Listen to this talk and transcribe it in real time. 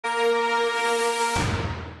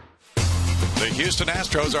The Houston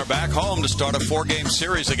Astros are back home to start a 4-game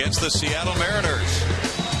series against the Seattle Mariners.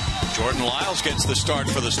 Jordan Lyles gets the start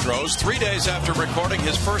for the Stros 3 days after recording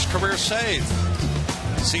his first career save.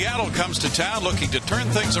 Seattle comes to town looking to turn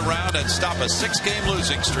things around and stop a 6-game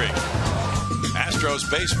losing streak. Astros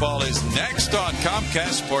baseball is next on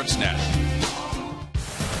Comcast Sportsnet.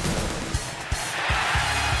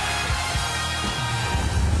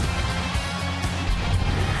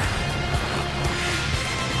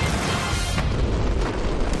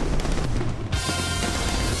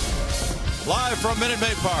 Live from Minute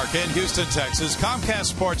Maid Park in Houston, Texas,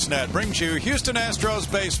 Comcast Sportsnet brings you Houston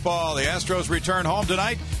Astros baseball. The Astros return home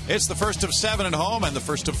tonight. It's the first of 7 at home and the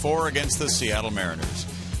first of 4 against the Seattle Mariners.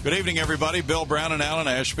 Good evening, everybody. Bill Brown and Alan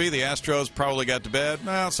Ashby. The Astros probably got to bed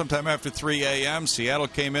sometime after 3 a.m. Seattle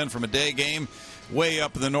came in from a day game way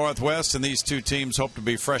up in the Northwest, and these two teams hope to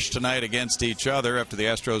be fresh tonight against each other after the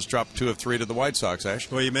Astros dropped 2 of 3 to the White Sox,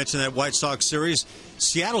 Ash. Well, you mentioned that White Sox series.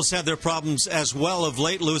 Seattle's had their problems as well of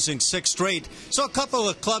late, losing 6 straight. So a couple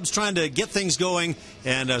of clubs trying to get things going,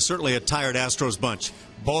 and certainly a tired Astros bunch.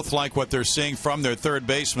 Both like what they're seeing from their third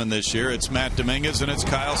baseman this year. It's Matt Dominguez and it's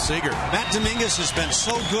Kyle Seager. Matt Dominguez has been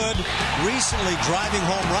so good, recently driving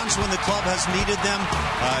home runs when the club has needed them.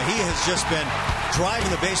 He has just been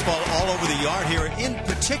driving the baseball all over the yard here, in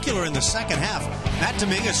particular in the second half. Matt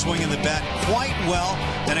Dominguez swinging the bat quite well.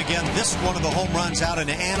 And again, this one of the home runs out in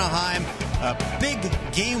Anaheim. Big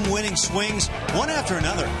game-winning swings, one after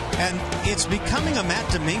another. And it's becoming a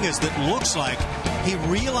Matt Dominguez that looks like he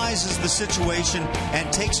realizes the situation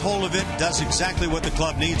and takes hold of it, does exactly what the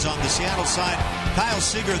club needs on the Seattle side. Kyle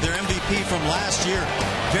Seager, their MVP from last year,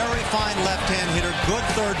 very fine left-hand hitter, good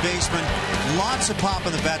third baseman, lots of pop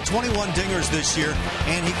in the bat, 21 dingers this year,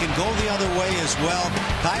 and he can go the other way as well.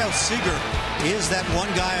 Kyle Seager is that one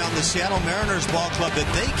guy on the Seattle Mariners ball club that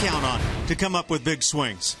they count on to come up with big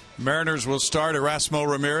swings. Mariners will start Erasmo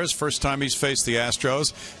Ramirez, first time he's faced the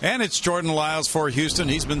Astros. And it's Jordan Lyles for Houston.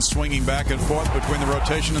 He's been swinging back and forth between the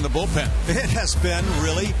rotation and the bullpen. It has been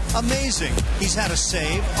really amazing. He's had a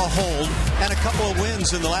save, a hold, and a couple of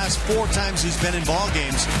wins in the last 4 times he's been in ball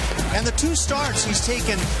games. And the 2 starts, he's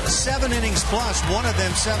taken 7 innings plus, one of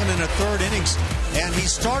them 7 1/3 innings. And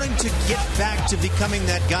he's starting to get back to becoming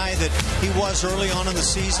that guy that he was early on in the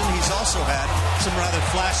season. He's also had some rather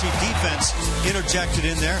flashy defense interjected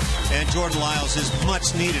in there. And Jordan Lyles is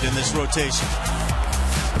much needed in this rotation.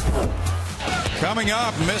 Coming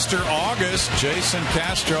up, Mr. August, Jason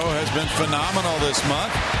Castro has been phenomenal this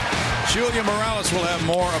month. Julia Morales will have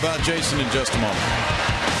more about Jason in just a moment.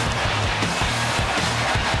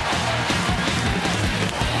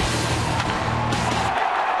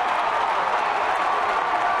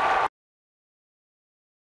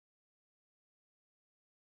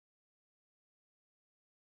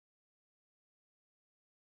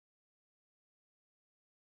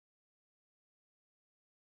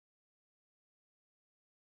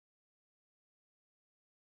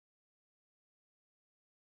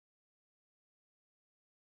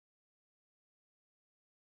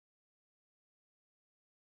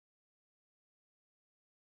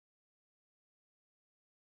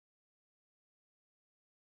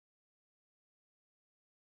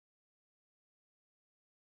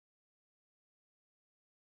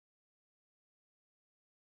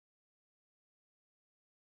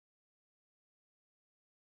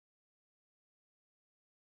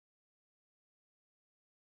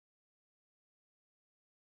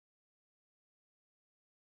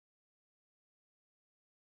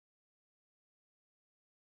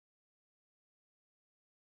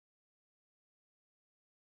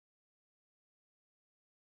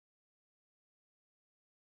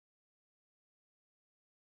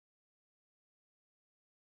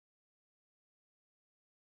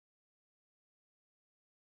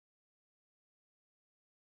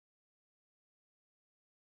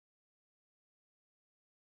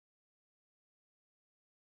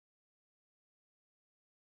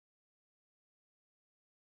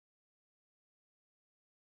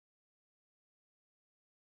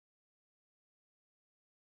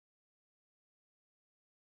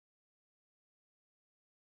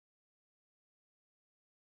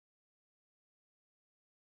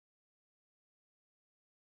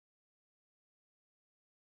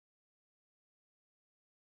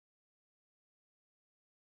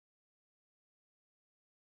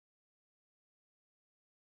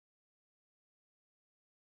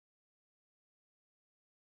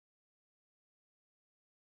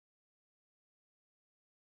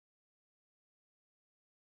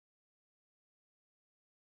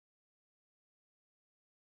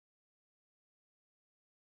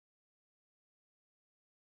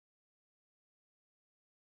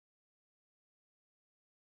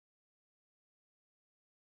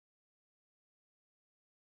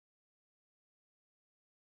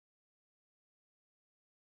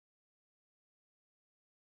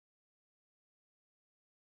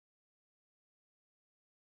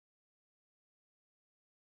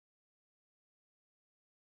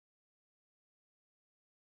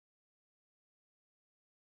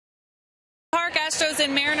 Astros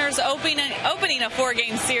and Mariners opening a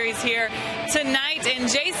 4-game series here tonight,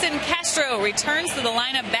 and Jason Castro returns to the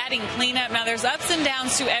lineup batting cleanup. Now, there's ups and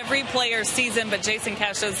downs to every player's season, but Jason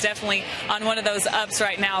Castro is definitely on one of those ups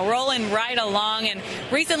right now, rolling right along, and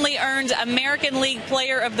recently earned American League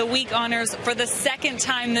Player of the Week honors for the second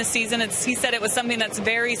time this season. He said it was something that's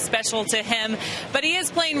very special to him, but he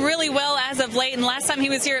is playing really well as of late, and last time he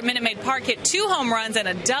was here at Minute Maid Park, hit 2 home runs and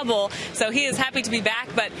a double, so he is happy to be back,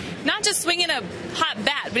 but not just swinging a hot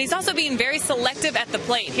bat, but he's also being very selective at the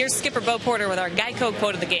plate. Here's skipper Bo Porter with our Geico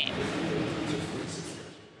quote of the game.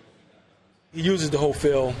 He uses the whole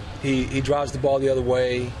field. He drives the ball the other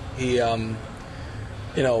way. He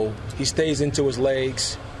stays into his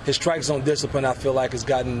legs. His strike zone discipline, I feel like, has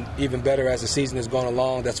gotten even better as the season has gone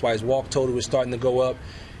along. That's why his walk total is starting to go up.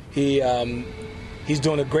 He's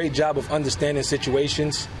doing a great job of understanding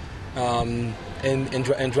situations and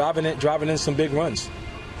driving in some big runs.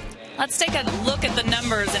 Let's take a look at the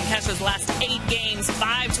numbers in Castro's last 8 games.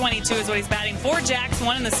 .522 is what he's batting. 4 jacks,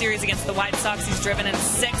 1 in the series against the White Sox. He's driven in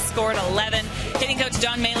 6, scored 11. Hitting coach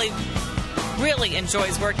John Maley really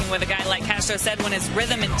enjoys working with a guy like Castro. Said when his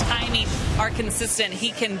rhythm and timing are consistent, he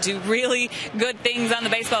can do really good things on the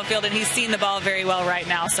baseball field, and he's seen the ball very well right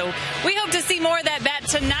now. So we hope to see more of that bat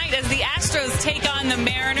tonight as the Astros take on the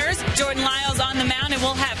Mariners. Jordan Lyles on the mound, and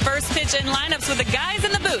we'll have first pitch and lineups with the guys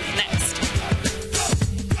in the booth next.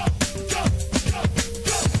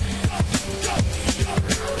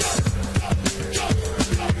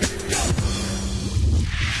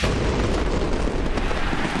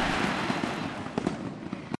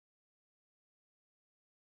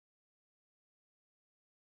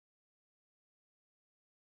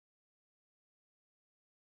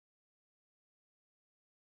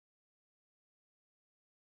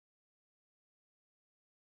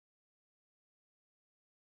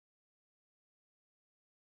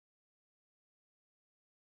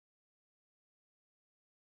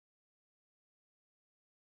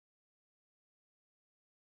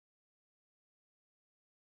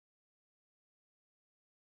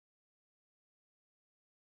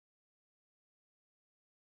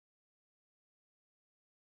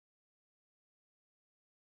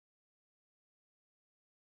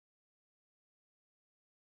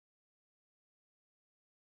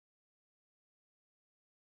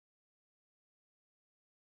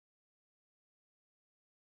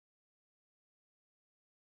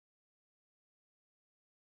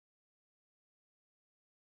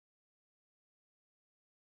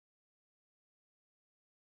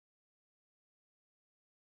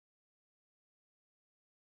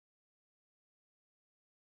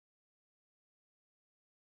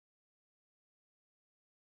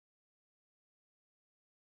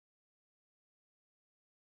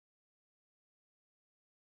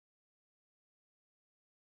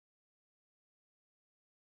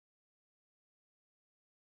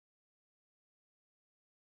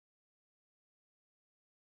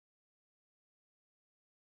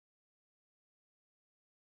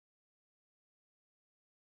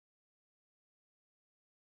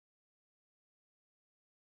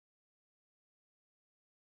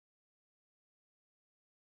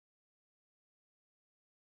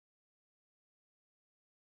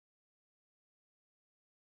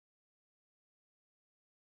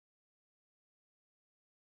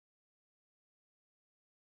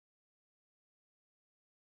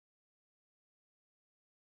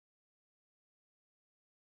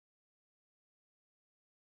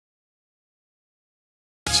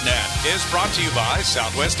 Net is brought to you by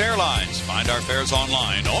Southwest Airlines. Find our fares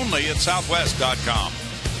online only at southwest.com.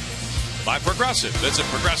 By Progressive. Visit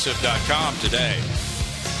progressive.com today.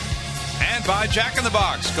 And by Jack in the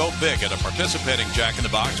Box. Go big at a participating Jack in the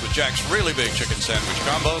Box with Jack's really big chicken sandwich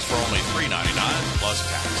combos for only $3.99 plus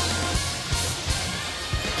tax.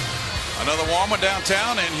 Another warm one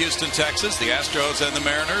downtown in Houston, Texas. The Astros and the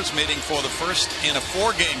Mariners meeting for the first in a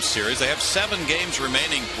 4-game series. They have 7 games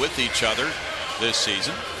remaining with each other this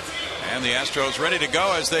season. And the Astros ready to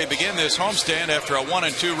go as they begin this homestand after a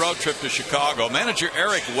 1-2 road trip to Chicago. Manager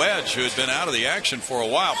Eric Wedge, who had been out of the action for a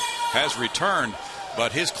while, has returned,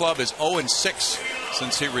 but his club is 0-6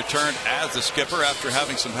 since he returned as the skipper after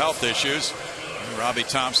having some health issues. Robbie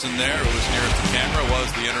Thompson there, who was nearest the camera,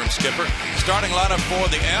 was the interim skipper. Starting lineup for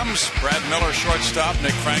the M's: Brad Miller, shortstop;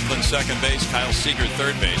 Nick Franklin, second base; Kyle Seager,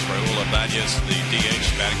 third base; Raul Ibanez, the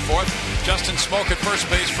DH, batting fourth; Justin Smoke at first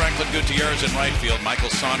base; Franklin Gutierrez in right field;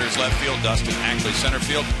 Michael Saunders left field; Dustin Ackley center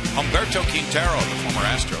field; Humberto Quintero, the former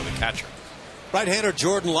Astro, the catcher. Right-hander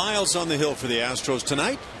Jordan Lyles on the hill for the Astros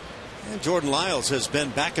tonight. And Jordan Lyles has been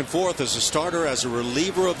back and forth as a starter, as a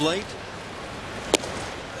reliever of late.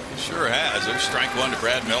 He sure has. There's strike one to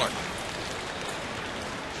Brad Miller.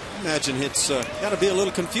 imagine it's got to be a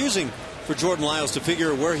little confusing for Jordan Lyles to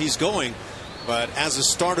figure where he's going. But as a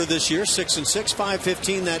starter this year, 6-6,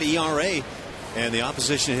 5.15 that ERA, and the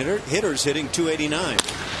opposition hitters hitting .289.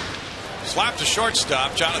 Slapped to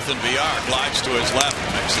shortstop. Jonathan Villar glides to his left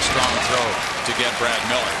and makes a strong throw to get Brad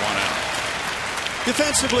Miller 1 out.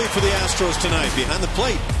 Defensively for the Astros tonight, behind the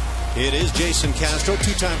plate, it is Jason Castro,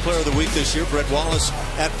 two-time player of the week this year. Brett Wallace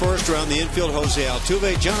at first, around the infield, Jose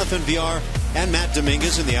Altuve, Jonathan Villar, and Matt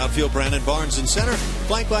Dominguez in the outfield. Brandon Barnes in center,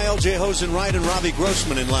 flanked by LJ Hose in right and Robbie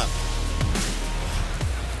Grossman in left.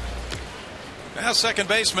 Now second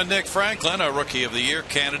baseman Nick Franklin, a Rookie of the Year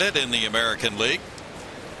candidate in the American League.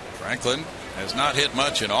 Franklin has not hit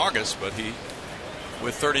much in August, but he,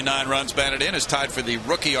 with 39 runs batted in, is tied for the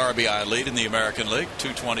rookie RBI lead in the American League.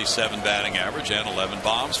 .227 batting average and 11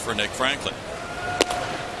 bombs for Nick Franklin.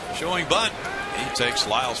 Showing bunt. He takes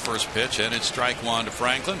Lyles' first pitch, and it's strike one to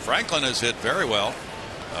Franklin. Franklin has hit very well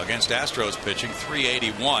against Astros pitching,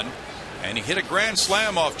 .381, and he hit a grand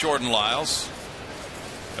slam off Jordan Lyles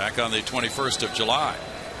back on the 21st of July.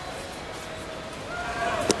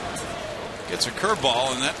 Gets a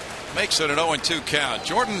curveball, and that makes it an 0-2 count.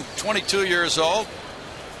 Jordan, 22 years old,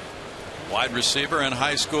 wide receiver in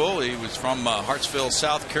high school. He was from Hartsville,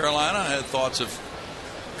 South Carolina. Had thoughts of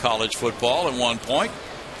college football at one point.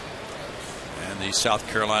 And the South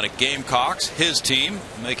Carolina Gamecocks, his team,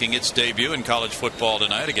 making its debut in college football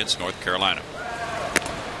tonight against North Carolina.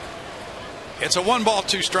 It's a 1-ball,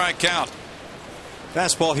 2-strike count.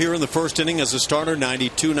 Fastball here in the first inning as a starter,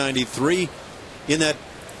 92-93. In that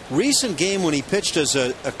recent game when he pitched as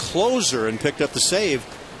a closer and picked up the save,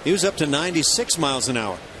 he was up to 96 miles an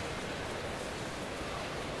hour.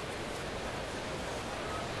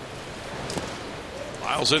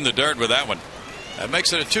 Lyles in the dirt with that one. That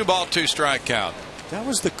makes it a 2-ball, 2-strike count. That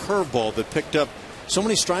was the curveball that picked up so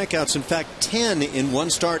many strikeouts. In fact, 10 in one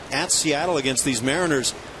start at Seattle against these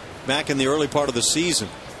Mariners back in the early part of the season.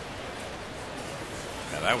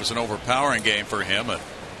 Yeah, that was an overpowering game for him. A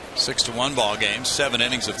 6-1 ball game, 7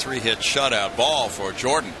 innings of 3-hit shutout ball for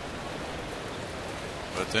Jordan.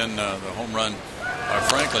 But then the home run by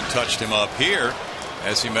Franklin touched him up here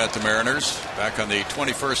as he met the Mariners back on the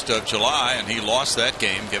 21st of July, and he lost that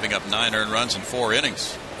game, giving up 9 earned runs in 4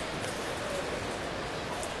 innings.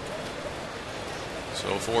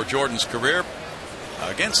 So for Jordan's career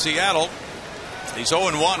against Seattle, he's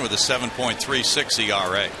 0-1 with a 7.36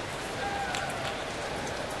 ERA.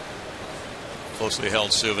 Closely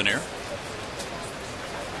held souvenir.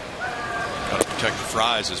 Got to protect the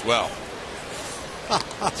fries as well.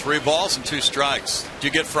 3 balls and 2 strikes. Do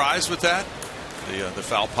you get fries with that? The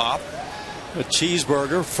foul pop? A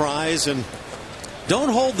cheeseburger, fries, and don't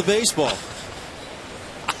hold the baseball.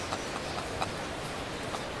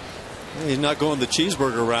 He's not going the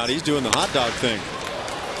cheeseburger route. He's doing the hot dog thing.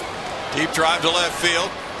 Deep drive to left field.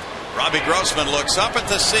 Robbie Grossman looks up at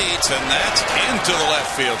the seats, and that's into the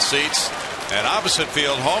left field seats. An opposite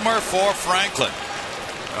field homer for Franklin.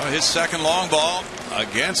 His second long ball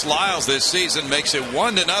against Lyles this season makes it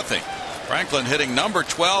 1-0. Franklin hitting number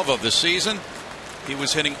 12 of the season. He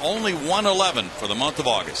was hitting only .111 for the month of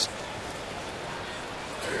August.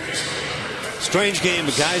 Strange game.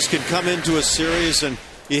 The guys can come into a series and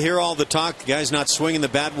you hear all the talk. The guy's not swinging the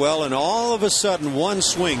bat well, and all of a sudden one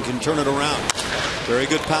swing can turn it around. Very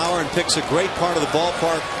good power, and picks a great part of the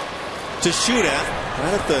ballpark to shoot at,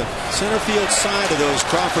 right at the center field side of those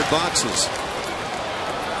Crawford boxes.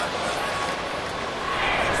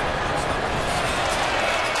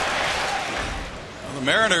 The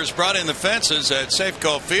Mariners brought in the fences at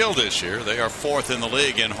Safeco Field this year. They are 4th in the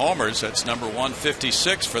league in homers. That's number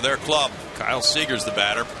 156 for their club. Kyle Seager's the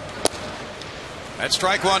batter. That's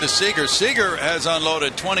strike one to Seager. Seager has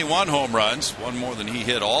unloaded 21 home runs, one more than he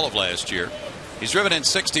hit all of last year. He's driven in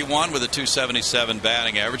 61 with a .277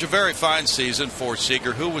 batting average. A very fine season for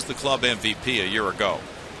Seager, who was the club MVP a year ago.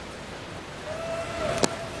 That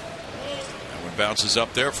one bounces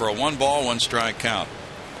up there for a 1-ball, 1-strike count.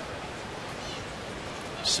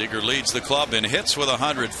 Seager leads the club in hits with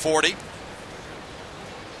 140.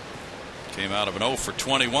 Came out of an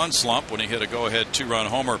 0-for-21 slump when he hit a go-ahead 2-run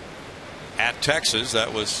homer at Texas.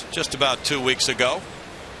 That was just about 2 weeks ago.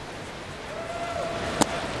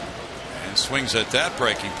 And swings at that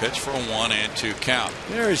breaking pitch for a 1-2 count.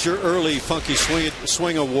 There's your early Funky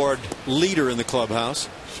Swing Award leader in the clubhouse.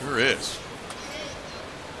 Sure is.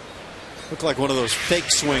 Looked like one of those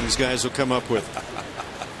fake swings guys will come up with.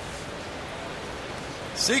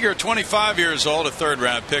 Seager, 25 years old, a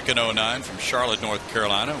 3rd-round pick in 2009 from Charlotte, North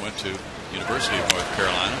Carolina. Went to University of North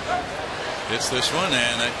Carolina. Hits this one,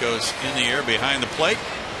 and that goes in the air behind the plate.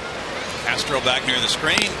 Castro back near the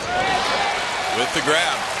screen with the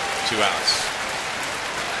grab. 2 outs.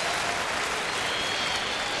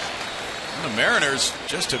 And the Mariners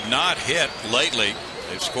just have not hit lately.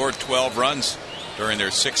 They've scored 12 runs during their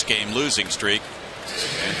 6-game losing streak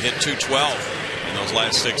and hit 212 in those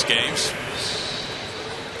last 6 games.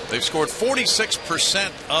 They've scored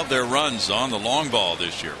 46% of their runs on the long ball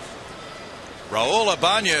this year. Raul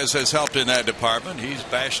Ibanez has helped in that department. He's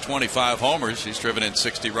bashed 25 homers. He's driven in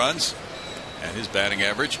 60 runs, and his batting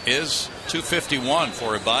average is .251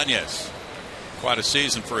 for Ibanez. Quite a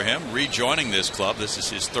season for him, rejoining this club. This is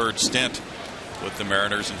his 3rd stint with the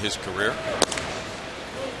Mariners in his career.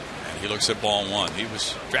 And he looks at ball 1. He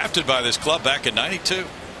was drafted by this club back in '92.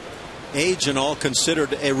 Age and all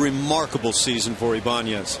considered, a remarkable season for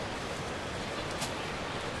Ibanez.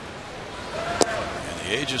 And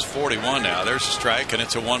the age is 41 now. There's a strike, and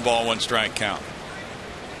it's a 1-ball, 1-strike count.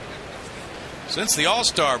 Since the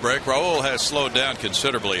All-Star break, Raul has slowed down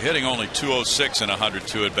considerably, hitting only .206 in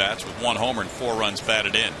 102 at-bats with 1 homer and 4 runs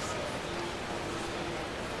batted in.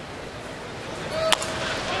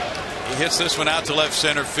 He hits this one out to left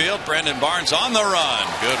center field. Brendan Barnes on the run.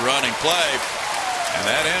 Good running play. And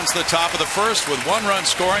that ends the top of the first with 1 run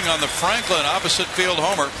scoring on the Franklin opposite field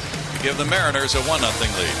homer to give the Mariners a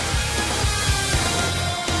 1-0 lead.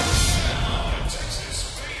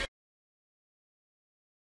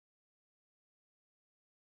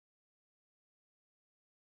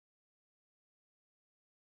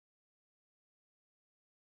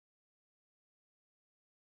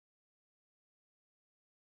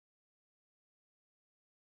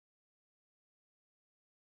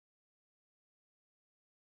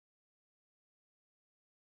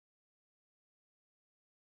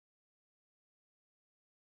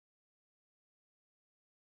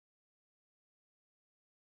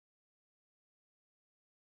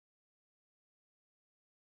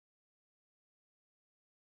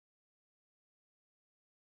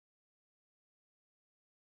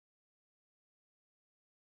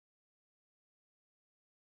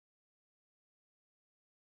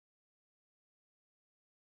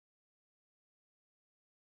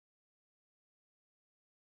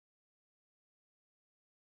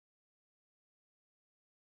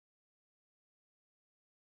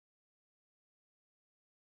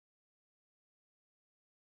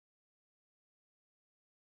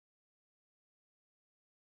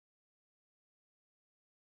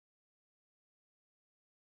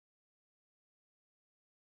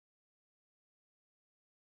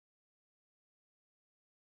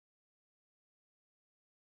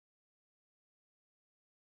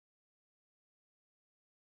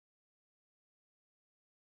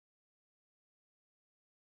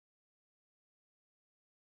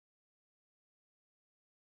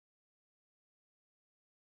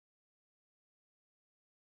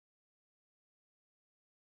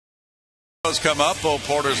 Come up. Bo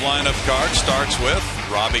Porter's lineup card starts with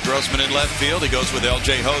Robbie Grossman in left field. He goes with AT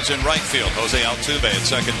HOU in right field. Jose Altuve at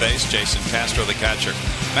second base. Jason Castro the catcher.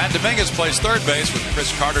 Matt Dominguez plays third base with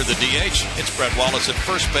Chris Carter the DH. It's Brett Wallace at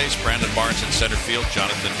first base. Brandon Barnes in center field.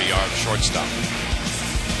 Jonathan Villar the shortstop.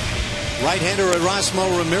 Right-hander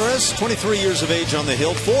Erasmo Ramirez, 23 years of age on the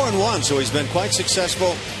hill, 4-1, so he's been quite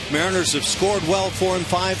successful. Mariners have scored well,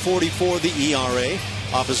 4-5, 44 the ERA.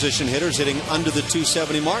 Opposition hitters hitting under the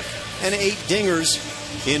 .270 mark, and 8 dingers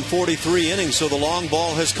in 43 innings, so the long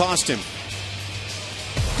ball has cost him.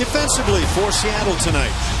 Defensively for Seattle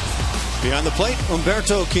tonight, behind the plate,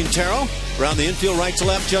 Humberto Quintero. Around the infield, right to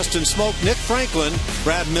left, Justin Smoke, Nick Franklin,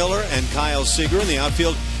 Brad Miller, and Kyle Seager. In the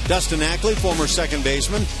outfield, Dustin Ackley, former second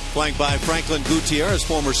baseman, flanked by Franklin Gutierrez,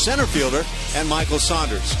 former center fielder, and Michael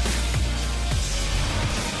Saunders.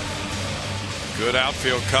 Good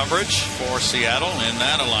outfield coverage for Seattle in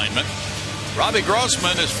that alignment. Robbie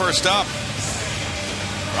Grossman is first up.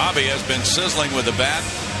 Robbie has been sizzling with the bat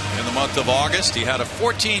in the month of August. He had a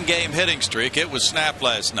 14-game hitting streak. It was snapped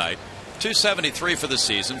last night. .273 for the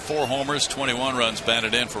season, 4 homers, 21 runs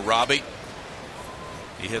batted in for Robbie.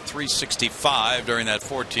 He hit .365 during that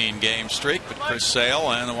 14-game streak, but Chris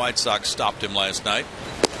Sale and the White Sox stopped him last night.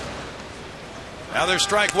 Now there's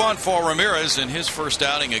strike one for Ramirez in his first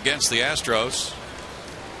outing against the Astros.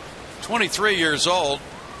 23 years old,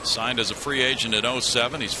 signed as a free agent in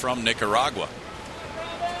 '07. He's from Nicaragua.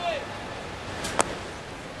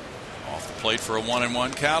 Off the plate for a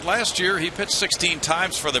 1-1 count. Last year he pitched 16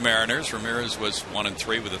 times for the Mariners. Ramirez was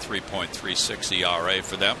 1-3 with a 3.36 ERA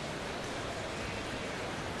for them.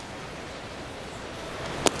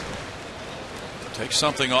 Takes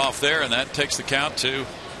something off there, and that takes the count to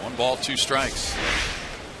 1 ball, 2 strikes.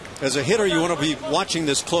 As a hitter, you want to be watching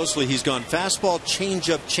this closely. He's gone fastball,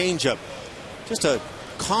 changeup, changeup. Just a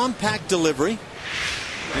compact delivery.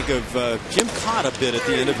 Think of Jim Cott a bit at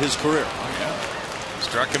the end of his career.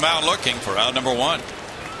 Struck him out looking for out number 1.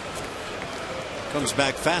 Comes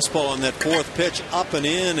back fastball on that 4th pitch, up and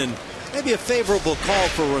in, and maybe a favorable call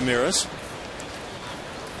for Ramirez.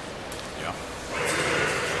 Yeah.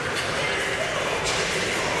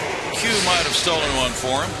 Q might have stolen one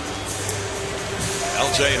for him.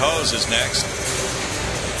 AT HOU is next.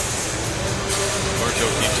 Jorge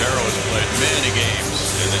Quintero has played many games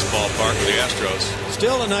in this ballpark with the Astros.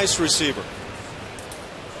 Still a nice receiver.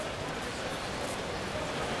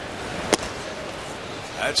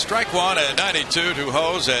 That's strike 1 at 92 to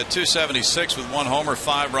Hose at 276 with 1 homer,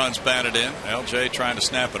 5 runs batted in. LJ trying to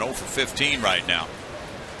snap an 0 for 15 right now.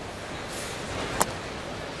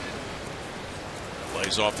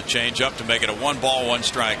 Plays off the changeup to make it a 1-ball,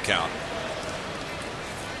 1-strike count.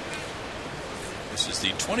 This is the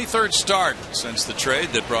 23rd start since the trade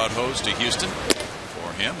that brought Hose to Houston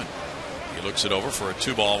for him, and he looks it over for a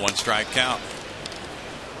 2-ball, 1-strike count.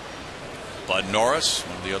 Bud Norris,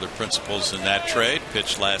 one of the other principals in that trade,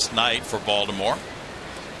 pitched last night for Baltimore.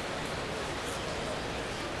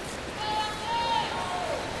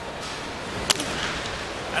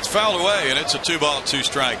 That's fouled away, and it's a 2-ball,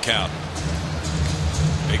 2-strike count.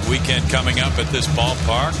 Big weekend coming up at this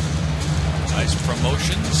ballpark. Nice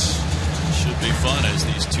promotions. Should be fun as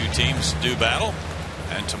these two teams do battle.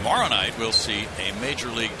 And tomorrow night we'll see a major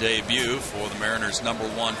league debut for the Mariners'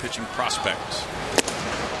 #1 pitching prospect,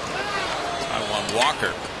 Taijuan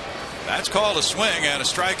Walker. That's called a swing and a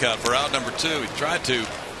strikeout for out number 2. He tried to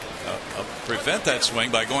prevent that swing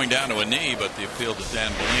by going down to a knee, but the appeal to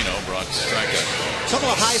Dan Bellino brought the strikeout. Couple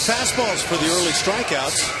of high fastballs for the early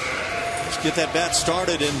strikeouts. Let's get that bat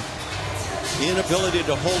started, and the inability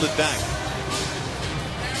to hold it back.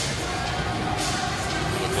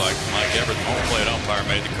 Looked like Mike Everett, the home plate umpire,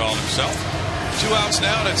 made the call himself. 2 outs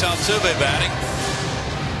now, and it's Altuve batting.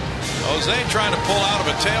 Jose trying to pull out of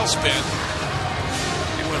a tailspin.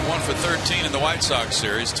 He went 1 for 13 in the White Sox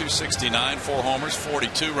series. 269, 4 homers,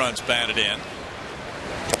 42 runs batted in.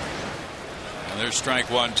 And there's strike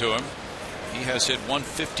 1 to him. He has hit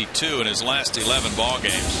 152 in his last 11 ball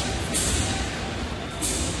games.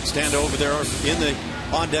 Stand over there in the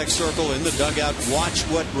on-deck circle in the dugout. Watch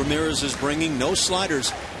what Ramirez is bringing. No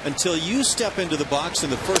sliders until you step into the box in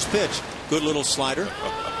the first pitch. Good little slider,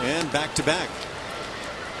 and back to back.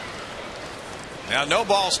 Now no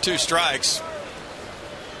balls, 2 strikes.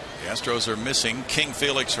 The Astros are missing King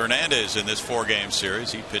Felix Hernandez in this 4-game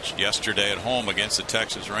series. He pitched yesterday at home against the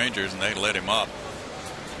Texas Rangers, and they lit him up.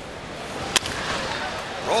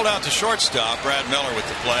 Rolled out to shortstop. Brad Miller with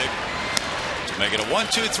the play to make it a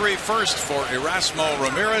 1-2-3 first for Erasmo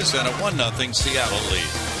Ramirez and a 1-0 Seattle lead.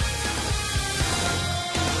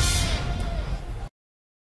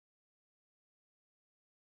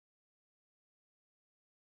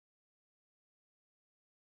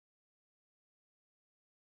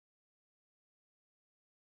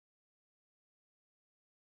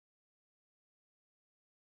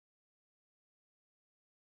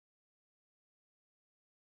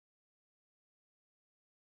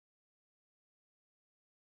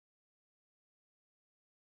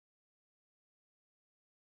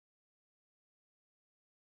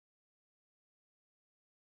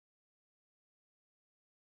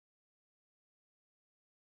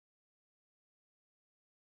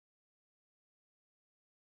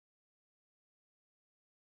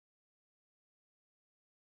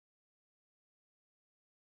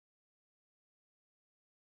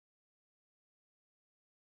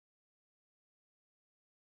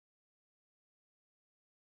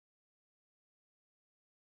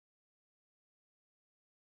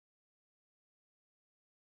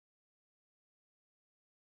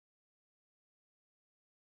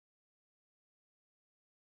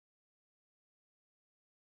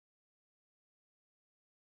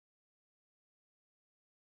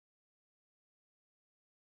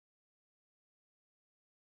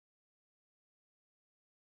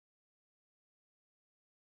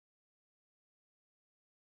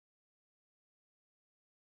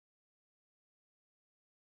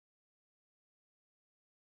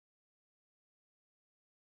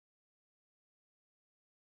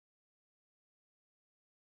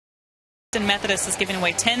 Methodist is giving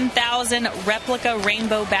away 10,000 replica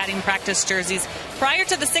rainbow batting practice jerseys prior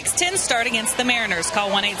to the 6:10 start against the Mariners. Call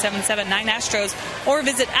 1-877-9-ASTROS or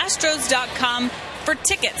visit astros.com for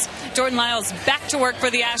tickets. Jordan Lyles back to work for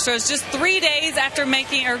the Astros just 3 days after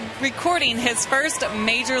recording his first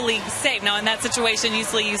major league save. Now, in that situation,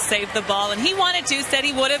 usually you save the ball, and he wanted to, said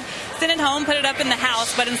he would have sent it home, put it up in the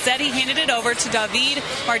house, but instead he handed it over to David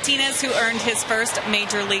Martinez, who earned his first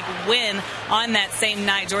major league win on that same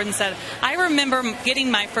night. Jordan said, "I remember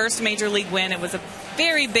getting my first major league win. It was a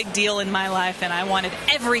very big deal in my life, and I wanted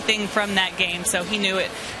everything from that game." So he knew it.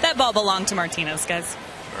 That ball belonged to Martinez, guys.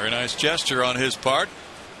 Very nice gesture on his part.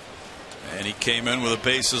 And he came in with the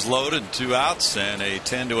bases loaded, 2 outs, and a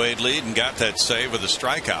 10-8 lead, and got that save with a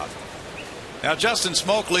strikeout. Now Justin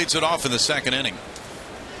Smoke leads it off in the second inning.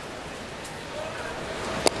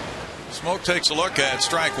 Smoke takes a look at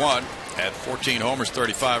strike one. Had 14 homers,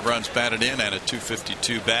 35 runs batted in, and a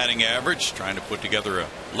 .252 batting average. Trying to put together a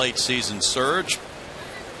late season surge.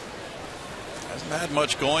 Hasn't had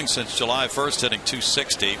much going since July 1st, hitting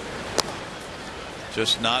 .260.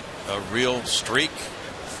 Just not a real streak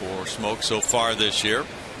for Smoke so far this year.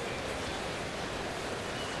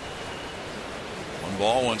 1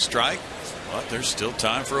 ball, 1 strike. But there's still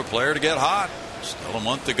time for a player to get hot. Still a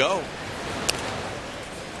month to go.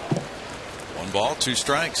 1 ball, 2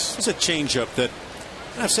 strikes. It's a changeup that,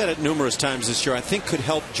 I've said it numerous times this year, I think could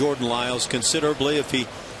help Jordan Lyles considerably if he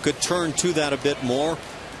could turn to that a bit more.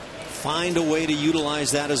 Find a way to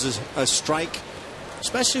utilize that as a strike,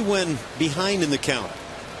 especially when behind in the count.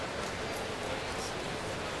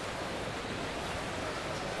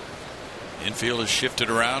 Infield is shifted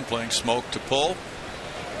around, playing Smoke to pull.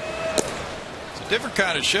 It's a different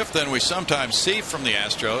kind of shift than we sometimes see from the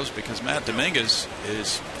Astros, because Matt Dominguez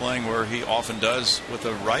is playing where he often does with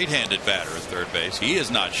a right-handed batter at third base. He is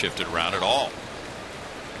not shifted around at all.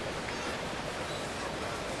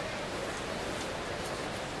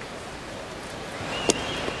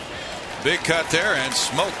 Big cut there, and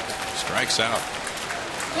Smoke strikes out.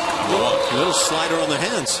 A little slider on the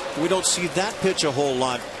hands. We don't see that pitch a whole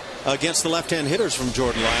lot against the left-hand hitters from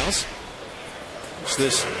Jordan Lyles. It's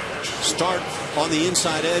this start on the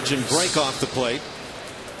inside edge and break off the plate.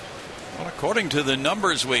 Well, according to the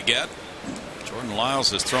numbers we get, Jordan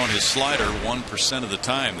Lyles has thrown his slider 1% of the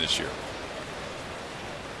time this year.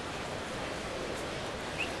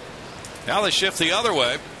 Now they shift the other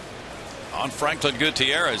way on Franklin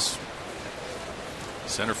Gutierrez,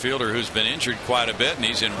 center fielder who's been injured quite a bit, and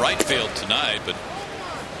he's in right field tonight, but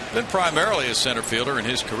been primarily a center fielder in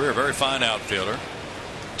his career. Very fine outfielder.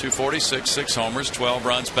 .246, 6 homers, 12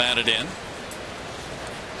 runs batted in.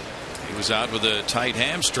 He was out with a tight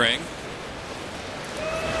hamstring.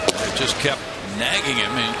 It just kept nagging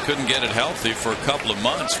him, and couldn't get it healthy for a couple of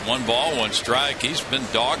months. 1 ball, 1 strike. He's been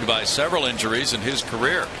dogged by several injuries in his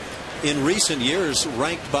career. In recent years,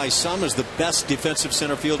 ranked by some as the best defensive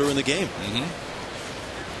center fielder in the game.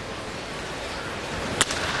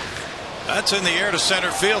 That's in the air to center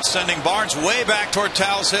field, sending Barnes way back toward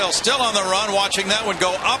Towles Hill. Still on the run, watching that one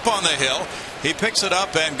go up on the hill. He picks it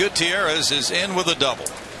up, and Gutierrez is in with a double.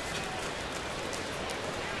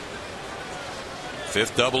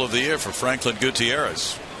 5th double of the year for Franklin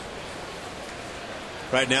Gutierrez.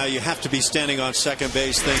 Right now, you have to be standing on second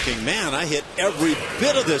base thinking, man, I hit every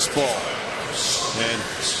bit of this ball. And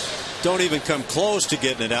don't even come close to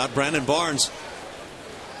getting it out. Brandon Barnes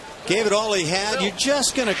gave it all he had. You're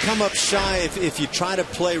just going to come up shy if you try to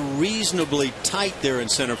play reasonably tight there in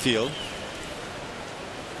center field.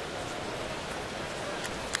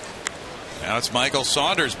 Now it's Michael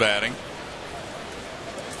Saunders batting.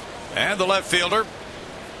 And the left fielder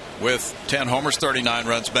with 10 homers, 39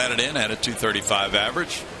 runs batted in, and a .235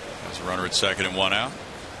 average. Has a runner at second and 1 out.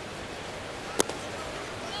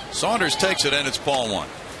 Saunders takes it, and it's ball 1.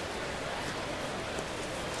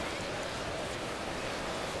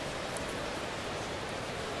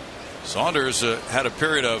 Saunders had a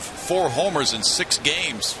period of 4 homers in 6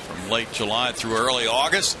 games from late July through early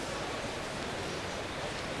August.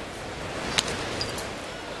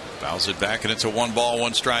 Fouls it back, and it's a 1 ball,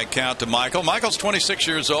 1 strike count to Michael. Michael's 26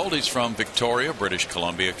 years old. He's from Victoria, British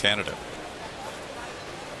Columbia, Canada.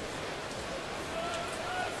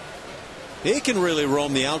 He can really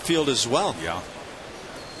roam the outfield as well. Yeah.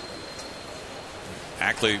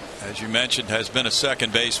 Ackley, as you mentioned, has been a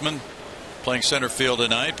second baseman, playing center field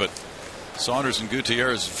tonight, but Saunders and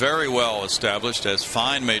Gutierrez very well established as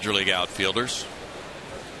fine major league outfielders.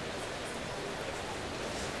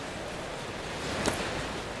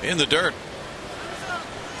 In the dirt,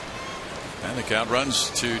 and the count runs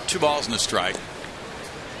to 2 balls and a strike.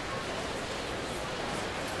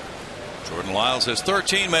 Jordan Lyles has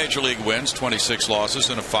 13 major league wins, 26 losses,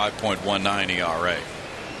 and a 5.19 ERA.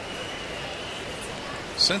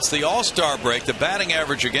 Since the All-Star break, the batting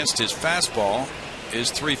average against his fastball is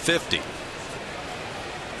 .350.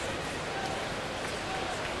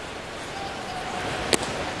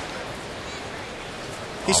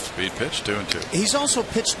 speed pitch, 2-2. He's also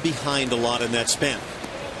pitched behind a lot in that span.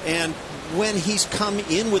 And when he's come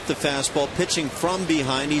in with the fastball, pitching from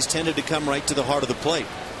behind, he's tended to come right to the heart of the plate.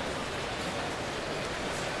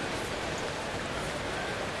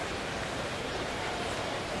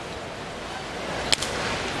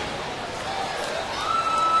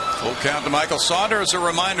 Full count to Michael Saunders. A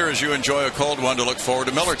reminder as you enjoy a cold one to look forward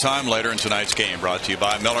to Miller time later in tonight's game. Brought to you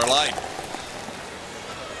by Miller Lite.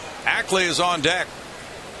 Ackley is on deck.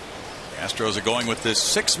 The Astros are going with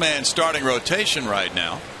this 6-man starting rotation right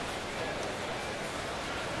now.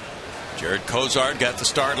 Jared Cozart got the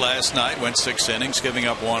start last night, went 6 innings, giving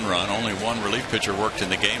up 1 run. Only 1 relief pitcher worked in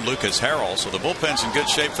the game, Lucas Harrell. So the bullpen's in good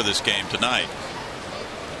shape for this game tonight.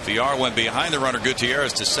 VR went behind the runner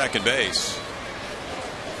Gutierrez to second base.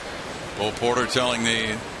 Bo Porter telling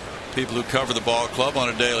the people who cover the ball club on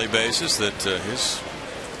a daily basis that his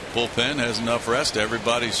bullpen has enough rest.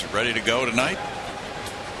 Everybody's ready to go tonight.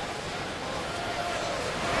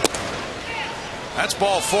 That's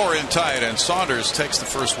ball 4 in tight, and Saunders takes the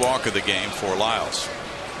first walk of the game for Lyles.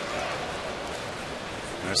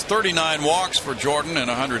 There's 39 walks for Jordan in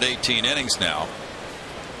 118 innings now.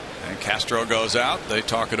 And Castro goes out. They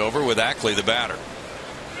talk it over with Ackley, the batter.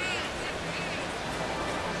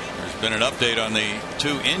 There's been an update on the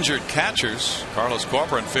 2 injured catchers. Carlos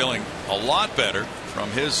Corcoran feeling a lot better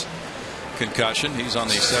from his concussion. He's on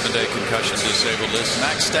the 7-day concussion disabled list.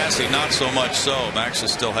 Max Stassi not so much so. Max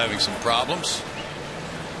is still having some problems.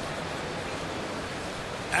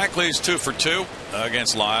 Ackley's 2 for 2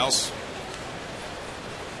 against Lyles.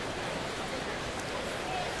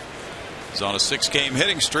 He's on a 6-game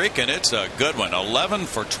hitting streak, and it's a good one. 11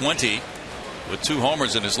 for 20 with 2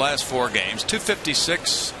 homers in his last 4 games.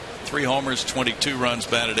 256, 3 homers, 22 runs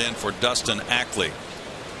batted in for Dustin Ackley.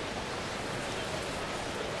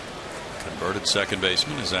 Converted second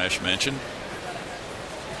baseman, as Ash mentioned.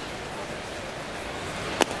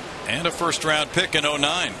 And a first-round pick in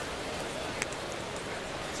 2009.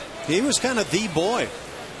 He was kind of the boy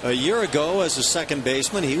a year ago as a second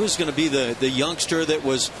baseman. He was going to be the youngster that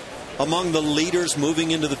was among the leaders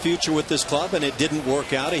moving into the future with this club, and it didn't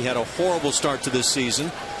work out. He had a horrible start to this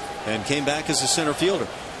season and came back as a center fielder.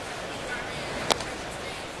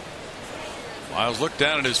 Lyles looked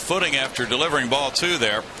down at his footing after delivering ball 2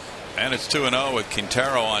 there, and it's 2-0 with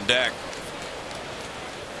Quintero on deck.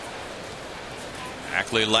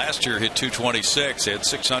 Ackley last year hit 226. He had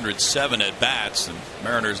 607 at bats, and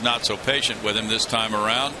Mariners not so patient with him this time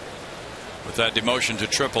around with that demotion to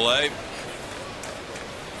AAA.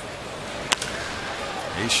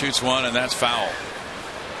 He shoots one, and that's foul.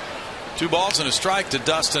 2 balls and a strike to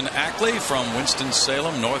Dustin Ackley from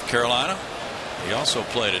Winston-Salem, North Carolina. He also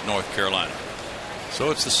played at North Carolina.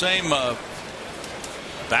 So it's the same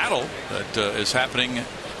battle that is happening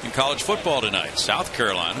in college football tonight. South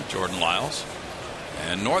Carolina, Jordan Lyles,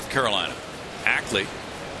 and North Carolina, Ackley.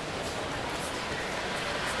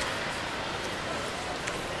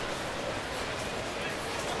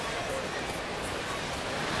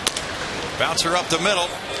 Bouncer up the middle.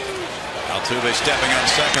 Altuve stepping on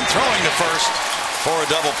second, throwing to first for a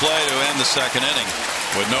double play to end the second inning.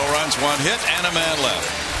 With no runs, 1 hit, and a man left.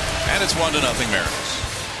 And it's 1-0 Mariners.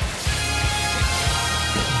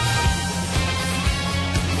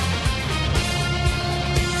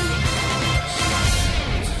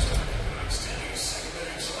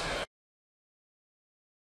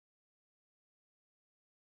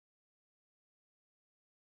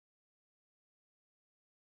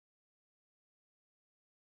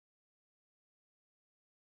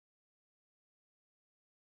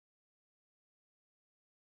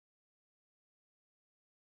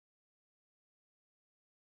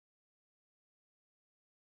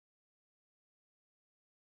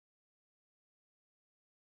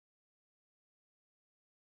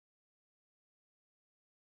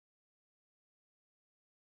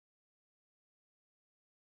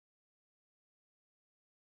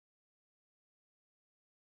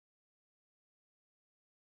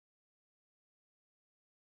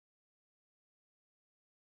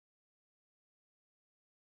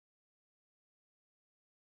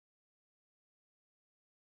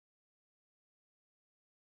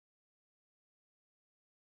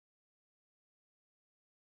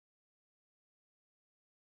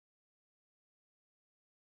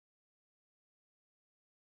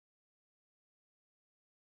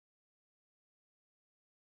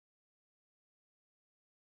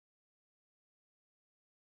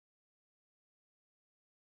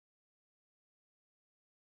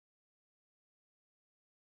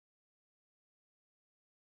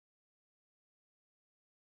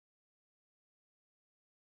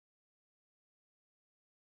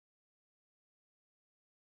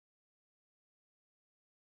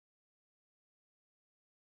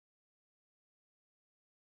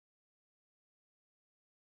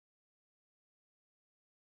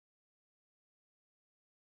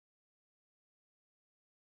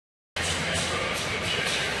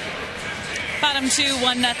 bottom two,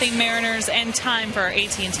 1-0 Mariners, and time for our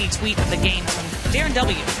AT&T tweet of the game from Darren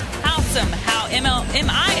W. Awesome how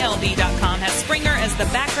MILB.com has Springer as the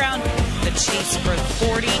background, the chase for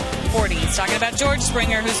 40-40. He's talking about George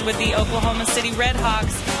Springer, who's with the Oklahoma City Red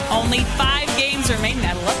Hawks. Only 5 games remaining.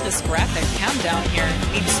 I love this graphic countdown here.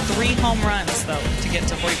 Needs 3 home runs, though, to get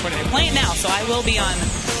to 40-40. They're playing now, so I will be on,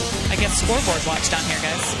 I guess, scoreboard watch down here,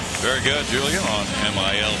 guys. Very good, Julia, on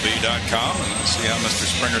MILB.com. And let's see how Mr.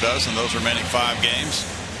 Springer does in those remaining 5 games.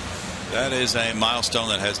 That is a milestone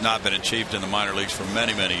that has not been achieved in the minor leagues for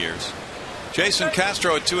many, many years. Jason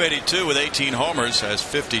Castro at 282 with 18 homers, has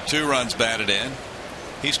 52 runs batted in.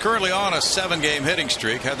 He's currently on a 7-game hitting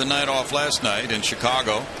streak. Had the night off last night in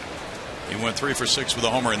Chicago. He went 3 for 6 with a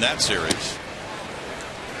homer in that series.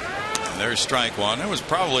 And there's strike one. It was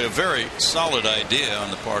probably a very solid idea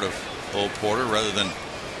on the part of Bo Porter, rather than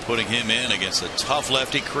putting him in against a tough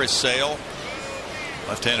lefty, Chris Sale.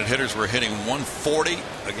 Left-handed hitters were hitting 140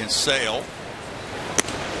 against Sale.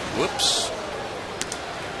 Whoops.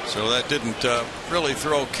 So that didn't really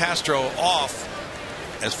throw Castro off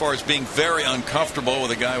as far as being very uncomfortable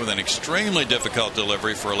with a guy with an extremely difficult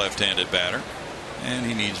delivery for a left-handed batter. And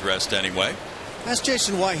he needs rest anyway. Ask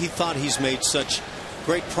Jason why he thought he's made such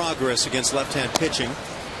great progress against left-hand pitching.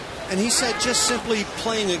 And he said just simply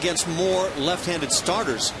playing against more left-handed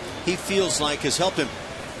starters, he feels like has helped him.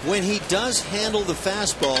 When he does handle the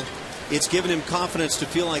fastball, it's given him confidence to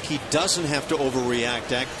feel like he doesn't have to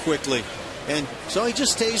overreact, act quickly. And so he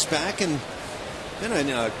just stays back and in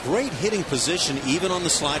a great hitting position, even on the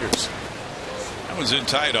sliders. That one's in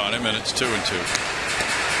tight on him, and it's 2-2.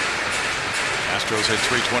 Astros hit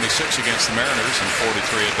 326 against the Mariners in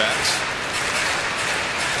 43 at-bats.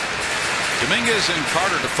 Dominguez and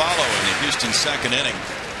Carter to follow in the Houston second inning.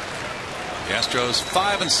 The Astros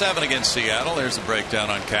 5-7 against Seattle. There's the breakdown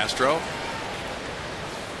on Castro.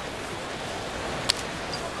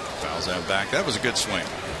 Fouls that back. That was a good swing.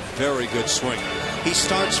 Very good swing. He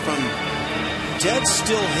starts from dead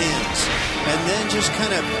still hands and then just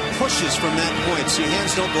kind of pushes from that point. So your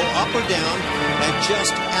hands don't go up or down, and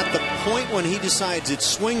just at the point when he decides it's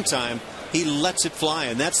swing time, he lets it fly,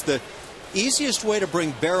 and that's the easiest way to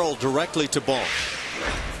bring barrel directly to ball.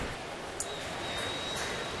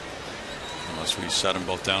 Unless we set them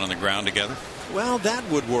both down on the ground together. Well, that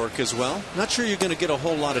would work as well. Not sure you're going to get a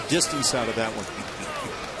whole lot of distance out of that one.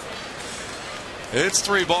 It's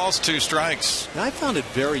 3 balls, 2 strikes. I found it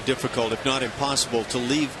very difficult, if not impossible, to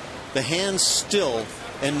leave the hands still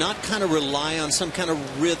and not kind of rely on some kind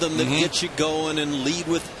of rhythm that gets you going and lead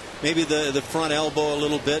with maybe the front elbow a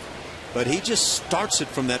little bit. But he just starts it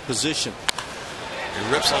from that position.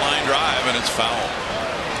 He rips a line drive, and it's foul.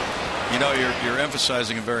 You know, you're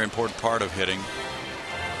emphasizing a very important part of hitting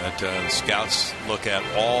that the scouts look at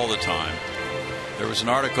all the time. There was an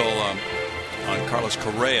article on Carlos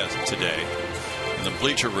Correa today in the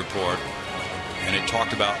Bleacher Report, and it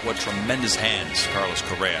talked about what tremendous hands Carlos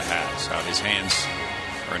Correa has, how his hands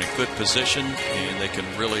are in a good position and they can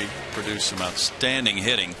really produce some outstanding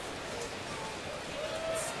hitting.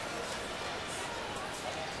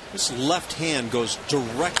 This left hand goes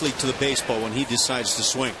directly to the baseball when he decides to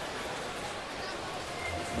swing.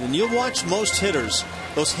 When you watch most hitters,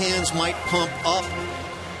 those hands might pump up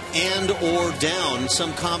and or down,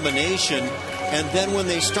 some combination, and then when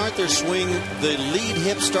they start their swing, the lead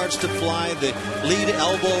hip starts to fly, the lead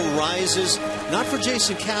elbow rises. Not for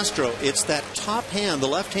Jason Castro. It's that top hand, the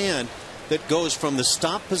left hand, that goes from the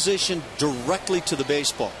stop position directly to the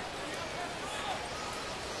baseball.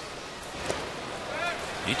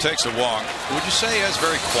 He takes a walk. Would you say he has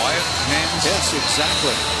very quiet hands? Yes,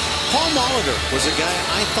 exactly. Paul Molitor was a guy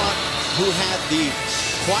I thought who had the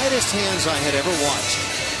quietest hands I had ever watched.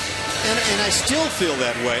 And I still feel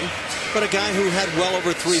that way. But a guy who had well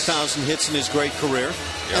over 3,000 hits in his great career.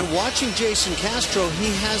 Yep. And watching Jason Castro,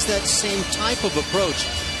 he has that same type of approach.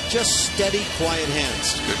 Just steady, quiet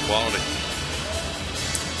hands. Good quality.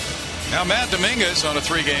 Now Matt Dominguez on a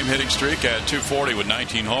 3-game hitting streak at 240 with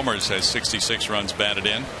 19 homers, has 66 runs batted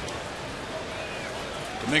in.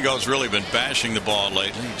 Dominguez really been bashing the ball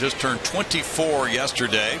lately. He just turned 24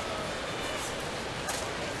 yesterday.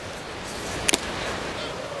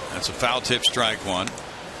 That's a foul tip, strike one.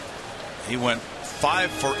 He went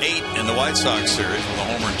 5 for 8 in the White Sox series with a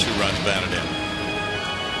homer and 2 runs batted in.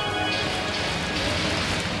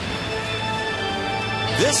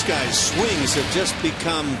 This guy's swings have just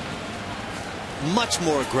become much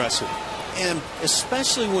more aggressive, and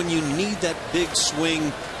especially when you need that big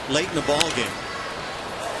swing late in the ball game.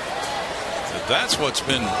 That's what's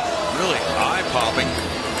been really eye-popping.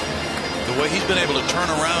 The way he's been able to turn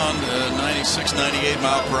around a 96, 98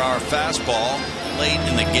 mile per hour fastball late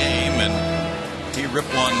in the game and He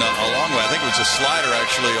ripped one a long way. I think it was a slider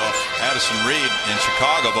actually off Addison Reed in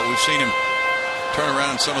Chicago, but we've seen him turn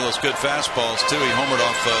around some of those good fastballs too. He homered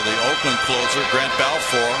off the Oakland closer, Grant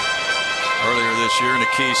Balfour, earlier this year in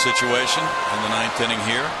a key situation in the 9th inning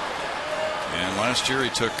here. And last year he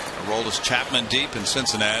took Aroldis Chapman deep in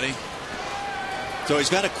Cincinnati. So he's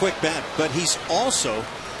got a quick bat, but he's also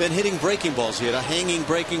been hitting breaking balls. He had a hanging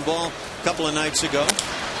breaking ball a couple of nights ago.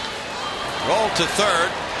 Rolled to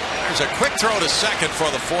third. There's a quick throw to second for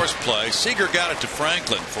the force play. Seager got it to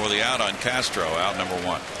Franklin for the out on Castro, out number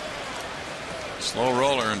 1. Slow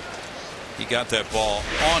roller, and he got that ball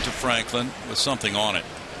onto Franklin with something on it.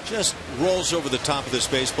 Just rolls over the top of this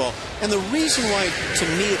baseball. And the reason why, to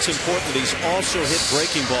me, it's important that he's also hit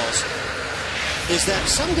breaking balls is that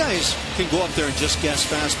some guys can go up there and just guess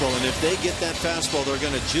fastball, and if they get that fastball, they're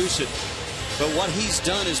going to juice it. But what he's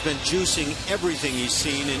done has been juicing everything he's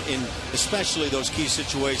seen in especially those key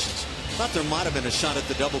situations. Thought there might have been a shot at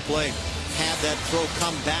the double play had that throw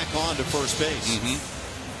come back on to first base.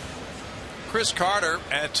 Chris Carter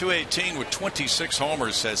at 218 with 26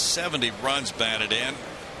 homers has 70 runs batted in.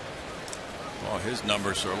 Well, his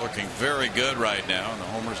numbers are looking very good right now in the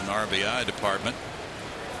homers and RBI department.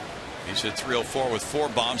 He's hit .304 with 4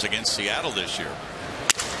 bombs against Seattle this year.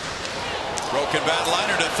 Broken bat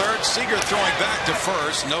liner to third. Seager throwing back to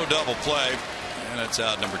first. No double play. And it's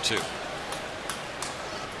out number 2.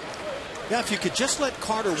 Yeah, if you could just let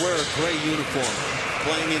Carter wear a gray uniform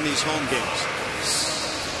playing in these home games.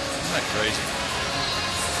 Isn't that crazy?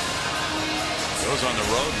 Goes on the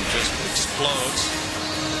road and just explodes.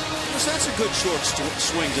 Yes, that's a good short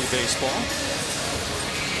swing to the baseball.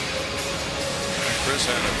 Chris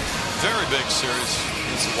had a very big series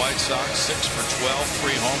against the White Sox. 6 for 12,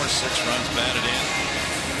 3 homers, 6 runs batted in.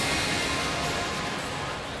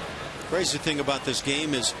 Crazy thing about this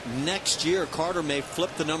game is next year Carter may flip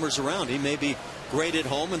the numbers around. He may be great at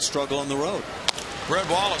home and struggle on the road. Brett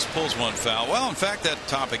Wallace pulls one foul. Well, in fact, that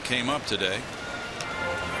topic came up today.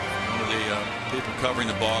 One of the people covering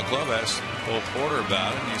the ball club asked Bill Porter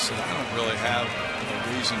about it, and he said, I don't really have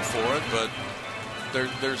a reason for it, but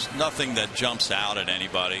there's nothing that jumps out at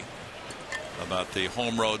anybody about the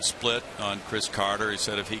home road split on Chris Carter. He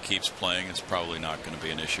said if he keeps playing, it's probably not going to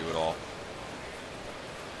be an issue at all.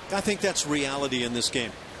 I think that's reality in this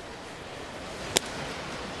game.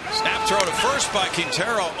 Snap throw to first by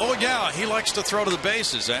Quintero. Oh yeah, he likes to throw to the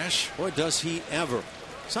bases, Ash. Boy, does he ever.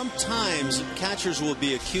 Sometimes catchers will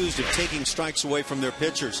be accused of taking strikes away from their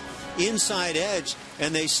pitchers. Inside edge,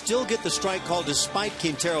 and they still get the strike call despite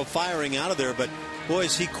Quintero firing out of there, but boy,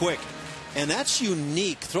 is he quick. And that's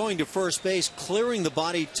unique, throwing to first base, clearing the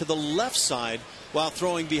body to the left side while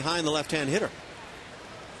throwing behind the left-hand hitter.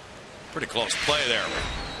 Pretty close play there.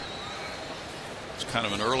 It's kind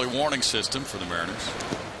of an early warning system for the Mariners.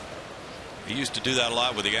 He used to do that a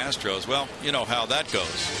lot with the Astros. Well, you know how that goes.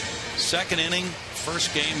 Second inning,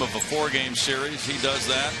 first game of a 4-game series. He does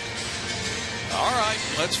that. All right,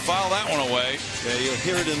 let's file that one away. Yeah, you'll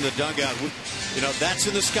hear it in the dugout. You know, that's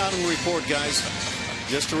in the scouting report, guys.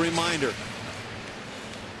 Just a reminder.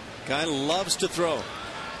 Guy loves to throw.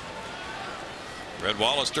 Red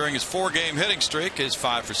Wallace, during his 4-game hitting streak, is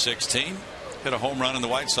 5 for 16. Hit a home run in the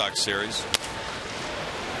White Sox series.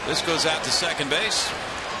 This goes out to second base,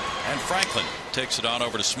 and Franklin takes it on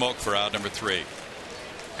over to Smoke for out number 3.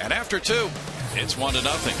 And after 2, it's 1-0.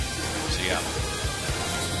 Seattle.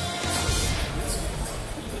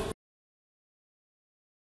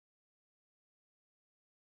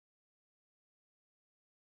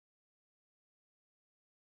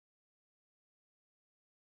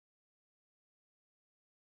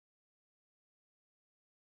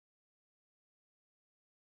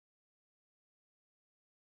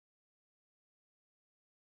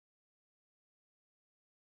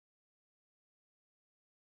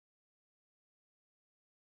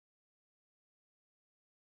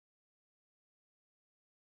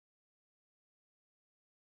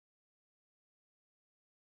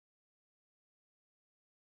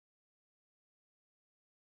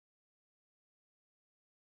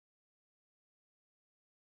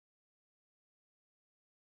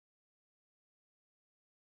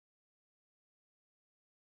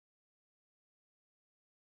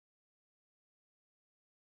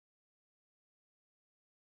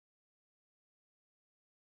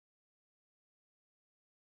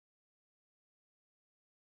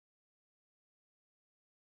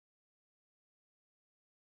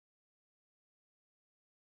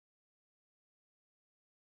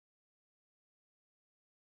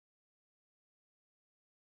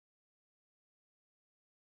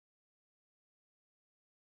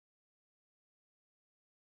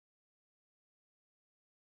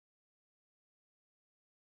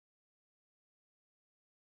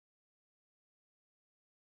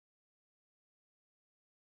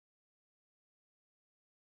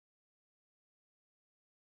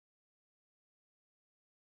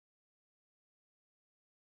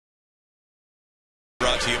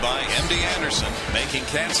 brought to you by MD Anderson, making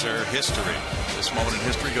cancer history. This moment in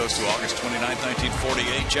history goes to August 29,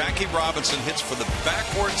 1948. Jackie Robinson hits for the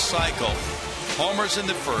backward cycle. Homers in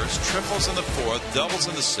the first, triples in the fourth, doubles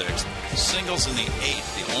in the sixth, singles in the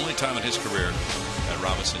eighth. The only time in his career that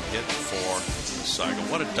Robinson hit for the cycle.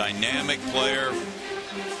 What a dynamic player.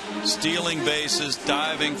 Stealing bases,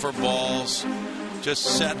 diving for balls.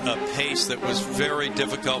 Just set a pace that was very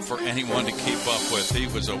difficult for anyone to keep up with. He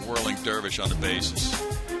was a whirling dervish on the bases.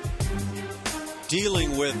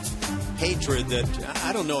 Dealing with hatred that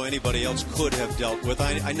I don't know anybody else could have dealt with.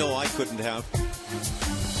 I know I couldn't have.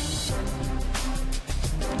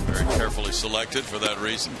 Very carefully selected for that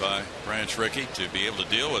reason by Branch Rickey to be able to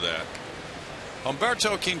deal with that.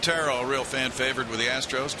 Humberto Quintero, a real fan favorite with the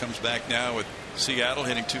Astros, comes back now with Seattle,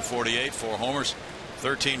 hitting .248, 4 homers,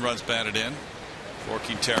 13 runs batted in for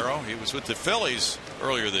Quintero. He was with the Phillies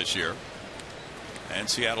earlier this year, and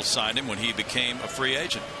Seattle signed him when he became a free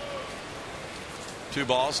agent. 2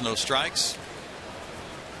 balls, no strikes.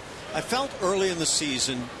 I felt early in the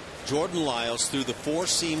season Jordan Lyles threw the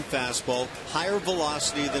 4-seam fastball, higher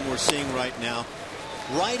velocity than we're seeing right now,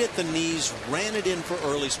 right at the knees, ran it in for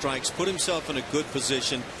early strikes, put himself in a good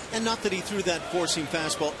position. And not that he threw that 4-seam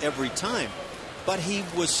fastball every time, but he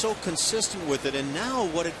was so consistent with it. And now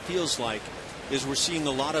what it feels like is we're seeing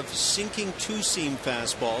a lot of sinking 2-seam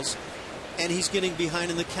fastballs, and he's getting behind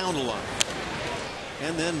in the count a lot.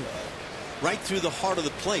 And then right through the heart of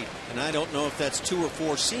the plate. And I don't know if that's 2 or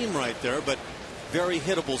 4-seam right there, but very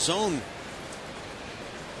hittable zone.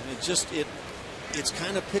 And it's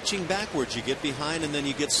kind of pitching backwards. You get behind and then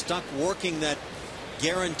you get stuck working that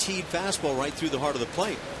guaranteed fastball right through the heart of the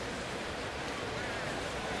plate.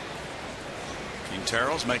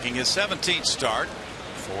 Quintero's making his 17th start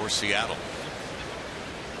for Seattle.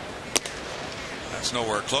 That's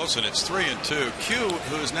nowhere close, and it's 3-2. Q,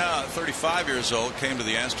 who is now 35 years old, came to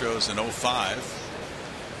the Astros in 05.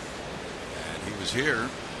 And he was here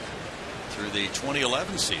through the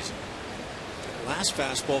 2011 season. Last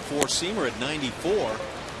fastball 4-seamer at 94,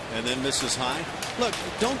 and then misses high. Look,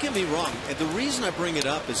 don't get me wrong. And the reason I bring it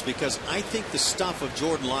up is because I think the stuff of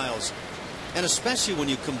Jordan Lyles, and especially when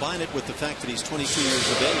you combine it with the fact that he's 22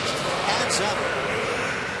 years of age, adds up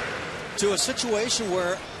to a situation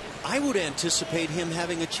where I would anticipate him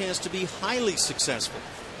having a chance to be highly successful.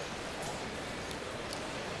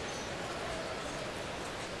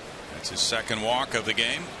 That's his second walk of the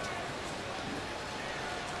game.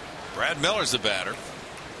 Brad Miller's the batter.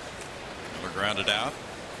 Miller grounded out.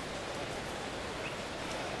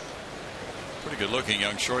 Pretty good looking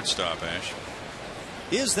young shortstop, Ash.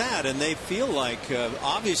 Is that, and they feel like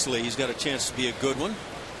obviously he's got a chance to be a good one,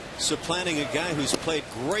 supplanting a guy who's played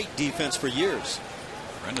great defense for years.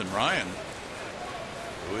 Brendan Ryan,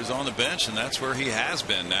 who is on the bench, and that's where he has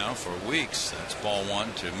been now for weeks. That's ball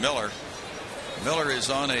 1 to Miller. Miller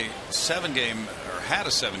is on a 7-game, or had a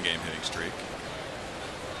 7-game hitting streak.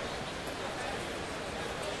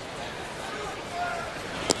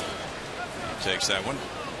 He takes that one.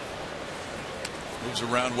 Moves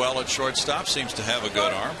around well at shortstop. Seems to have a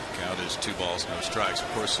good arm. Count is 2 balls, no strikes.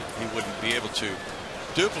 Of course, he wouldn't be able to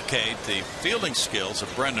duplicate the fielding skills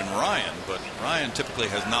of Brendan Ryan, but Ryan typically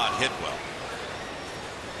has not hit well.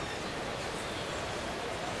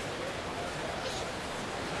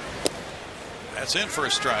 That's in for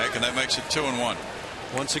a strike, and that makes it 2-1.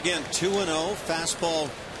 Once again, 2-0. Fastball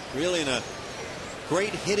really in a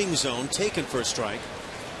great hitting zone, taken for a strike.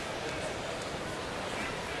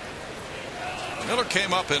 Miller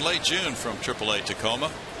came up in late June from AAA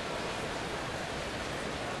Tacoma.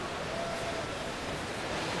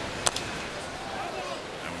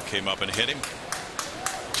 That one came up and hit him.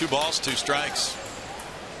 2 balls, 2 strikes.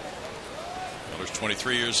 Miller's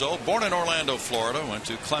 23 years old, born in Orlando, Florida, went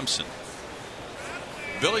to Clemson.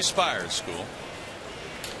 Billy Spires School.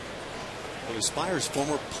 Billy Spires,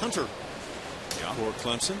 former punter for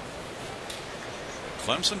Clemson.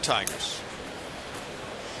 Clemson Tigers.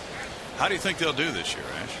 How do you think they'll do this year,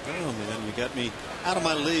 Ash? Oh, man, you got me out of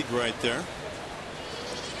my league right there.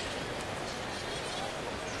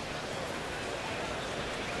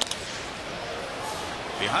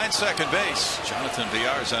 Behind second base, Jonathan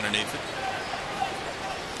Villar's underneath it.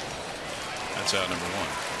 That's out number 1.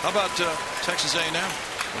 How about Texas A&M?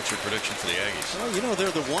 What's your prediction for the Aggies? Well, you know,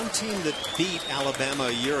 they're the one team that beat Alabama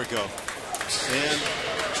a year ago. And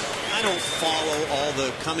I don't follow all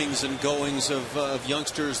the comings and goings of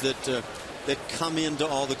youngsters that come into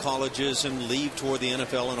all the colleges and leave toward the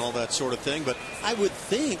NFL and all that sort of thing. But I would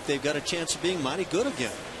think they've got a chance of being mighty good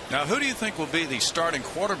again. Now, who do you think will be the starting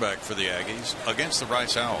quarterback for the Aggies against the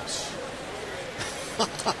Rice Owls?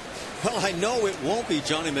 Well, I know it won't be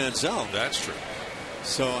Johnny Manziel. That's true.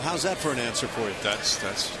 So how's that for an answer for you? That's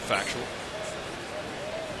factual.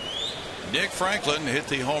 Nick Franklin hit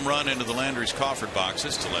the home run into the Landry's Crawford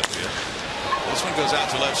boxes to left field. This one goes out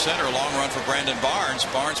to left center. A long run for Brandon Barnes.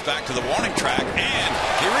 Barnes back to the warning track, and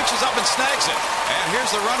he reaches up and snags it. And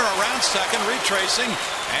here's the runner around second, retracing,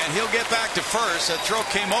 and he'll get back to first. That throw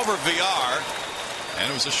came over VR, and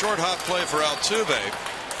it was a short hop play for Altuve.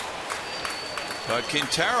 But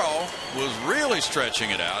Quintero was really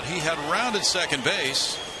stretching it out. He had rounded second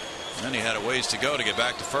base, and then he had a ways to go to get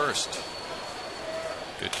back to first.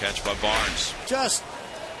 Good catch by Barnes. Just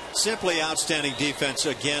simply outstanding defense.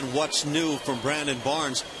 Again, what's new from Brandon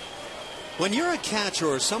Barnes? When you're a catcher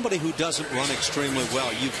or somebody who doesn't run extremely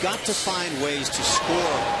well, you've got to find ways to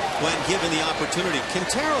score when given the opportunity.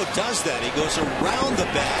 Quintero does that. He goes around the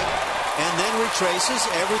bag and then retraces.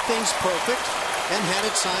 Everything's perfect, and had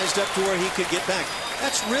it sized up to where he could get back.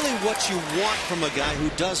 That's really what you want from a guy who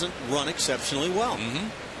doesn't run exceptionally well.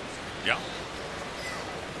 Yeah.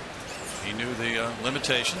 He knew the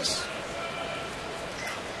limitations,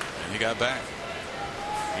 and he got back.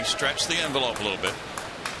 He stretched the envelope a little bit.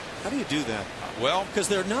 How do you do that? Well, because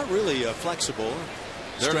they're not really flexible.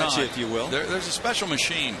 They're Stretch, not. if you will. There's a special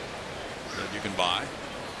machine that you can buy.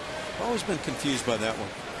 I've always been confused by that one.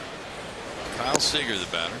 Kyle Seager, the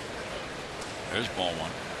batter. There's ball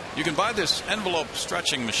one. You can buy this envelope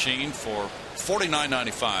stretching machine for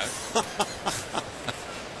 $49.95,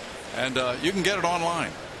 and you can get it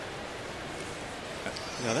online.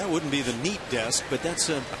 Now that wouldn't be the neat desk, but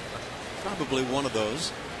that's probably one of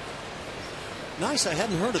those. Nice. I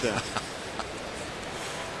hadn't heard of that.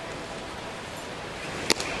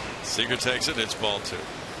 Seager takes it. It's ball two.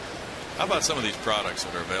 How about some of these products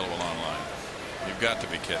that are available online? You've got to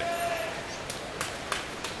be kidding.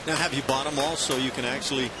 Now, have you bought them all so you can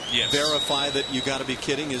actually verify that you got to be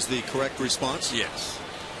kidding is the correct response? Yes.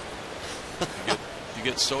 You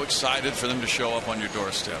get so excited for them to show up on your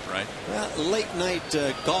doorstep, right? Well, late night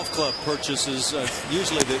golf club purchases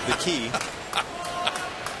usually the key.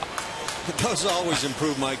 Those always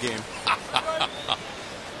improve my game.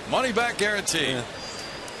 Money back guarantee. Yeah.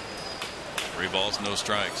 3 balls, no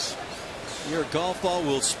strikes. Your golf ball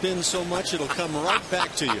will spin so much it'll come right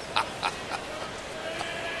back to you.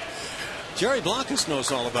 Jerry Blankus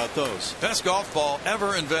knows all about those. Best golf ball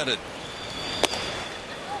ever invented.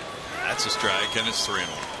 That's a strike, and it's 3-1.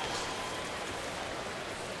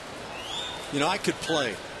 You know, I could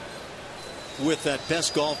play with that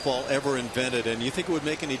best golf ball ever invented, and you think it would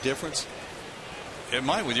make any difference? It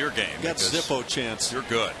might with your game. You got Zippo chance. You're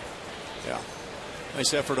good. Yeah.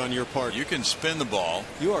 Nice effort on your part. You can spin the ball.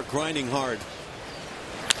 You are grinding hard.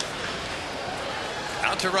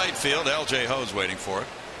 Out to right field. AT HOU's waiting for it.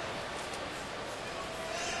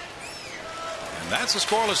 And that's a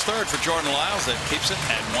scoreless third for Jordan Lyles. That keeps it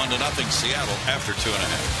at 1-0 Seattle after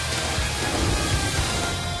 2.5.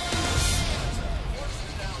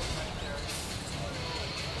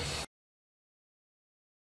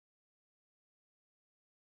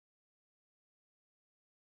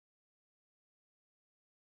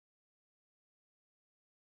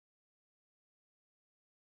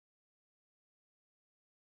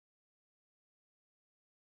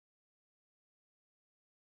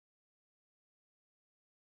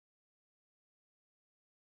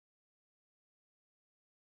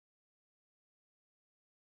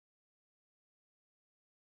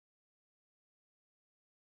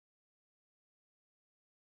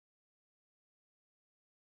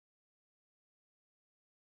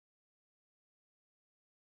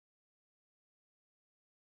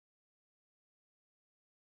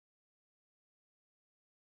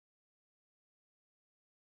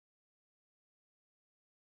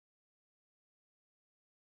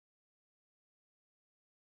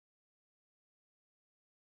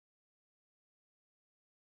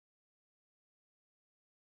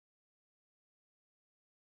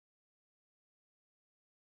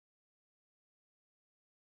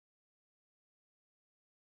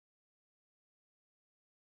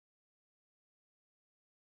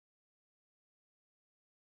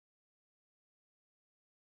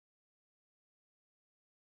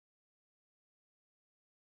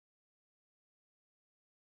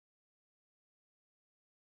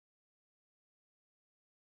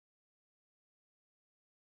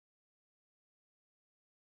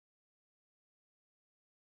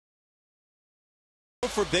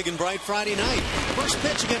 For Big and Bright Friday night. First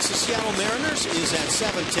pitch against the Seattle Mariners is at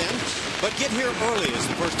 7:10. But get here early as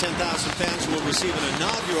the first 10,000 fans will receive an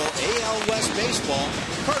inaugural AL West baseball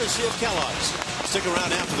courtesy of Kellogg's. Stick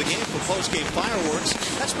around after the game for post-game fireworks.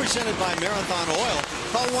 That's presented by Marathon Oil.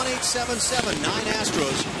 Call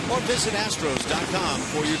 1-877-9-ASTROS or visit Astros.com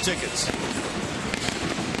for your tickets.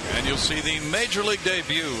 And you'll see the major league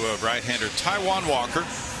debut of right-hander Taijuan Walker,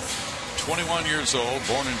 21 years old,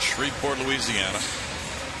 born in Shreveport, Louisiana.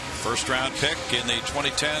 First round pick in the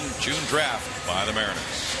 2010 June draft by the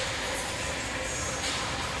Mariners.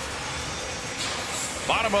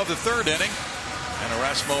 Bottom of the third inning, and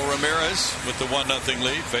Erasmo Ramirez with the 1-0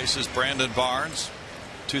 lead faces Brandon Barnes.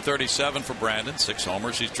 237 for Brandon, 6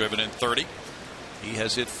 homers. He's driven in 30. He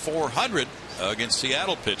has hit .400 against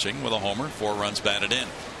Seattle pitching with a homer, 4 runs batted in.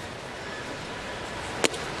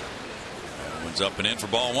 That one's up and in for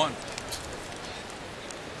ball 1.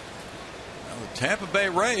 Now the Tampa Bay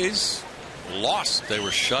Rays lost. They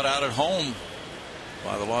were shut out at home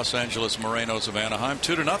by the Los Angeles Morenos of Anaheim,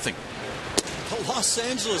 2-0. The Los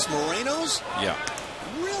Angeles Morenos? Yeah.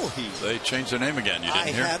 Really? They changed their name again. You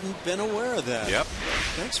didn't hear? I hadn't been aware of that. Yep.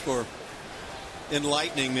 Thanks for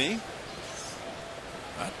enlightening me.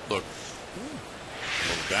 That looked a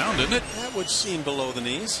little down, didn't it? That would seem below the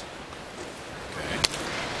knees. Okay.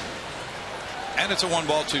 And it's a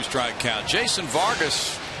 1-ball, 2-strike count. Jason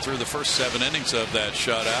Vargas through the first 7 innings of that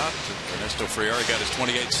shutout. Ernesto Friari got his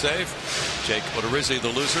 28th save. Jake Odorizzi the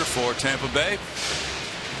loser for Tampa Bay.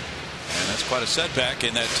 And that's quite a setback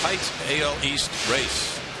in that tight AL East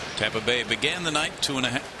race. Tampa Bay began the night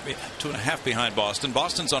 2.5 behind Boston.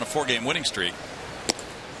 Boston's on a 4-game winning streak.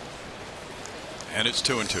 And it's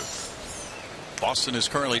 2-2. Boston is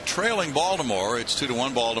currently trailing Baltimore. It's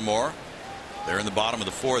 2-1 Baltimore. They're in the bottom of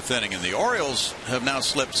the 4th inning, and the Orioles have now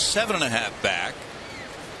slipped 7.5 back.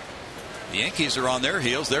 The Yankees are on their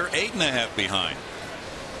heels. They're 8.5 behind.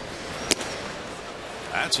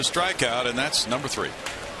 That's a strikeout, and that's number 3.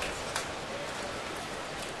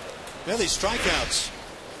 Yeah, these strikeouts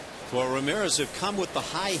for Ramirez have come with the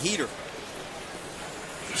high heater.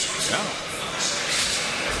 Yeah.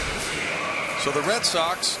 So the Red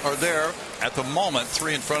Sox are there at the moment,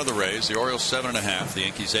 3 in front of the Rays. The Orioles 7.5, the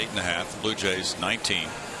Yankees 8.5, the Blue Jays 19.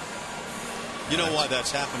 You know why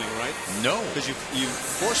that's happening, right? No. Because you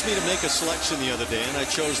forced me to make a selection the other day, and I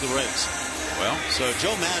chose the Rays. Well, so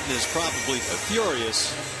Joe Madden is probably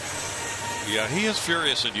furious. Yeah, he is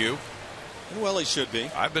furious at you. Well, he should be.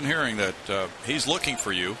 I've been hearing that he's looking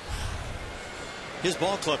for you. His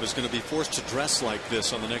ball club is going to be forced to dress like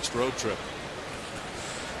this on the next road trip.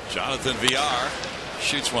 Jonathan Villar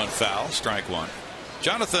shoots one foul, strike 1.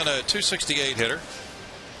 Jonathan, a .268 hitter.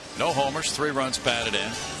 No homers, 3 runs batted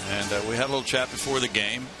in. And we had a little chat before the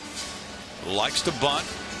game. Likes to bunt.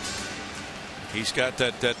 He's got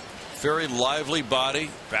that very lively body,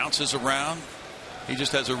 bounces around. He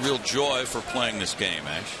just has a real joy for playing this game,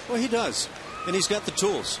 Ash. Well, he does. And he's got the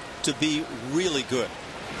tools to be really good.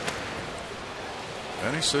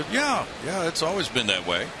 And he said, yeah, it's always been that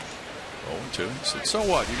way. 0-2. He said, so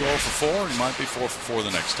what? You go 0 for 4, you might be 4 for 4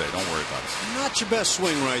 the next day. Don't worry about it. Not your best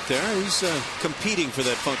swing right there. He's competing for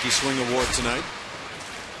that Funky Swing Award tonight.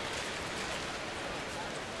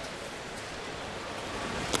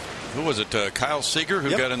 Who was it? Kyle Seager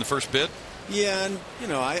who got in the first bid? Yeah, and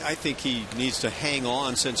I think he needs to hang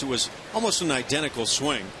on since it was almost an identical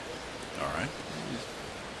swing. All right.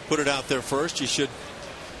 Put it out there first. You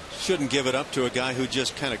shouldn't give it up to a guy who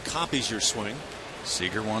just kind of copies your swing.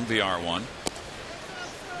 Seager 1, VR 1.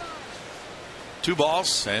 2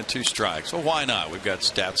 balls and 2 strikes. Well, why not? We've got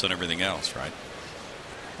stats on everything else, right?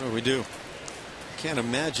 Well, we do. Can't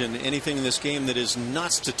imagine anything in this game that is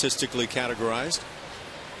not statistically categorized.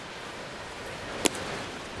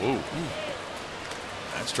 Ooh.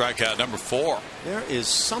 That's strikeout number 4. There is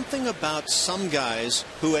something about some guys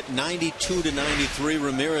who at 92 to 93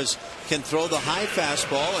 Ramirez can throw the high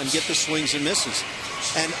fastball and get the swings and misses.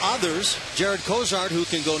 And others, Jared Cozart, who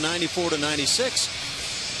can go 94 to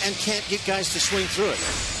 96 and can't get guys to swing through it.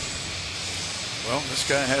 Well, this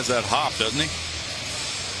guy has that hop, doesn't he?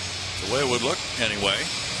 The way it would look anyway.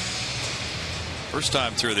 First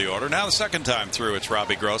time through the order. Now the second time through, it's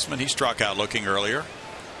Robbie Grossman. He struck out looking earlier.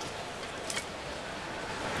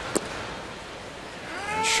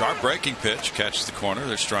 Sharp breaking pitch, catches the corner.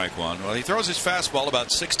 There's strike 1. Well, he throws his fastball about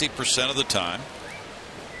 60% of the time.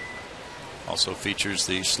 Also features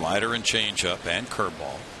the slider and changeup and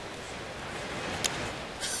curveball.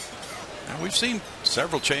 Now we've seen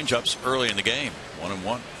several changeups early in the game.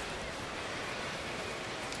 1-1.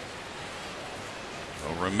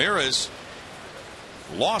 Well, Ramirez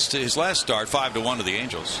lost his last start 5-1 to the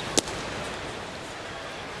Angels.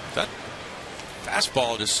 That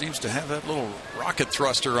fastball just seems to have that little rocket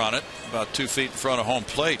thruster on it, about 2 feet in front of home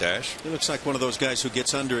plate, Ash. He looks like one of those guys who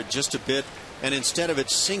gets under it just a bit, and instead of it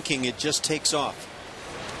sinking, it just takes off.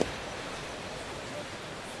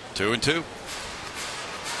 2-2.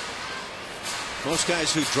 Most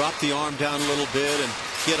guys who drop the arm down a little bit and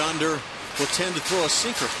get under will tend to throw a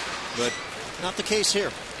sinker, but not the case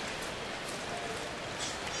here.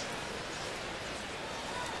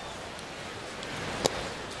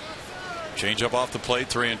 Change up off the plate,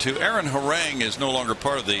 3-2. Aaron Harang is no longer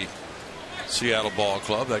part of the Seattle ball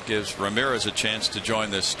club. That gives Ramirez a chance to join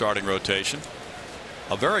this starting rotation.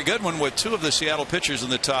 A very good one with 2 of the Seattle pitchers in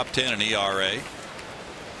the top 10 in ERA.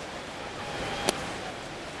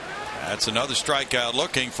 That's another strikeout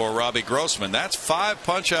looking for Robbie Grossman. That's 5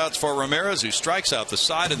 punch-outs for Ramirez, who strikes out the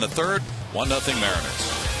side in the third. 1-0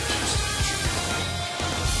 Mariners.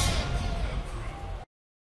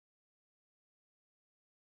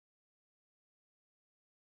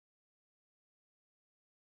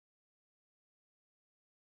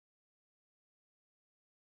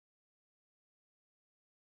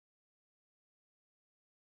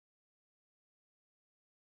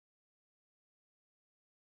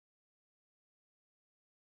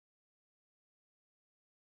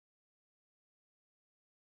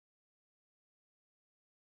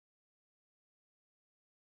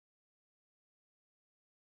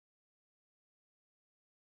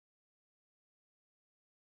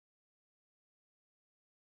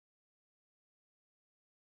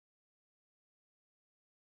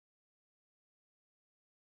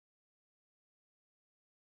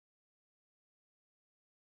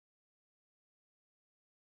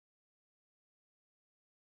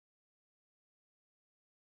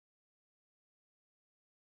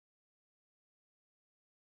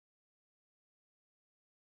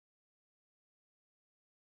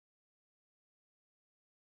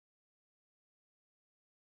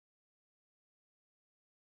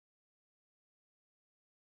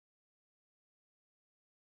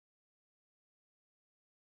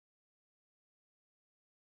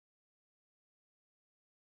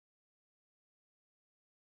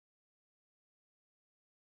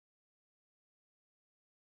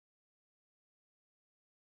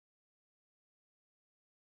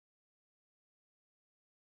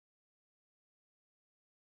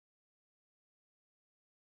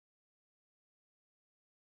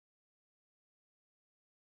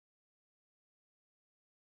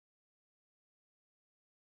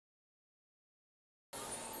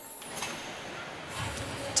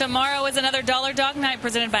 Tomorrow is another Dollar Dog Night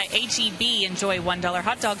presented by HEB. Enjoy $1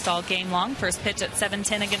 hot dogs all game long. First pitch at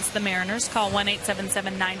 7:10 against the Mariners. Call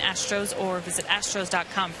 1-877-9-ASTROS or visit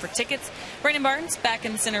astros.com for tickets. Brandon Barnes back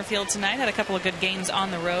in center field tonight. Had a couple of good games on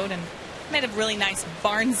the road and made a really nice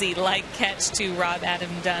Barnesy-like catch to Rob Adam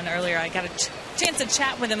Dunn earlier. I got a chance to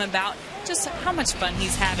chat with him about just how much fun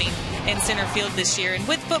he's having in center field this year. And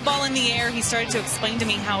with football in the air, he started to explain to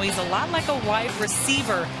me how he's a lot like a wide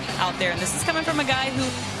receiver out there. And this is coming from a guy who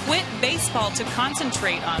quit baseball to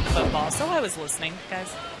concentrate on football. So I was listening, guys.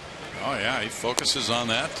 Oh, yeah, he focuses on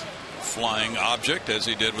that flying object as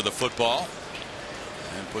he did with the football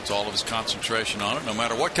and puts all of his concentration on it, no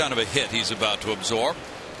matter what kind of a hit he's about to absorb.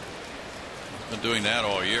 Been doing that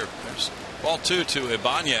all year. There's ball 2 to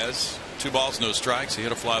Ibanez. 2 balls, no strikes. He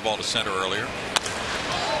hit a fly ball to center earlier.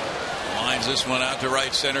 Lines this one out to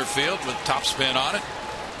right center field with top spin on it.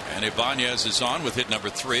 And Ibanez is on with hit number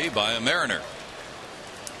 3 by a Mariner.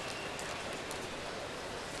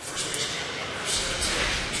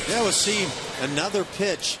 Yeah, we'll see another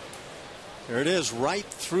pitch. There it is, right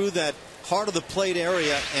through that heart of the plate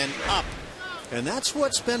area and up. And that's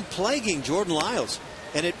what's been plaguing Jordan Lyles.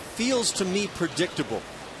 And it feels to me predictable.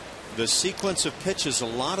 The sequence of pitches, a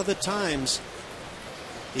lot of the times,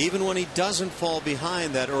 even when he doesn't fall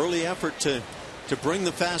behind, that early effort to bring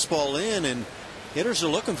the fastball in, and hitters are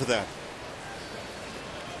looking for that.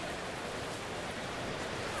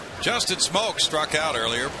 Justin Smoke struck out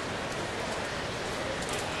earlier.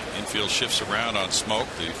 Infield shifts around on Smoke,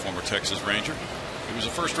 the former Texas Ranger. He was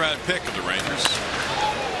a first-round pick of the Rangers.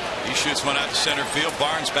 He shoots one out to center field.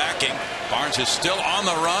 Barnes backing. Barnes is still on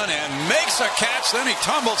the run and makes a catch. Then he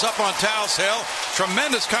tumbles up on Taos Hill.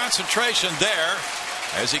 Tremendous concentration there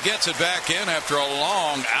as he gets it back in after a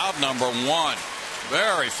long out, number 1.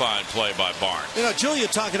 Very fine play by Barnes. You know, Julia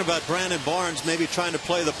talking about Brandon Barnes maybe trying to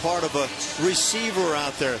play the part of a receiver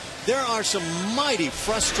out there. There are some mighty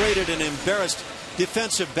frustrated and embarrassed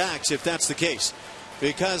defensive backs if that's the case,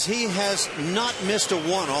 because he has not missed a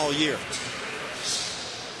one all year.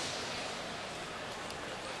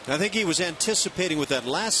 I think he was anticipating with that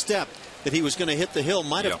last step that he was going to hit the hill.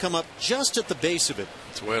 Might have come up just at the base of it.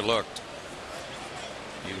 That's the way it looked.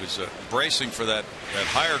 He was bracing for that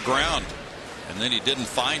higher ground, and then he didn't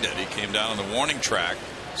find it. He came down on the warning track,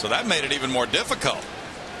 so that made it even more difficult.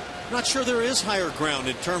 Not sure there is higher ground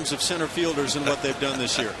in terms of center fielders and what they've done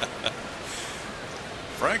this year.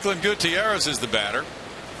 Franklin Gutierrez is the batter.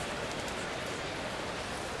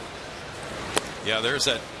 Yeah, there's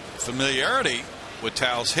that familiarity with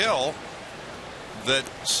Taos Hill that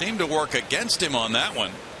seemed to work against him on that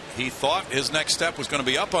one. He thought his next step was going to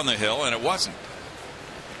be up on the hill, and it wasn't.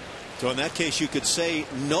 So in that case, you could say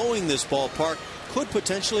knowing this ballpark could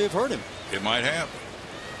potentially have hurt him. It might have.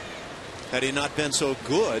 Had he not been so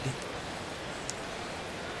good.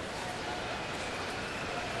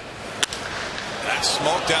 That's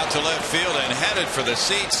smoked out to left field and headed for the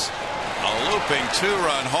seats. A looping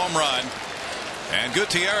 2-run home run. And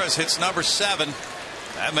Gutierrez hits number 7.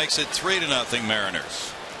 That makes it 3-0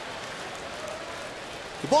 Mariners.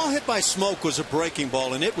 The ball hit by Smoke was a breaking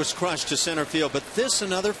ball, and it was crushed to center field. But this,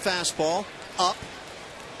 another fastball up.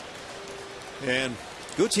 And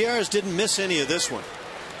Gutierrez didn't miss any of this one.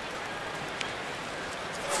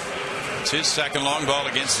 It's his second long ball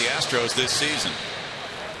against the Astros this season.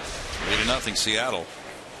 3-0 Seattle.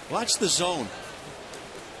 Watch the zone.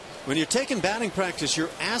 When you're taking batting practice,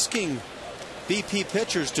 you're asking BP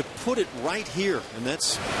pitchers to put it right here. And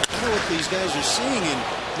that's kind of what these guys are seeing in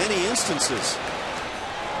many instances.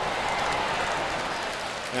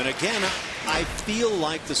 And again, I feel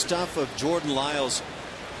like the stuff of Jordan Lyles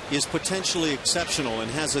is potentially exceptional and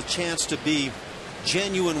has a chance to be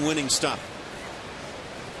genuine winning stuff.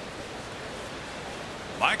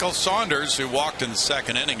 Michael Saunders, who walked in the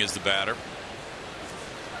second inning, is the batter.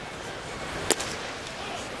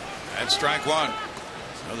 And strike one.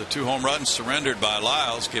 The 2 home runs surrendered by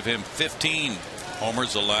Lyles give him 15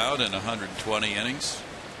 homers allowed in 120 innings.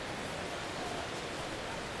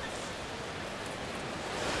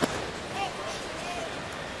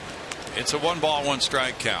 It's a 1-ball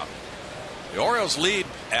 1-strike count. The Orioles lead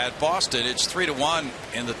at Boston. It's 3-1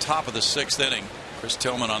 in the top of the 6th inning. Chris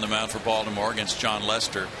Tillman on the mound for Baltimore against John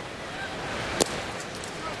Lester.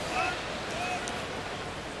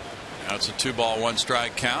 Now it's a 2-ball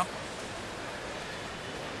 1-strike count.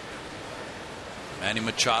 Manny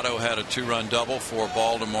Machado had a 2-run double for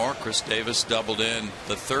Baltimore. Chris Davis doubled in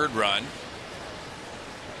the 3rd run.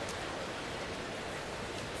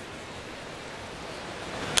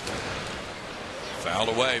 Fouled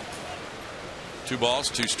away. 2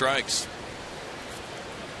 balls, 2 strikes.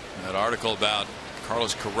 That article about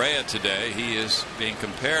Carlos Correa today, he is being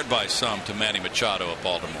compared by some to Manny Machado of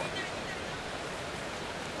Baltimore.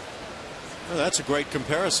 Well, that's a great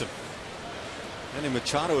comparison. Manny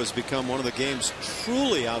Machado has become one of the game's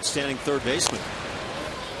truly outstanding third basemen.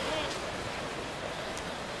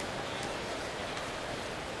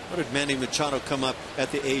 What did Manny Machado come up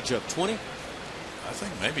at the age of 20? I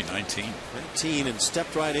think maybe 19. 19, and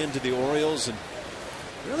stepped right into the Orioles and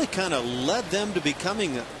really kind of led them to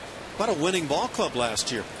becoming about a winning ball club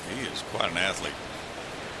last year. He is quite an athlete.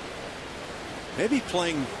 Maybe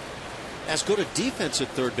playing as good a defense at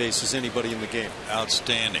third base as anybody in the game.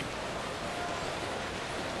 Outstanding.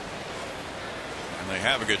 And they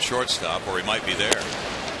have a good shortstop, or he might be there.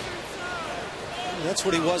 That's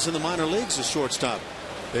what he was in the minor leagues, a shortstop.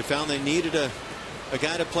 They found they needed a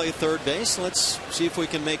guy to play third base. Let's see if we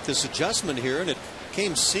can make this adjustment here, and it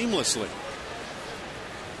came seamlessly.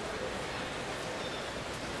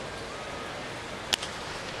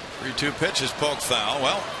 Three-two pitch is poked foul.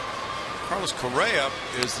 Well, Carlos Correa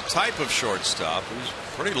is the type of shortstop who's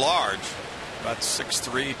pretty large, about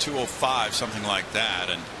 6'3", 205, something like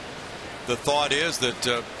that. And the thought is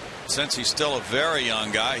that since he's still a very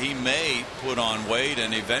young guy, he may put on weight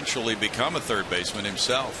and eventually become a third baseman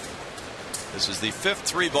himself. This is the 5th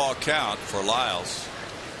 3-ball count for Lyles.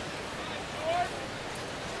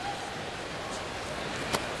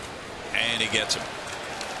 And he gets him.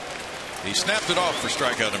 He snapped it off for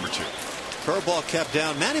strikeout number 2. Curveball kept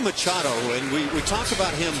down. Manny Machado, and we talk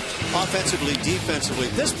about him offensively, defensively.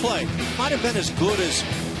 This play might have been as good as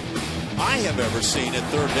I have ever seen at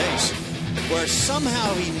third base, where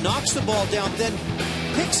somehow he knocks the ball down, then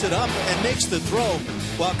picks it up and makes the throw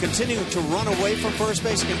while continuing to run away from first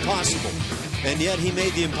base. Impossible. And yet he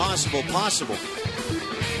made the impossible possible.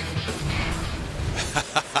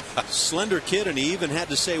 Slender kid, and he even had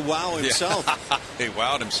to say wow himself. Yeah. He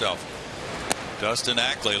wowed himself. Dustin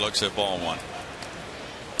Ackley looks at ball 1.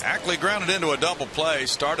 Ackley grounded into a double play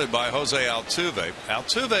started by Jose Altuve.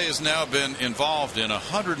 Altuve has now been involved in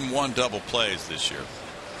 101 double plays this year.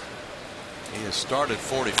 He has started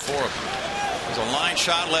 44 of them. There's a line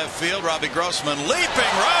shot left field. Robbie Grossman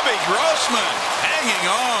leaping. Robbie Grossman hanging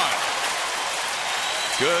on.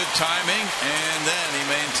 Good timing, and then he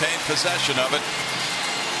maintained possession of it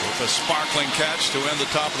with a sparkling catch to end the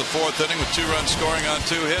top of the 4th inning with 2 runs scoring on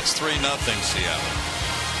 2 hits. 3-0 Seattle.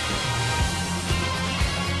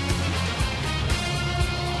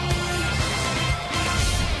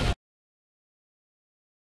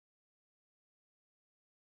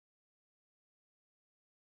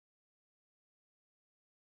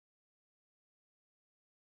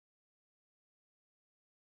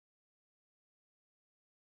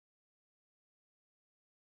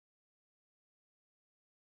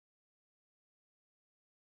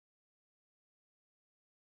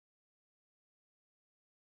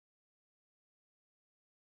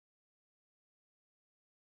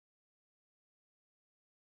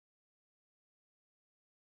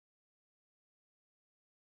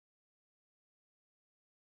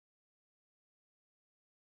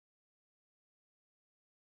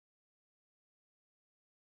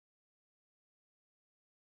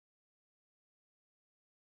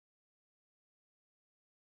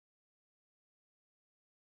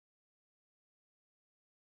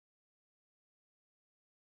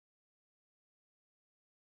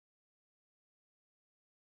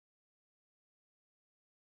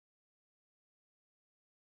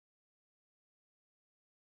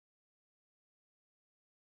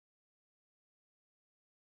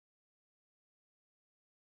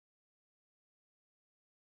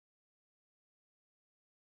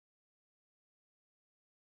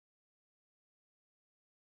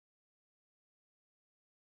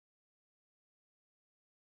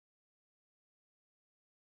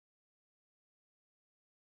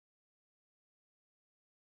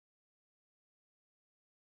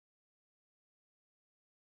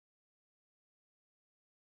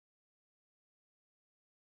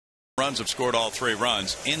 runs have scored all 3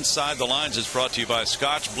 runs. Inside the Lines is brought to you by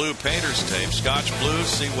Scotch Blue Painter's Tape. Scotch Blue,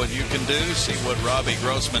 see what you can do. See what Robbie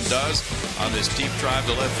Grossman does on this deep drive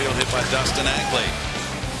to left field hit by Dustin Ackley.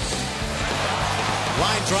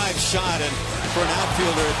 Line drive shot, and for an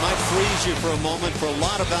outfielder, it might freeze you for a moment. For a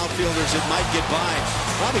lot of outfielders, it might get by.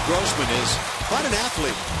 Robbie Grossman is quite an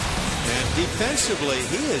athlete. And defensively,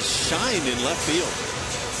 he has shined in left field.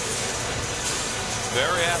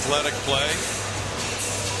 Very athletic play.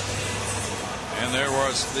 And there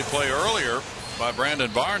was the play earlier by Brandon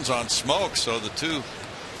Barnes on Smoke, so the 2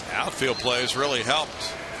 outfield plays really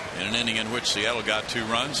helped in an inning in which Seattle got 2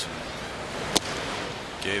 runs.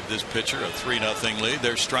 Gave this pitcher a 3-0 lead.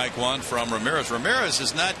 There's strike 1 from Ramirez. Ramirez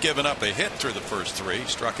has not given up a hit through the first 3.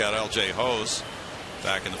 Struck out AT HOU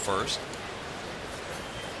back in the first.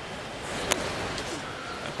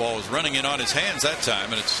 That ball was running in on his hands that time,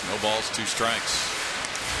 and it's no balls, 2 strikes.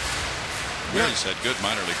 Ramirez had good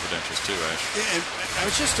minor league credentials too, Ash. Yeah, and I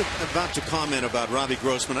was just about to comment about Robbie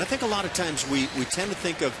Grossman. I think a lot of times we tend to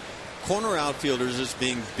think of corner outfielders as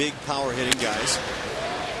being big power hitting guys.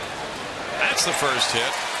 That's the first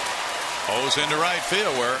hit. Ho's into right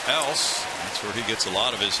field. Where else? That's where he gets a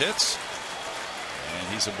lot of his hits. And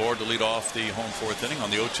he's aboard to lead off the home 4th inning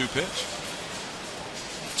on the 0-2 pitch.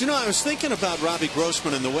 Do you know, I was thinking about Robbie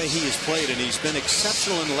Grossman and the way he has played, and he's been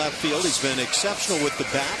exceptional in left field. He's been exceptional with the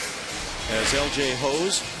bat, as AT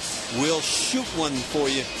HOU will shoot one for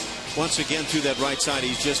you once again through that right side.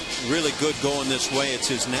 He's just really good going this way. It's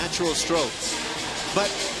his natural stroke. But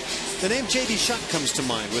the name J.D. Shuck comes to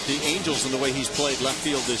mind with the Angels and the way he's played left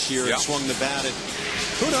field this year and swung the bat. And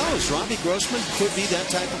who knows? Robbie Grossman could be that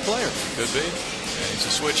type of player. Could be. And he's a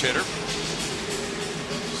switch hitter.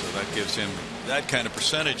 So that gives him that kind of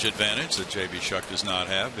percentage advantage that J.B. Shuck does not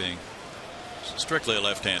have, being strictly a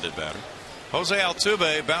left-handed batter. Jose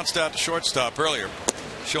Altuve bounced out to shortstop earlier.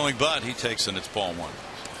 Showing bunt, he takes and it's ball 1.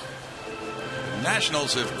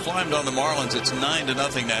 Nationals have climbed on the Marlins. It's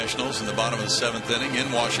 9-0 Nationals in the bottom of the 7th inning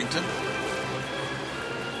in Washington.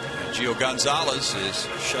 And Gio Gonzalez is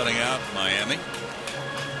shutting out Miami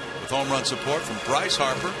with home run support from Bryce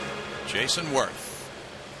Harper, Jason Worth,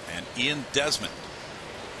 and Ian Desmond.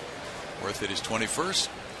 Worth hit his 21st.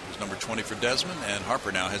 It was number 20 for Desmond, and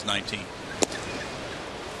Harper now has 19.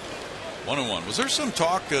 1-1. Was there some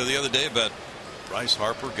talk the other day about Bryce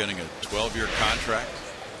Harper getting a 12-year contract?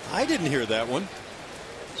 I didn't hear that one.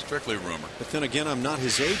 Strictly rumor. But then again, I'm not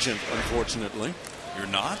his agent, unfortunately. You're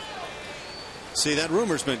not? See, that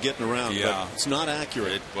rumor's been getting around, yeah, but it's not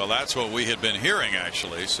accurate. Well, that's what we had been hearing,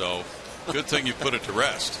 actually, so good thing you put it to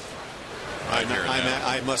rest.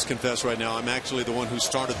 I must confess right now, I'm actually the one who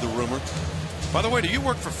started the rumor. By the way, do you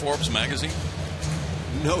work for Forbes magazine?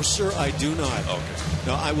 No, sir, I do not. Okay.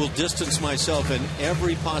 No, I will distance myself in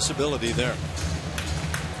every possibility there.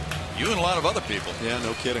 You and a lot of other people. Yeah,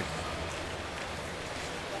 no kidding.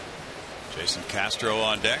 Jason Castro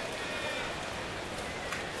on deck.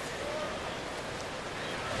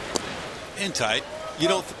 In tight. You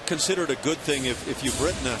don't consider it a good thing if you've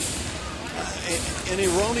written an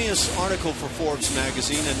erroneous article for Forbes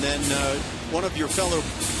magazine, and then one of your fellow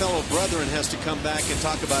brethren has to come back and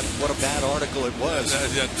talk about what a bad article it was.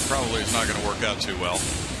 That probably is not going to work out too well.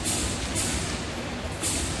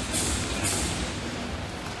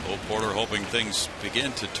 Cole Porter hoping things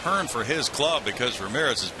begin to turn for his club because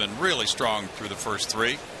Ramirez has been really strong through the first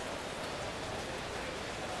 3.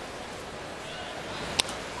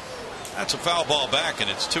 That's a foul ball back, and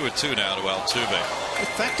it's 2-2 now to Altuve.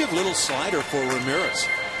 Effective little slider for Ramirez.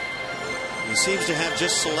 He seems to have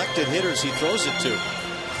just selected hitters he throws it to.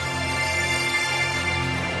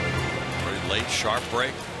 Very late, sharp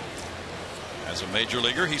break. As a major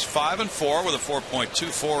leaguer, he's 5-4 with a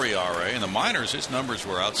 4.24 ERA. In the minors, his numbers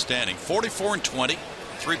were outstanding. 44-20,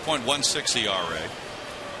 3.16 ERA.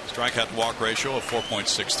 Strikeout to walk ratio of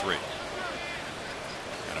 4.63.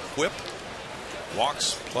 And a whip,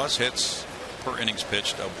 walks plus hits per innings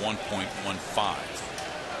pitched of 1.15.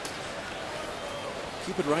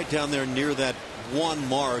 Keep it right down there near that 1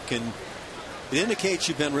 mark, and it indicates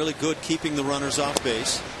you've been really good keeping the runners off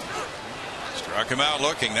base. Struck him out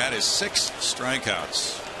looking. That is 6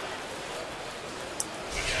 strikeouts.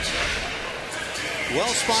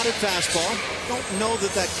 Well spotted fastball. Don't know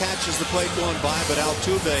that catches the plate going by, but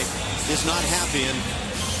Altuve is not happy, and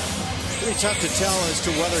pretty tough to tell as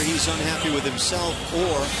to whether he's unhappy with himself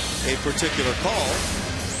or a particular call.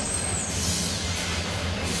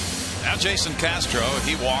 Now Jason Castro,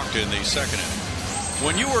 he walked in the second inning.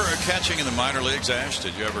 When you were catching in the minor leagues, Ash,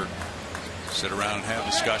 did you ever sit around and have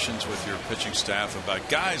discussions with your pitching staff about,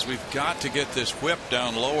 guys, we've got to get this whip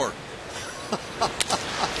down lower?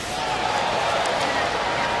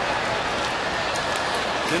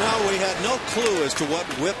 You know, we had no clue as to what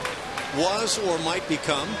whip was or might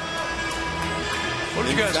become. What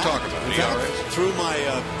did you guys talk about? ERAs? Through my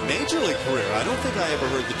major league career, I don't think I ever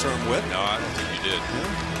heard the term whip. No, I don't think you did.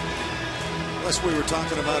 Yeah. Unless we were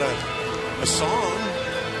talking about a song.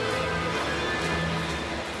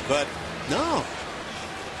 But no.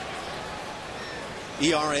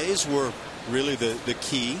 ERAs were really the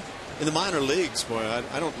key. In the minor leagues, boy,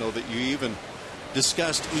 I don't know that you even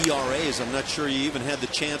discussed ERAs. I'm not sure you even had the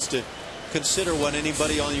chance to consider what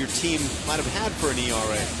anybody on your team might have had for an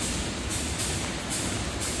ERA.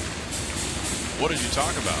 What did you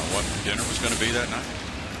talk about? What dinner was going to be that night?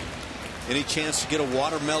 Any chance to get a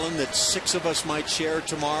watermelon that 6 of us might share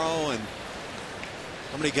tomorrow? And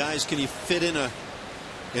how many guys can you fit in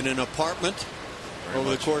an apartment over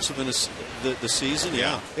the course of the season?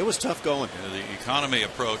 Yeah, it was tough going. The economy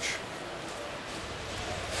approach.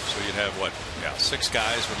 So you'd have what? Yeah, 6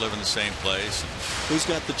 guys would live in the same place. Who's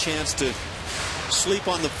got the chance to sleep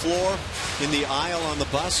on the floor in the aisle on the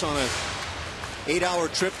bus on a 8-hour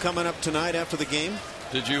trip coming up tonight after the game?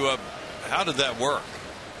 Did you? How did that work?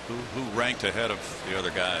 Who ranked ahead of the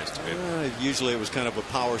other guys? Usually it was kind of a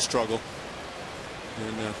power struggle.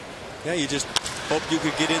 And yeah, you just hoped you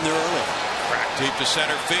could get in there early. Crack deep to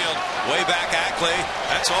center field. Way back Ackley.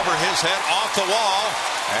 That's over his head, off the wall.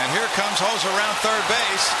 And here comes Hose around third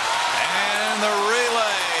base. And the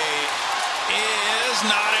relay is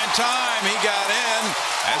not in time. He got in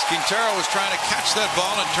as Quintero was trying to catch that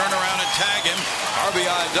ball and turn around and tag him.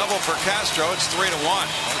 RBI double for Castro. It's 3-1.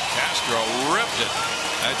 Castro ripped it.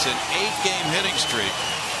 That's an 8-game hitting streak.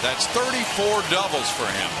 That's 34 doubles for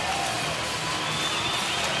him.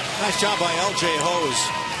 Nice job by LJ Hose.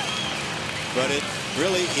 But it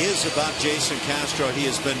really is about Jason Castro. He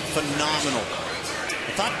has been phenomenal.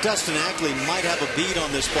 I thought Dustin Ackley might have a beat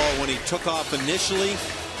on this ball when he took off initially.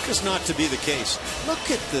 Just not to be the case.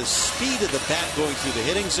 Look at the speed of the bat going through the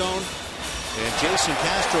hitting zone. And Jason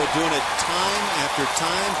Castro doing it time after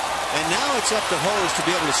time. And now it's up to Hose to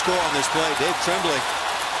be able to score on this play. Dave Tremblay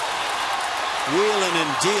wheeling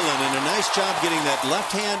and dealing, and a nice job getting that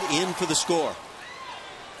left hand in for the score.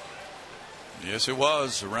 Yes, it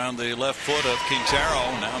was around the left foot of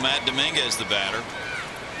Quintero. Now Matt Dominguez, the batter.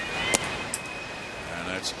 And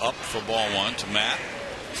that's up for ball 1 to Matt.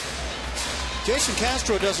 Jason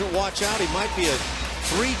Castro doesn't watch out. He might be a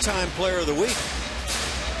 3-time player of the week.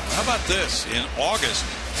 How about this? In August,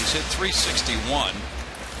 he's hit .361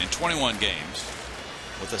 in 21 games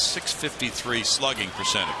with a .653 slugging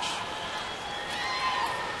percentage.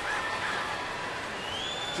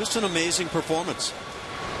 Just an amazing performance.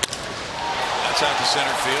 That's out to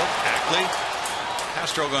center field. Ackley.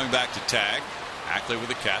 Castro going back to tag. Ackley with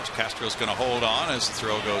the catch. Castro's going to hold on as the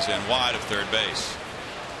throw goes in wide of third base.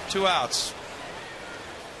 2 outs.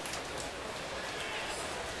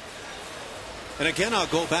 And again, I'll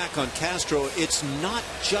go back on Castro. It's not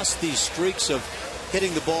just these streaks of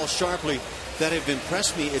hitting the ball sharply that have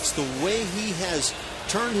impressed me. It's the way he has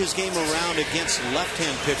turned his game around against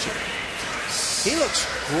left-hand pitching. He looks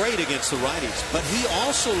great against the righties, but he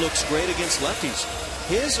also looks great against lefties.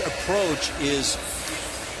 His approach is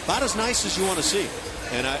about as nice as you want to see.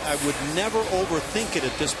 And I would never overthink it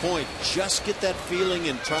at this point. Just get that feeling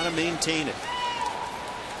and try to maintain it.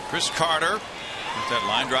 Chris Carter with that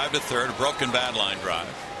line drive to third, a broken bad line drive.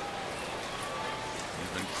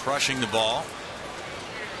 He's been crushing the ball.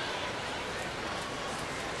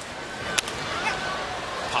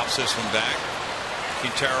 Pops this one back.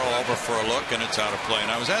 Quintero over for a look, and it's out of play. And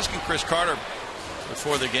I was asking Chris Carter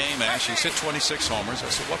before the game, actually, he's hit 26 homers. I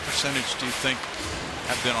said, what percentage do you think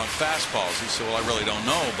have been on fastballs? He said, well, I really don't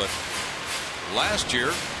know, but last year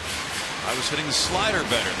I was hitting the slider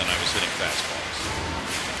better than I was hitting fastballs.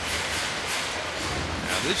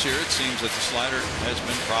 Now this year it seems that the slider has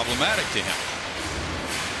been problematic to him,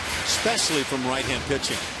 especially from right-hand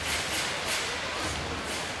pitching.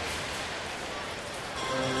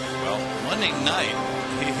 Well, Monday night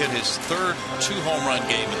he hit his third 2-home-run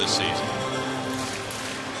game of the season.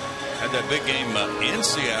 Had that big game in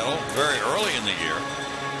Seattle very early in the year,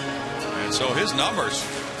 and so his numbers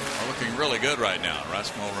are looking really good right now.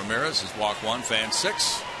 Erasmo Ramirez has walked 1, fanned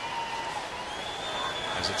 6.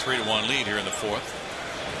 Has a 3-1 lead here in the 4th.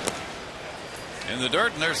 In the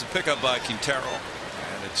dirt, and there's the pickup by Quintero,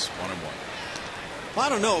 and it's 1-1. Well, I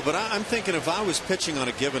don't know, but I'm thinking if I was pitching on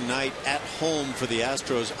a given night at home for the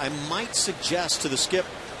Astros, I might suggest to the skip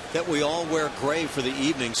that we all wear gray for the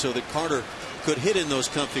evening so that Carter could hit in those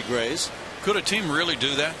comfy grays. Could a team really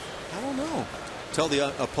do that? I don't know. Tell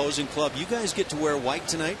the opposing club, you guys get to wear white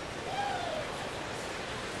tonight.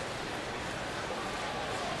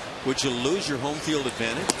 Would you lose your home field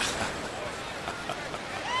advantage?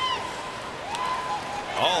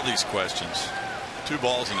 All these questions. 2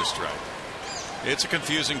 balls and a strike. It's a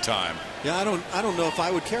confusing time. Yeah, I don't know if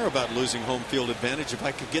I would care about losing home field advantage if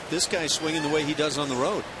I could get this guy swinging the way he does on the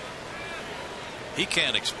road. He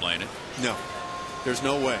can't explain it. No, there's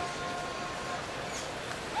no way.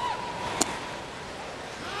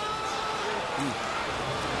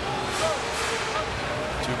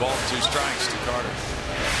 Two balls, 2 strikes to Carter.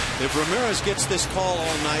 If Ramirez gets this call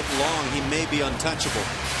all night long, he may be untouchable.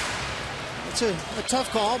 It's a tough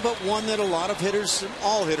call, but one that a lot of hitters,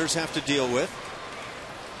 all hitters, have to deal with.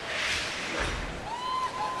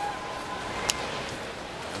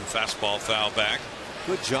 And fastball foul back.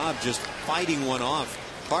 Good job just fighting one off.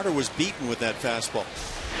 Carter was beaten with that fastball.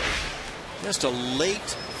 Just a late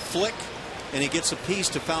flick, and he gets a piece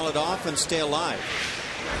to foul it off and stay alive.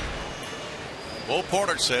 Will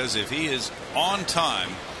Porter says if he is on time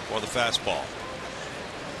for the fastball,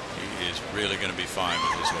 he is really going to be fine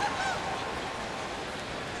with his hitting.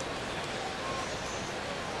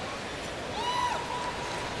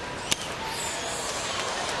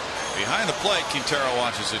 Behind the plate, Quintero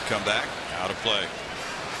watches it come back. Out of play.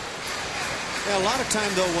 Yeah, a lot of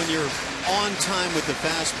time, though, when you're on time with the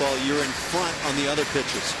fastball, you're in front on the other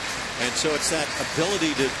pitches. And so it's that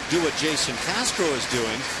ability to do what Jason Castro is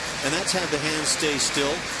doing, and that's have the hands stay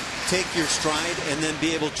still, take your stride, and then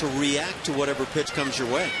be able to react to whatever pitch comes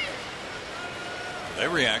your way. They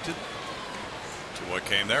reacted to what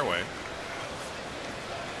came their way.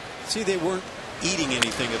 See, they weren't eating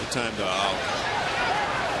anything at the time, though.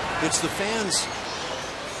 It's the fans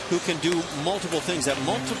who can do multiple things, that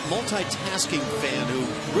multitasking fan who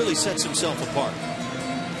really sets himself apart.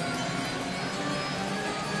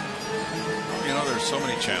 You know, there's so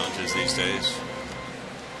many challenges these days.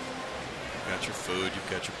 You've got your food,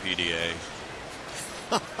 you've got your PDA.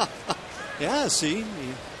 Yeah, see,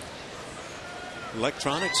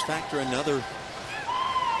 electronics factor another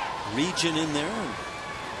region in there.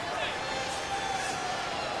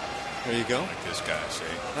 There you go. Like this guy, see.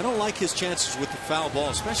 I don't like his chances with the foul ball,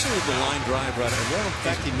 especially the line drive right. Well, in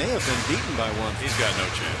fact, he may have been beaten by one. He's got no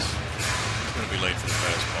chance. He's going to be late for the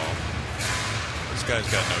fastball. This guy's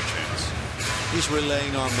got no chance. He's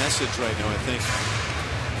relaying our message right now, I think.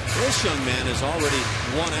 This young man is already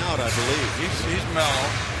 1 out, I believe. He's mellow.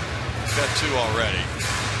 He's got 2 already.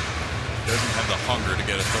 Doesn't have the hunger to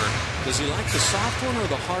get a third. Does he like the soft one or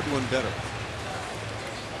the hard one better?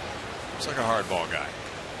 Looks like a hard ball guy.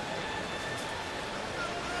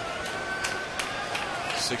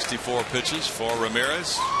 64 pitches for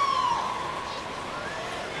Ramirez.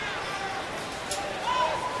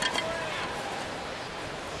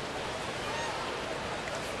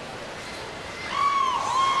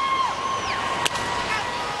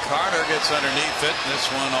 Carter gets underneath it. This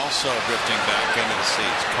one also drifting back into the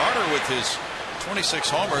seats. Carter, with his 26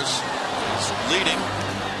 homers, is leading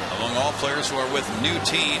among all players who are with new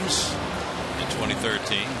teams. In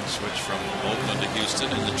 2013, he switched from Oakland to Houston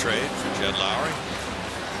in the trade for Jed Lowry.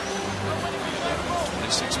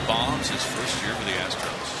 26 bombs his first year for the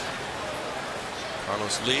Astros.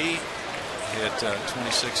 Carlos Lee hit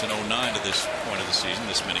 26 and 09 to this point of the season,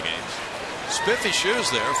 this many games. Spiffy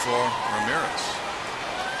shoes there for Ramirez.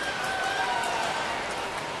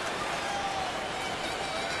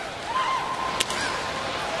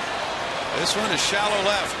 This one is shallow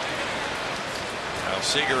left. Kyle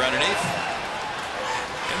Seager underneath.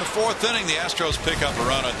 In the 4th inning, the Astros pick up a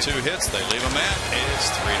run on 2 hits. They leave a man. It's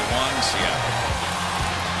 3-1 Seattle.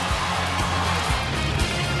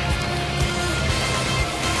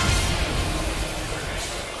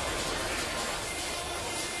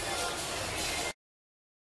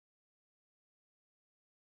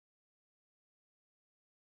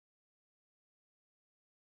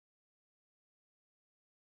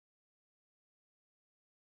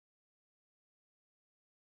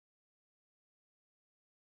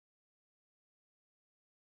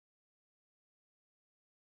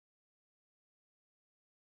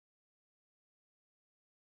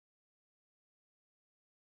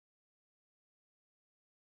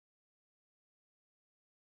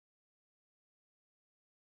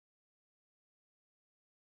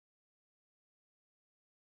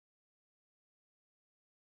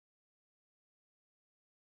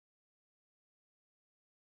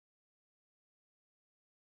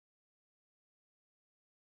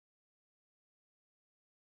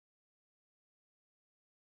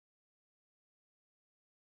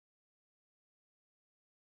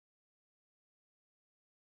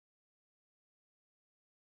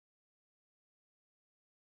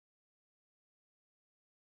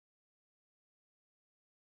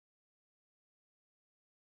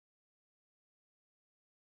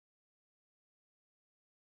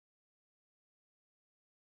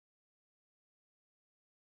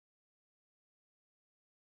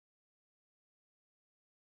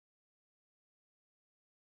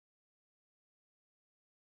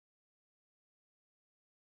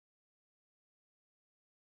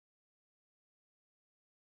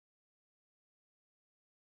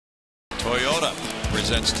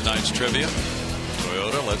 presents tonight's trivia.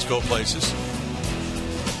 Toyota, let's go places.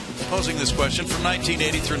 Posing this question, from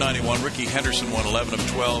 1980 through 91, Ricky Henderson won 11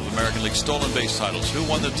 of 12 American League stolen base titles. Who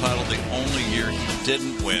won the title the only year he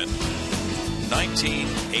didn't win?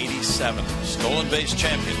 1987, stolen base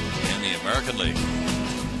champion in the American League.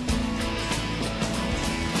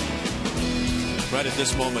 Right at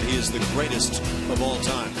this moment, he is the greatest of all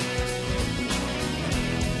time.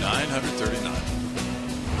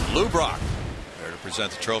 939. Lou Brock there to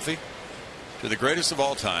present the trophy to the greatest of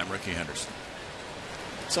all time, Ricky Henderson.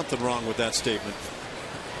 Something wrong with that statement.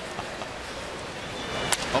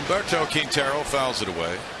 Humberto Quintero fouls it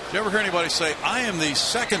away. Did you ever hear anybody say, I am the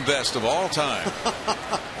second best of all time?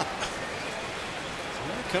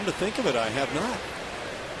 Come to think of it, I have not.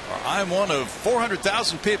 Or I'm one of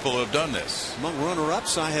 400,000 people who have done this. Among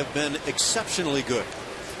runner-ups, I have been exceptionally good.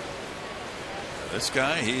 This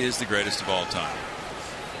guy, he is the greatest of all time.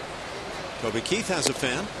 Toby Keith has a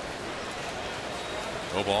fan.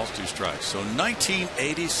 No balls, 2 strikes. So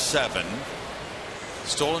 1987,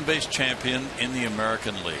 stolen base champion in the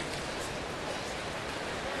American League.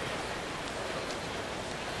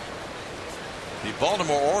 The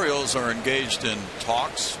Baltimore Orioles are engaged in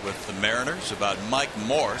talks with the Mariners about Mike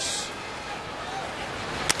Morse,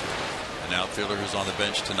 an outfielder who's on the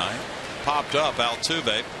bench tonight. Popped up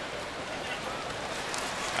Altuve,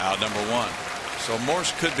 out number 1. So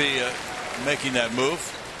Morse could be making that move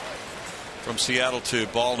from Seattle to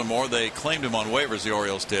Baltimore. They claimed him on waivers, the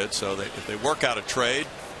Orioles did. So if they work out a trade,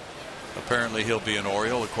 apparently he'll be an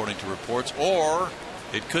Oriole according to reports. Or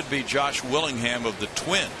it could be Josh Willingham of the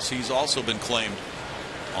Twins. He's also been claimed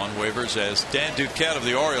on waivers, as Dan Duquette of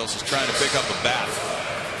the Orioles is trying to pick up a bat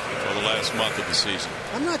for the last month of the season.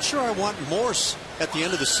 I'm not sure I want Morse at the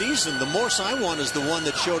end of the season. The Morse I want is the one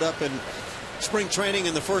that showed up in spring training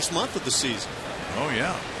in the first month of the season. Oh,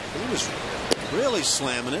 yeah. He was really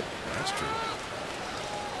slamming it. That's true.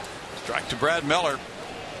 Strike to Brad Miller.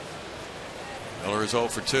 Miller is 0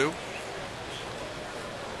 for 2.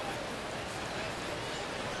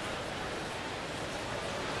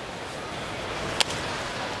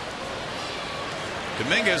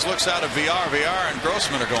 Dominguez looks out of VR. VR and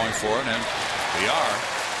Grossman are going for it, and VR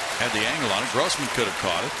had the angle on it. Grossman could have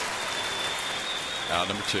caught it. Out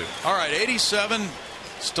number 2. All right, 87,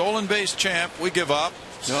 stolen base champ. We give up.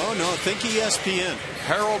 No, think ESPN.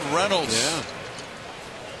 Harold Reynolds. Yeah.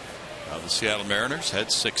 The Seattle Mariners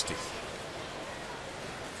had 60.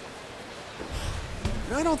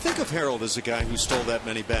 I don't think of Harold as a guy who stole that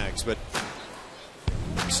many bags, but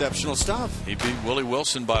exceptional stuff. He beat Willie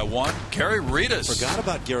Wilson by 1. Gary Reedus. Forgot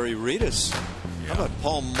about Gary Reedus. Yeah. How about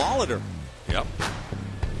Paul Molitor? Yep.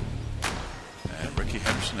 And Ricky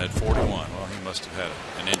Henderson had 41. Well, he must have had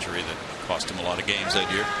an injury that cost him a lot of games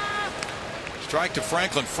that year. Strike to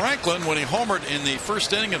Franklin. Franklin, when he homered in the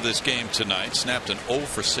first inning of this game tonight, snapped an 0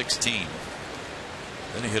 for 16.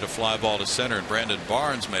 Then he hit a fly ball to center, and Brandon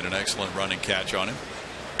Barnes made an excellent running catch on him.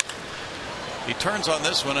 He turns on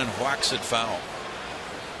this one and whacks it foul.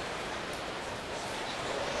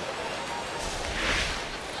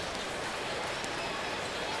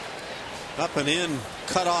 Up and in,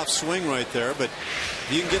 cut off swing right there, but if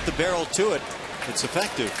you can get the barrel to it, it's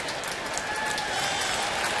effective.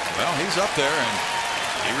 Well, he's up there, and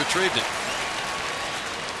he retrieved it.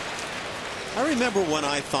 I remember when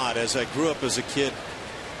I thought, as I grew up as a kid,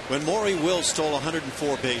 when Maury Wills stole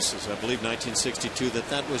 104 bases, I believe 1962,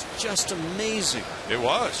 that was just amazing. It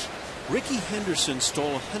was. Ricky Henderson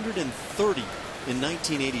stole 130 in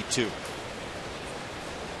 1982.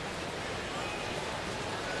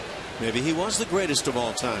 Maybe he was the greatest of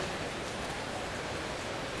all time.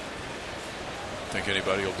 Think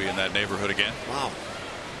anybody will be in that neighborhood again? Wow.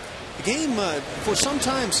 The game for some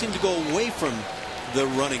time seemed to go away from the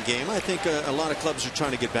running game. I think a lot of clubs are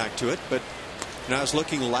trying to get back to it, but I was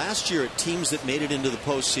looking last year at teams that made it into the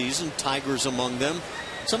postseason, Tigers among them.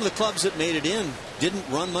 Some of the clubs that made it in didn't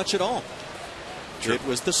run much at all. Sure. It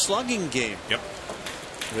was the slugging game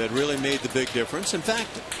that really made the big difference. In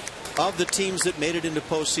fact, of the teams that made it into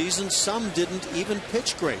postseason, some didn't even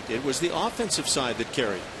pitch great. It was the offensive side that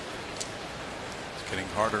carried. It's getting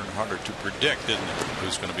harder and harder to predict, isn't it,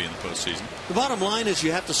 who's going to be in the postseason? The bottom line is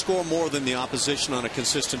you have to score more than the opposition on a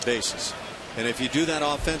consistent basis. And if you do that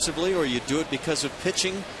offensively, or you do it because of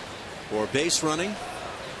pitching or base running,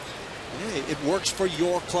 it works for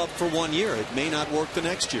your club for 1 year. It may not work the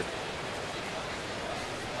next year.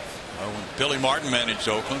 When Billy Martin managed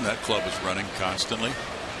Oakland, that club was running constantly.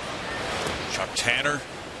 Chuck Tanner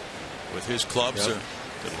with his clubs did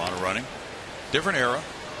a lot of running. Different era.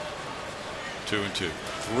 2-2.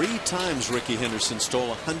 3 times Ricky Henderson stole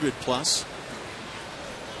 100 plus.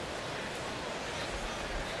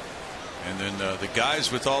 And then the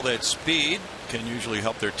guys with all that speed can usually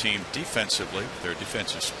help their team defensively, their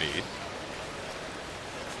defensive speed.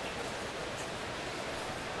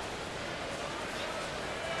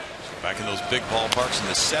 So back in those big ballparks in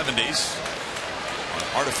the 70s on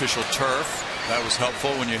artificial turf, that was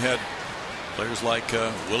helpful when you had players like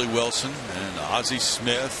Willie Wilson and Ozzie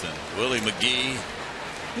Smith and Willie McGee.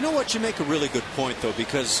 You know what? You make a really good point, though,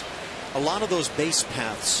 because a lot of those base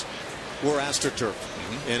paths were AstroTurf,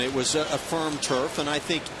 and it was a firm turf, and I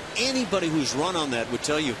think anybody who's run on that would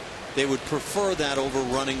tell you they would prefer that over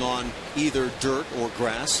running on either dirt or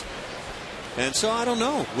grass. And so I don't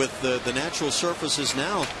know, with the natural surfaces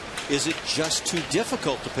now, is it just too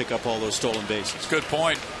difficult to pick up all those stolen bases? Good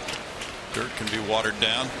point. Dirt can be watered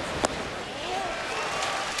down.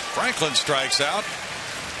 Franklin strikes out,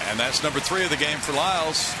 and that's number 3 of the game for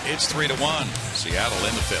Lyles. It's 3-1. Seattle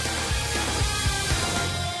in the 5th.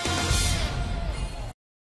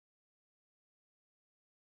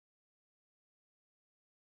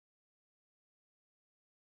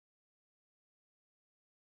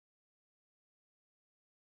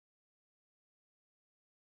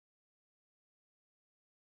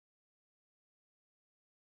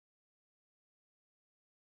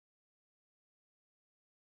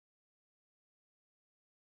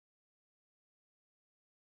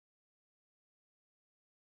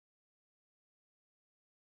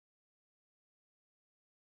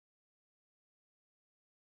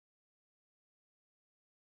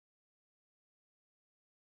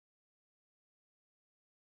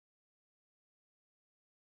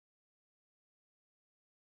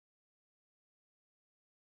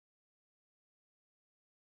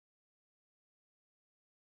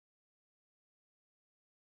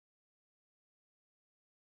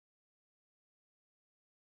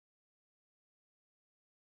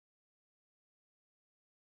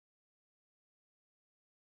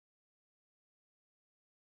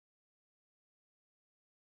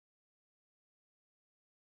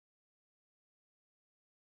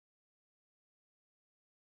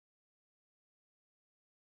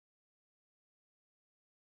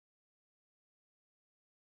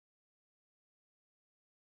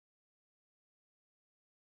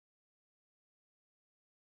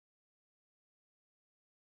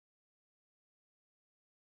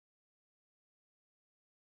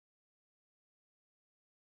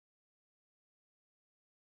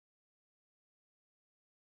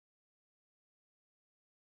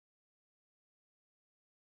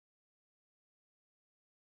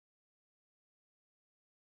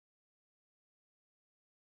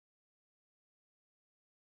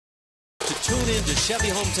 To tune in to Chevy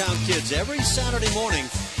Hometown Kids every Saturday morning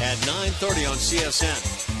at 9:30 on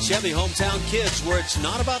CSN. Chevy Hometown Kids, where it's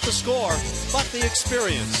not about the score, but the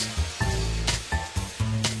experience.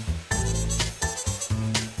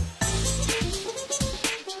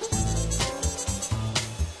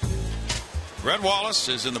 Red Wallace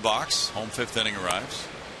is in the box. Home 5th inning arrives.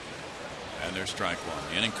 And there's strike 1.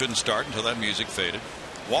 The inning couldn't start until that music faded.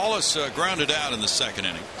 Wallace grounded out in the 2nd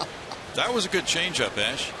inning. That was a good changeup,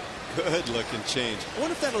 Ash. Good looking change. I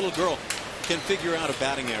wonder if that little girl can figure out a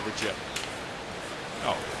batting average yet.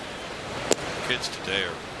 Oh, kids today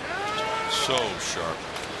are so sharp.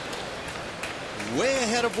 Way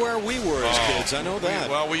ahead of where we were as kids. I know that.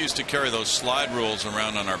 Well, we used to carry those slide rules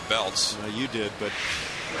around on our belts. Well, you did, but.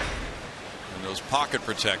 And those pocket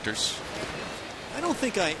protectors. I don't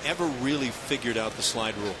think I ever really figured out the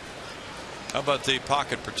slide rule. How about the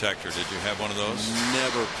pocket protector? Did you have one of those?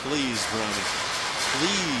 Never. Please, Brownie.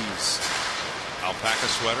 Please. Alpaca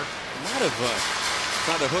sweater? I might have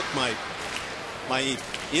tried to hook my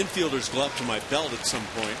infielder's glove to my belt at some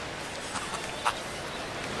point.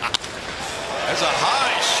 There's a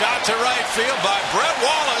high shot to right field by Brett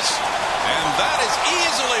Wallace, and that is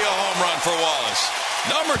easily a home run for Wallace.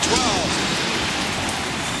 Number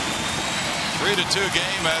 12. 3-2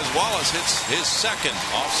 game as Wallace hits his 2nd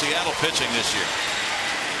off Seattle pitching this year.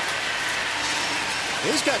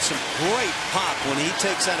 He's got some great pop when he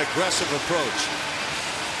takes that aggressive approach.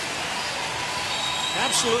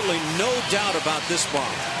 Absolutely no doubt about this bomb.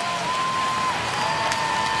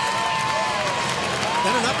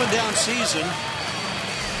 Been an up and down season.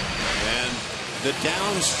 And the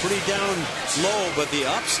downs pretty down low, but the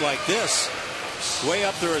ups like this, way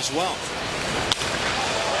up there as well.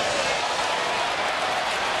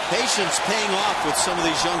 Patience paying off with some of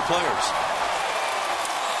these young players.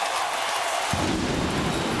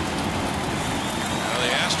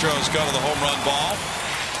 Astros go to the home run ball.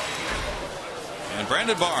 And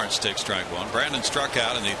Brandon Barnes takes strike 1. Brandon struck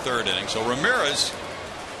out in the 3rd inning. So Ramirez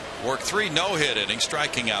worked 3 no-hit innings,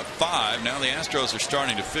 striking out 5. Now the Astros are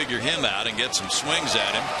starting to figure him out and get some swings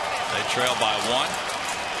at him. They trail by 1.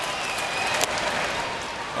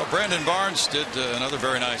 Well, Brandon Barnes did another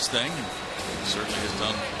very nice thing. He certainly has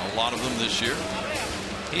done a lot of them this year.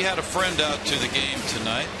 He had a friend out to the game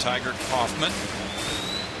tonight, Tiger Kaufman.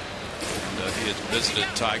 And, he had visited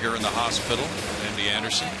Tiger in the hospital, MD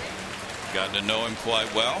Anderson. Gotten to know him quite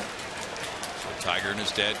well. So Tiger and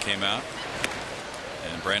his dad came out.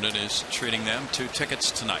 And Brandon is treating them 2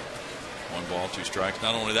 tickets tonight. 1 ball, 2 strikes.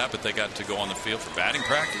 Not only that, but they got to go on the field for batting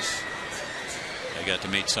practice. They got to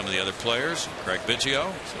meet some of the other players, Craig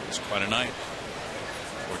Biggio. So it was quite a night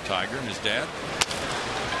for Tiger and his dad.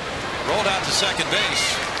 Rolled out to second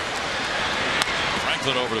base.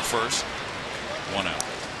 Franklin over to first. 1 out.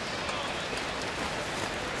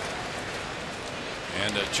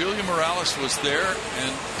 And Julia Morales was there.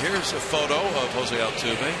 And here's a photo of Jose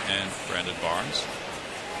Altuve and Brandon Barnes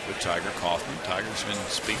with Tiger Kaufman. Tiger's been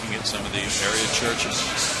speaking at some of the area churches.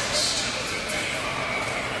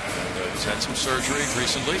 And, he's had some surgery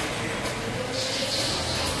recently.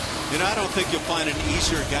 You know, I don't think you'll find an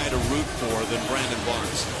easier guy to root for than Brandon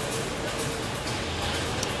Barnes.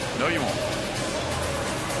 No, you won't.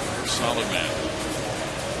 You're a solid man.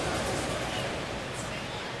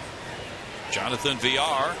 Jonathan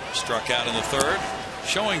VR struck out in the 3rd.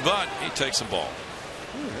 Showing bunt, he takes a ball.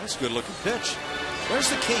 Ooh, that's a good looking pitch. Where's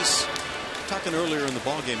the case? Talking earlier in the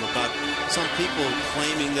ballgame about some people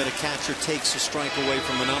claiming that a catcher takes a strike away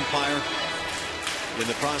from an umpire, in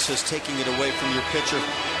the process taking it away from your pitcher.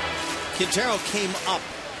 Quintero came up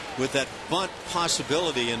with that bunt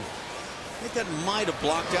possibility, and I think that might have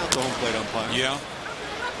blocked out the home plate umpire. Yeah. A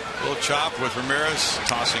little chop with Ramirez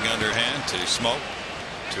tossing underhand to Smoke.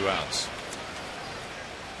 2 outs.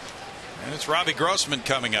 And it's Robbie Grossman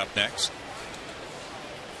coming up next.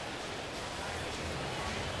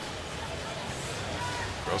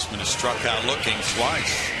 Grossman has struck out looking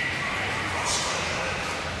twice.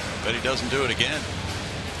 But he doesn't do it again.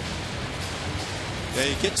 Yeah,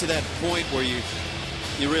 you get to that point where you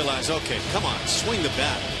realize, okay, come on, swing the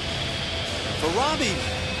bat. For Robbie,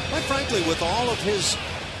 quite frankly, with all of his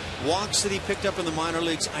walks that he picked up in the minor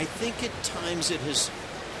leagues, I think at times it has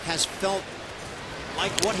felt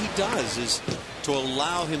like what he does is to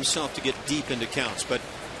allow himself to get deep into counts. But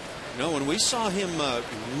you know, when we saw him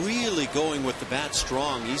really going with the bat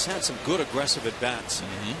strong, he's had some good aggressive at bats.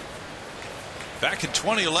 Back in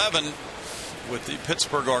 2011 with the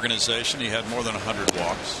Pittsburgh organization, he had more than 100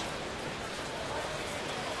 walks.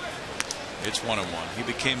 It's 1-1. He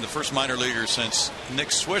became the first minor leaguer since Nick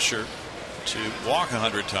Swisher to walk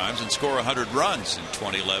 100 times and score 100 runs in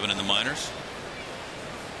 2011 in the minors.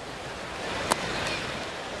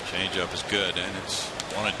 Changeup is good, and it's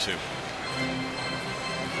 1-2.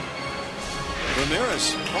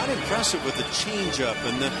 Ramirez quite impressive with the changeup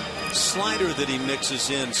and the slider that he mixes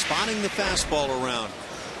in, spotting the fastball around.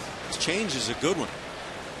 His change is a good one.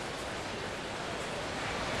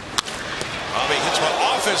 Robbie hits one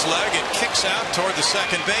off his leg. It kicks out toward the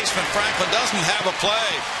second baseman. Franklin doesn't have a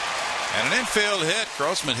play. And an infield hit.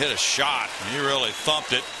 Grossman hit a shot. He really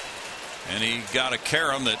thumped it. And he got a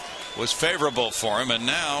carom that was favorable for him. And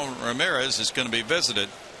now Ramirez is going to be visited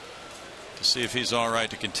to see if he's all right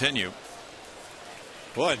to continue.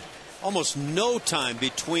 Boy, almost no time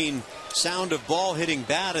between sound of ball hitting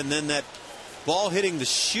bat and then that ball hitting the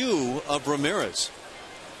shoe of Ramirez.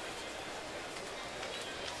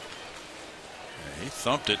 He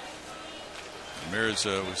thumped it. Ramirez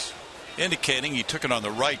was indicating he took it on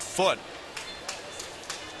the right foot.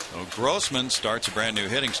 So Grossman starts a brand new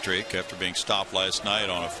hitting streak after being stopped last night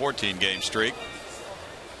on a 14-game streak.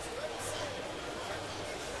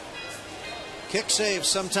 Kick saves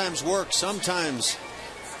sometimes work. Sometimes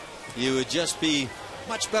you would just be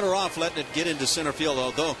much better off letting it get into center field,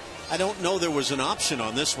 although I don't know there was an option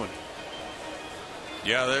on this one.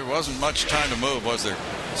 Yeah, there wasn't much time to move, was there?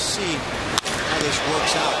 Let's see how this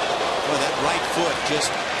works out. Boy, that right foot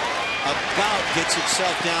just about gets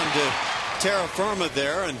itself down to terra firma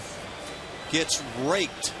there and gets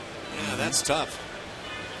raked. Yeah, that's tough.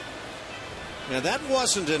 Now, that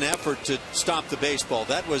wasn't an effort to stop the baseball.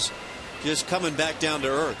 That was just coming back down to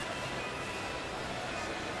earth.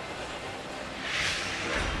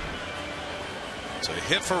 It's a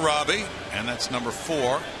hit for Robbie, and that's number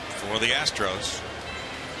 4 for the Astros.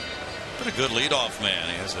 But a good leadoff man.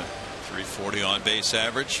 He has a 340 on base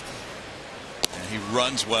average, and he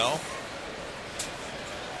runs well.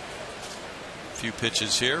 A few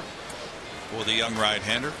pitches here for the young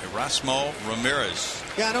right-hander, Erasmo Ramirez.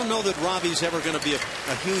 Yeah, I don't know that Robbie's ever going to be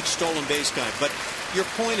a huge stolen base guy, but your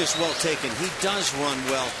point is well taken. He does run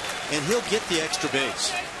well, and he'll get the extra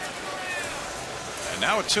base. And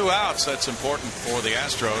now with 2 outs, that's important for the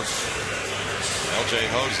Astros. LJ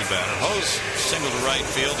Ho's the batter. Ho's singled to right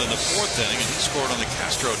field in the 4th inning, and he scored on the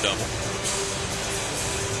Castro double.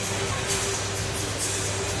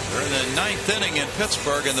 They're in the 9th inning in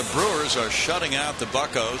Pittsburgh, and the Brewers are shutting out the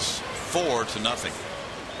Buccos 4-0.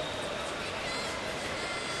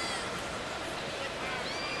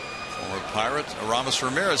 Former Pirate Aramis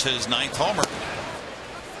Ramirez hit his 9th homer.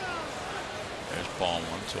 There's ball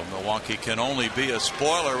 1. So Milwaukee can only be a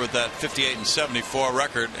spoiler with that 58-74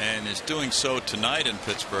 record, and is doing so tonight in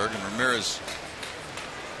Pittsburgh. And Ramirez,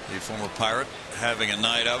 the former Pirate, having a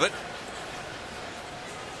night of it.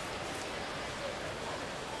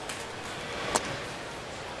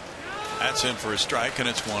 That's in for a strike, and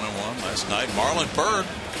it's 1-1. Last night, Marlon Byrd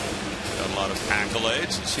got a lot of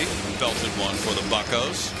accolades as he belted one for the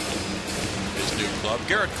Buccos, his new club.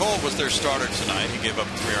 Garrett Cole was their starter tonight. He gave up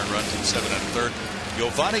 3 earned runs in 7 1/3.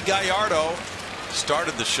 Giovanni Gallardo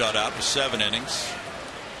started the shutout with 7 innings.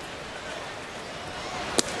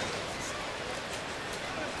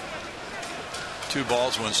 Two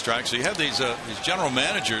balls, 1 strike. So you have these general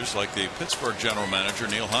managers, like the Pittsburgh general manager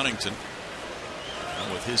Neil Huntington,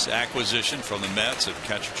 with his acquisition from the Mets of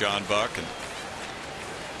catcher John Buck, and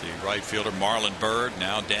the right fielder Marlon Byrd,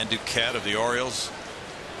 now Dan Duquette of the Orioles,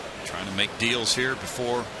 trying to make deals here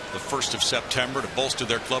before the 1st of September to bolster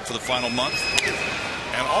their club for the final month,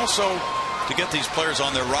 and also to get these players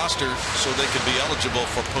on their roster so they could be eligible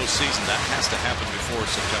for postseason. That has to happen before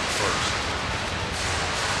September 1st.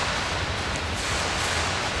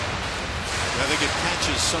 I think it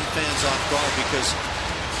catches some fans off guard because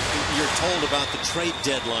you're told about the trade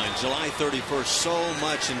deadline, July 31st, so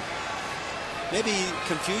much, and maybe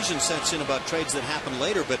confusion sets in about trades that happen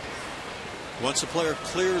later. But once a player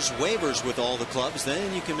clears waivers with all the clubs,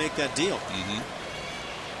 then you can make that deal.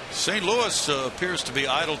 St. Louis appears to be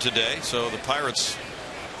idle today, so the Pirates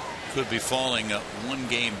could be falling 1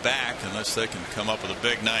 game back unless they can come up with a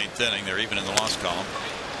big 9th inning. They're even in the loss column.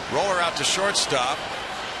 Roller out to shortstop,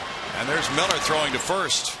 and there's Miller throwing to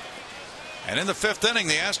first. And in the 5th inning,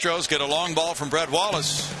 the Astros get a long ball from Brett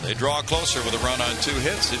Wallace. They draw closer with a run on 2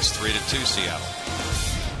 hits. It's 3-2 Seattle.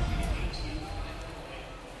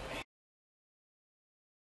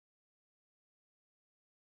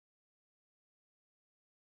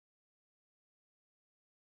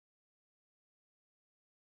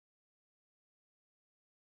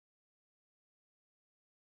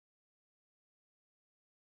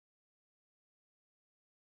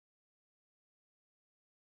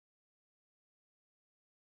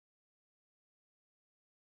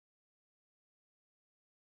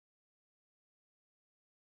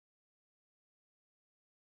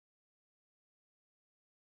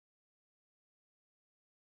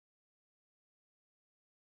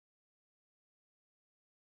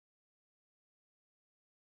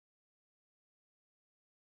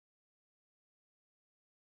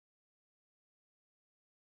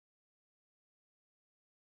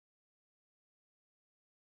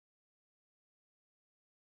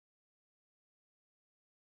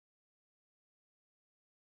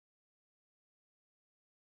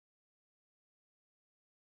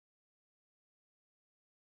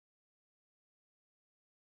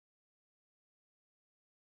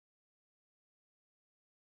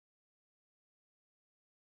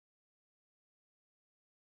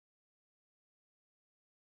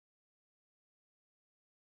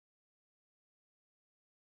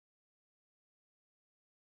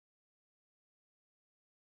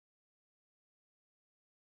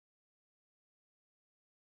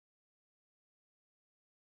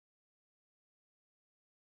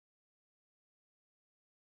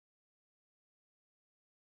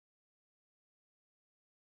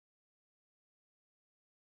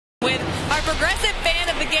 With our progressive fan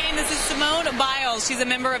of the game, this is Simone Biles. She's a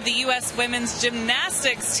member of the U.S. women's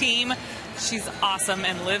gymnastics team. She's awesome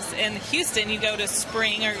and lives in Houston. You go to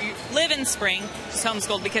Spring, or you live in Spring. She's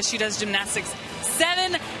homeschooled because she does gymnastics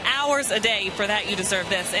 7 hours a day. For that, you deserve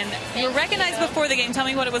this. And you were recognized before the game. Tell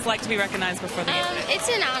me what it was like to be recognized before the game. It's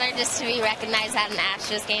an honor just to be recognized at an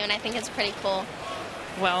Astros game, and I think it's pretty cool.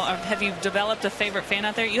 Well, have you developed a favorite fan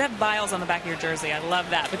out there? You have Biles on the back of your jersey. I love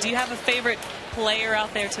that. But do you have a favorite player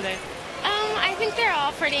out there today? I think they're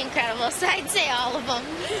all pretty incredible, so I'd say all of them.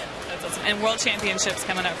 That's awesome. And World Championships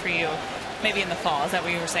coming up for you, maybe in the fall. Is that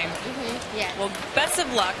what you were saying? Yeah. Well, best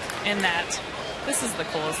of luck in that. This is the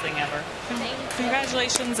coolest thing ever.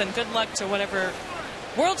 Congratulations and good luck to whatever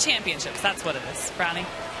World Championships. That's what it is, Brownie.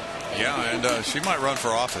 Yeah, and she might run for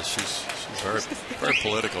office. She's very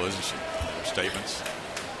political, isn't she? Her statements.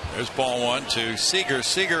 There's ball 1 to Seager.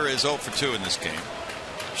 Seager is 0 for 2 in this game.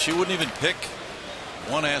 She wouldn't even pick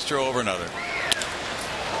one Astro over another.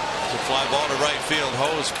 It's a fly ball to right field.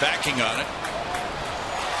 Ho's backing on it.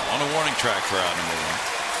 on a warning track for out number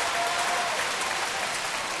 1.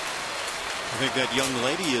 I think that young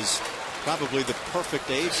lady is probably the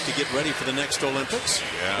perfect age to get ready for the next Olympics.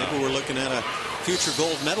 Yeah. Maybe we're looking at a future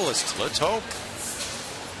gold medalist. Let's hope.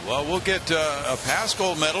 Well, we'll get a past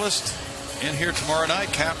gold medalist in here tomorrow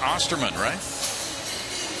night, Kat Osterman, right?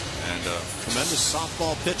 And tremendous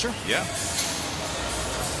softball pitcher. Yeah.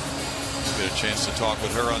 We'll get a chance to talk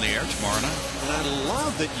with her on the air tomorrow night. And I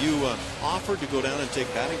love that you offered to go down and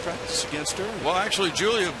take batting practice against her. Well, actually,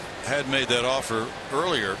 Julia had made that offer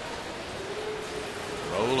earlier.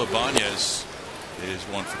 Raul Ibanez is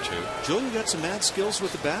 1 for 2. Julia got some mad skills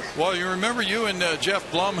with the bat. Well, you remember you and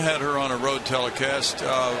Jeff Blum had her on a road telecast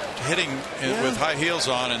hitting with high heels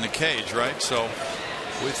on in the cage, right? So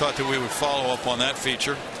we thought that we would follow up on that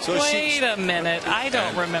feature. So wait a minute, I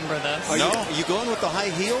don't remember this. Are you going with the high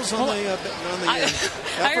heels on the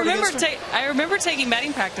I remember taking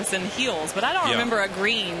batting practice in heels, but I don't remember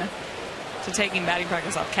agreeing to taking batting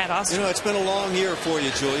practice off Kat Osterman. You know, it's been a long year for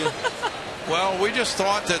you, Julia. Well, we just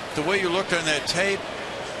thought that the way you looked on that tape,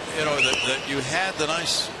 you know, that you had the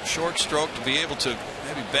nice short stroke to be able to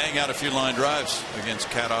maybe bang out a few line drives against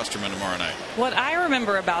Kat Osterman tomorrow night. What I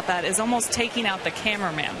remember about that is almost taking out the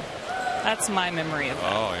cameraman. That's my memory of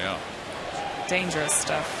that. Oh, yeah. Dangerous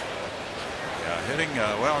stuff. Yeah, hitting,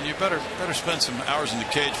 well, you better spend some hours in the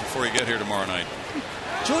cage before you get here tomorrow night.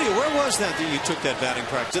 Julia, where was that you took that batting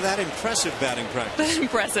practice? That impressive batting practice.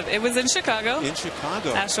 Impressive. It was in Chicago. In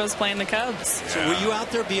Chicago. Astros playing the Cubs. So were you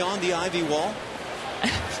out there beyond the ivy wall?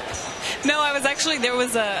 No, I was actually, there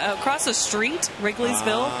was across the street,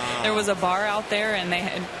 Wrigley'sville. There was a bar out there, and they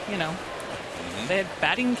had, you know, they had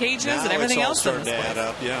batting cages and everything else in this place. Add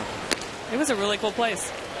up, yeah. It was a really cool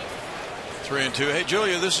place. 3-2. Hey,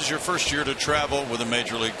 Julia, this is your first year to travel with a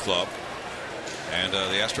major league club. And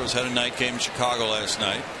the Astros had a night game in Chicago last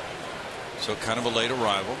night, so kind of a late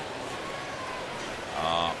arrival.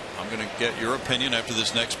 I'm going to get your opinion after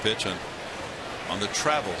this next pitch on the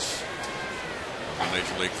travels of a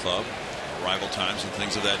major league club, arrival times and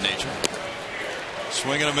things of that nature.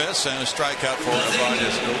 Swing and a miss and a strikeout for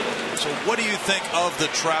Ibanez. So what do you think of the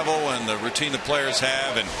travel and the routine the players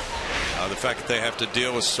have, and the fact that they have to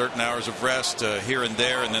deal with certain hours of rest here and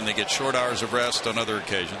there, and then they get short hours of rest on other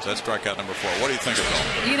occasions? That's strikeout number 4. What do you think of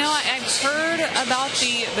it all? You know, I've heard about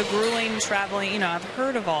the grueling traveling. You know, I've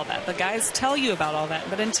heard of all that. The guys tell you about all that.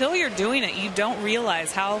 But until you're doing it, you don't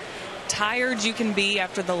realize how tired you can be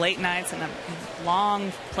after the late nights and the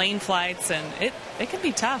long plane flights, and it can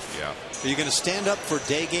be tough. Yeah. Are you going to stand up for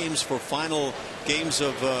day games, for final games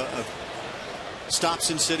of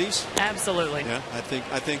stops in cities? Absolutely. Yeah, I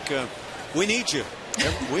think we need you.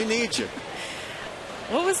 We need you.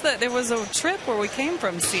 What was that? There was a trip where we came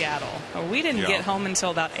from Seattle. We didn't get home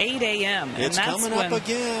until about 8 a.m. And it's that's coming when, up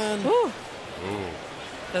again. Whew,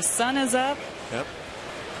 the sun is up. Yep.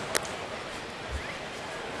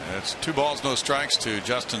 It's 2 balls, no strikes to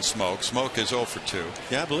Justin Smoak. Smoak is 0 for 2.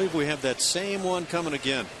 Yeah, I believe we have that same one coming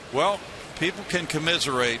again. Well, people can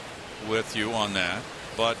commiserate with you on that,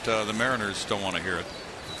 but the Mariners don't want to hear it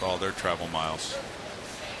with all their travel miles.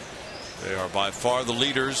 They are by far the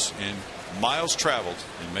leaders in miles traveled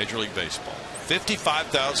in Major League Baseball.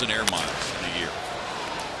 55,000 air miles in a year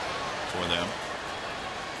for them.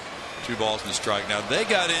 2 balls and a strike. Now, they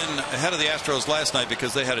got in ahead of the Astros last night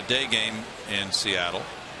because they had a day game in Seattle.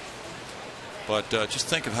 But just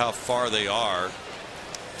think of how far they are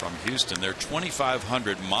from Houston. They're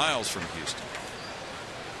 2,500 miles from Houston.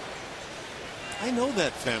 I know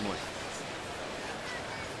that family.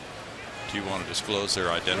 Do you want to disclose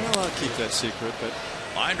their identity? Well, I'll keep that secret, but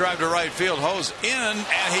line drive to right field. Ho's in,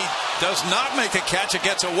 and he does not make a catch. It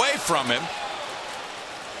gets away from him.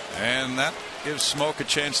 And that gives Smoak a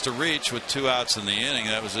chance to reach with 2 outs in the inning.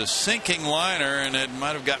 That was a sinking liner, and it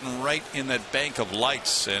might have gotten right in that bank of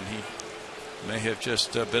lights, and he may have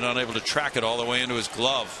just been unable to track it all the way into his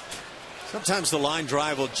glove. Sometimes the line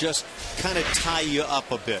drive will just kind of tie you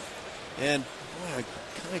up a bit. And boy, I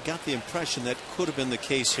kind of got the impression that could have been the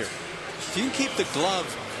case here. If you can keep the glove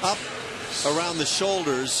up around the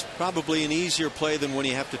shoulders, probably an easier play than when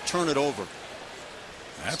you have to turn it over.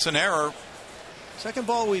 That's an error. Second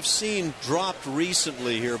ball we've seen dropped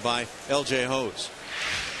recently here by L.J. Hose.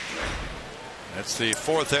 That's the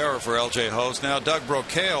 4th error for L.J. Hose. Now Doug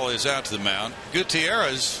Brocail is out to the mound.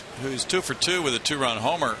 Gutierrez, who's 2 for 2 with a 2-run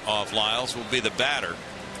homer off Lyles, will be the batter.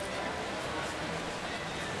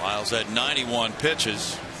 Lyles had 91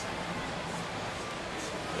 pitches.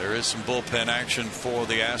 There is some bullpen action for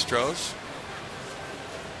the Astros.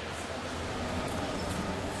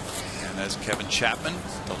 And that's Kevin Chapman,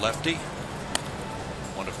 the lefty.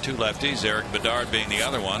 One of 2 lefties, Eric Bedard being the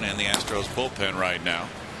other one, and the Astros bullpen right now.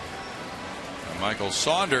 Michael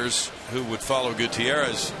Saunders, who would follow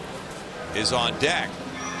Gutierrez, is on deck.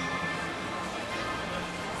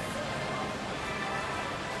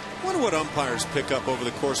 I wonder what umpires pick up over the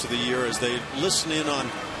course of the year as they listen in on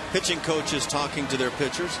pitching coaches talking to their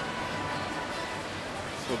pitchers.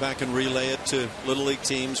 Go back and relay it to Little League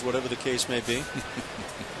teams, whatever the case may be.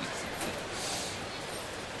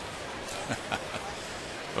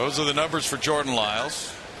 Those are the numbers for Jordan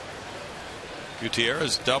Lyles.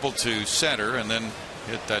 Gutierrez doubled to center and then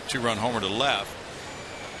hit that 2-run homer to left.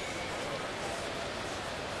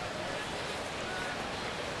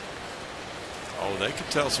 Oh, they could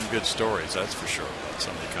tell some good stories, that's for sure, about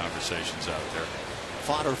some of the conversations out there.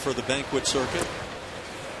 Fodder for the banquet circuit.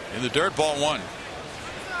 In the dirt, ball 1.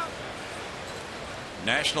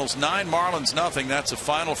 Nationals 9, Marlins nothing. That's a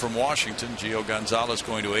final from Washington. Gio Gonzalez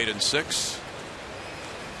going to 8-6.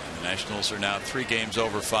 And the Nationals are now 3 games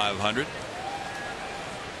over 500.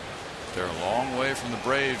 They're a long way from the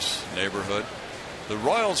Braves neighborhood. The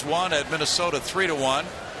Royals won at Minnesota 3-1.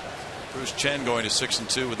 Bruce Chen going to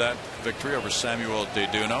 6-2 with that victory over Samuel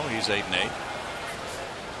DeDuno. He's 8-8.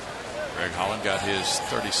 Greg Holland got his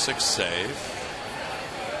 36th save.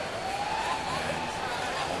 And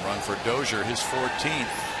home run for Dozier, his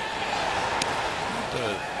 14th.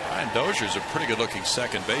 Ryan Dozier's a pretty good looking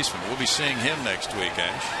second baseman. We'll be seeing him next week,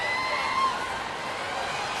 Ash.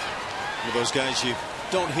 Well, those guys you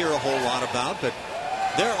don't hear a whole lot about, but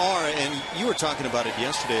there are, and you were talking about it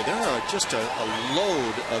yesterday, there are just a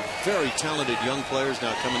load of very talented young players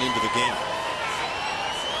now coming into the game.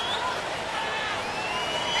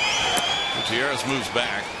 Gutierrez moves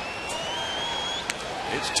back.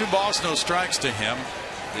 It's 2 balls, no strikes to him.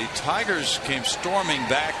 The Tigers came storming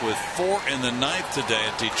back with 4 in the 9th today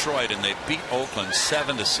at Detroit, and they beat Oakland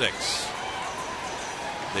 7-6.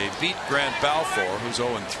 They beat Grant Balfour, who's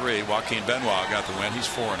 0-3. Joaquin Benoit got the win. He's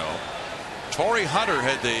 4-0. Torrey Hunter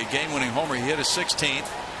had the game-winning homer. He hit his 16th.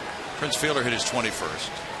 Prince Fielder hit his 21st.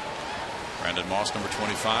 Brandon Moss, number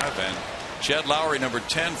 25, and Jed Lowry, number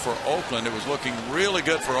 10 for Oakland. It was looking really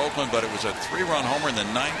good for Oakland, but it was a 3-run homer in the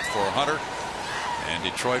 9th for Hunter, and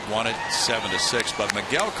Detroit won it 7-6. But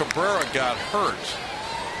Miguel Cabrera got hurt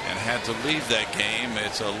and had to leave that game.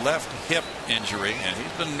 It's a left hip injury, and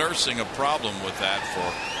he's been nursing a problem with that for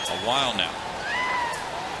a while now.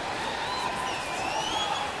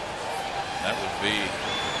 That would be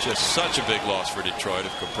just such a big loss for Detroit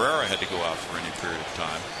if Cabrera had to go out for any period of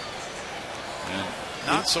time. And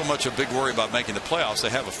not so much a big worry about making the playoffs. They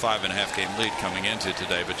have a 5.5 game lead coming into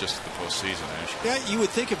today, but just the postseason. Yeah, you would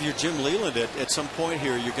think if you're Jim Leland at some point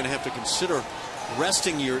here, you're going to have to consider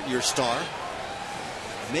resting your star.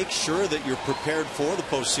 Make sure that you're prepared for the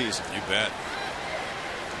postseason. You bet.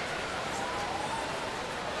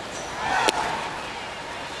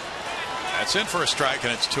 That's in for a strike,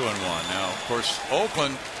 and it's 2-1. Now, of course,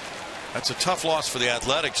 Oakland, that's a tough loss for the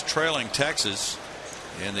Athletics, trailing Texas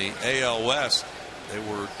in the AL West. They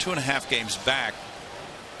were 2.5 games back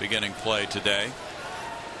beginning play today.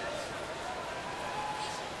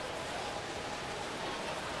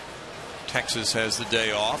 Texas has the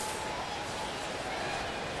day off.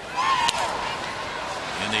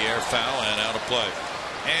 In the air, foul, and out of play.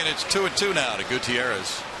 And it's 2-2 now to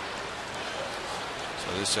Gutierrez.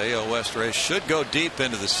 So this AL West race should go deep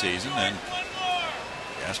into the season, and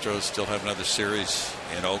the Astros still have another series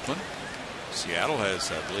in Oakland. Seattle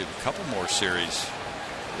has, I believe, a couple more series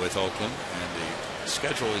with Oakland, and the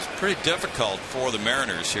schedule is pretty difficult for the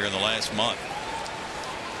Mariners here in the last month.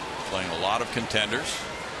 Playing a lot of contenders.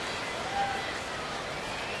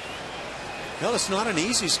 Well, it's not an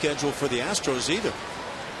easy schedule for the Astros either.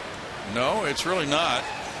 No, it's really not.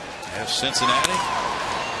 They have Cincinnati.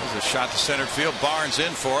 There's a shot to center field. Barnes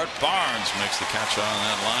in for it. Barnes makes the catch on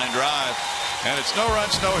that line drive. And it's no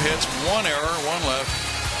runs, no hits. 1 error, 1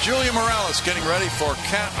 left. Julia Morales getting ready for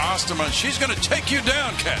Kat Osterman. She's going to take you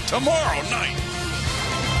down, Kat, tomorrow night.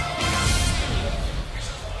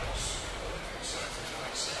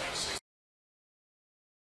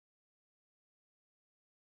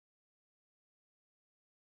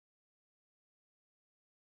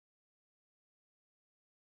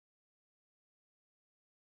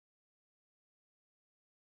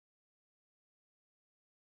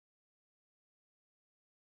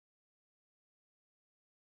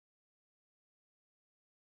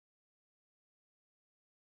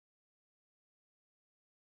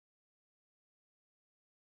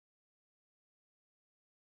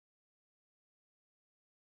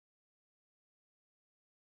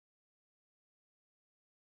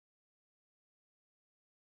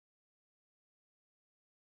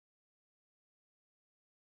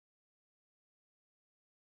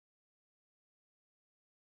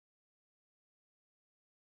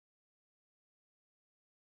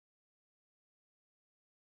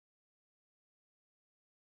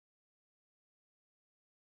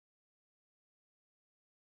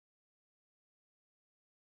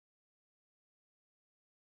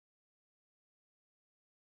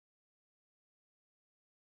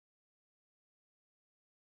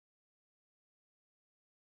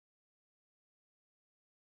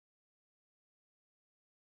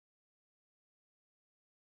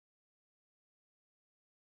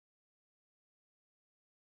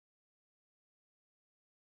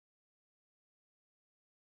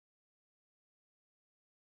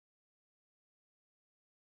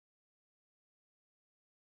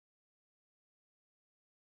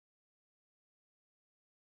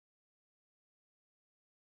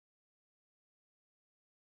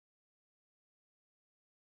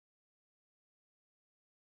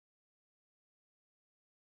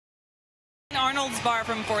 Arnold's Bar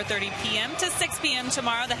from 4:30 p.m. to 6 p.m.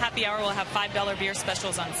 tomorrow. The happy hour will have $5 beer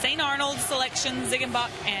specials on St. Arnold's Selection, Ziegenbach,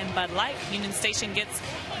 and Bud Light. Union Station gets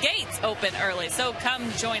gates open early, so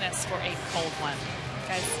come join us for a cold one,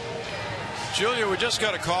 guys. Julia, we just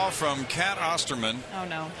got a call from Kat Osterman. Oh,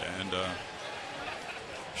 no. And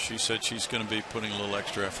she said she's going to be putting a little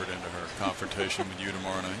extra effort into her confrontation with you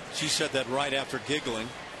tomorrow night. She said that right after giggling.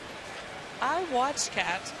 I watched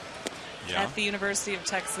Kat Yeah. at the University of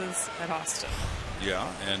Texas at Austin. Yeah,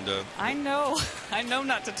 and I know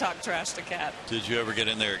not to talk trash to Kat. did you ever get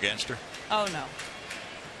in there against her? Oh, no.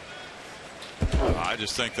 I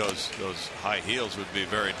just think those high heels would be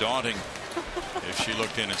very daunting if she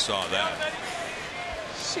looked in and saw that.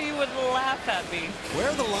 She would laugh at me. Where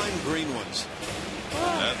are the lime green ones?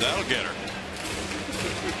 That'll get her.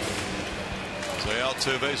 So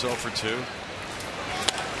Altuve's 0 for 2.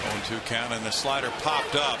 0-2 count, and the slider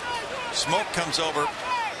popped up. Smoke comes over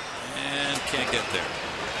and can't get there.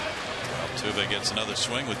 Altuve gets another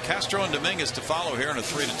swing with Castro and Dominguez to follow here in a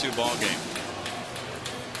 3-2 ball game.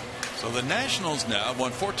 So the Nationals now have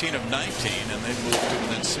won 14 of 19, and they've moved to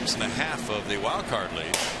within 6.5 of the wild card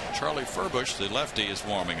lead. Charlie Furbush, the lefty, is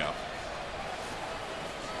warming up.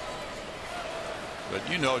 But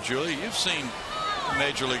you know, Julie, you've seen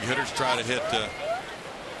major league hitters try to hit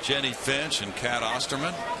Jenny Finch and Kat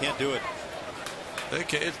Osterman. Can't do it.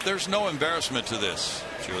 There's no embarrassment to this,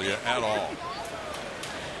 Julia, at all.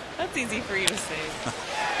 That's easy for you to say.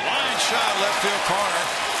 Line shot, left field corner.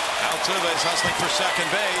 Altuve's hustling for second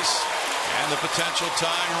base, and the potential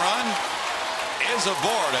tying run is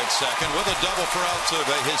aboard at second with a double for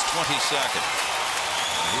Altuve, his 22nd.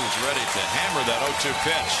 He was ready to hammer that 0-2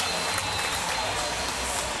 pitch.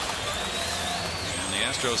 And the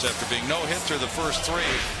Astros, after being no hit through the first 3,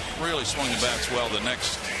 really swung the bats well the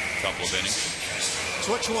next couple of innings. It's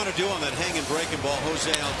what you want to do on that hanging breaking ball.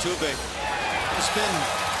 Jose Altuve has been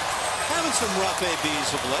having some rough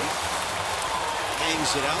ABs of late.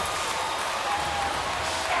 Hangs it out.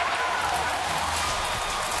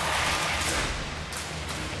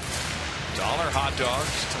 Dollar hot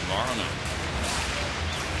dogs tomorrow night.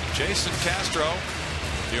 Jason Castro,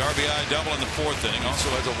 the RBI double in the 4th inning, also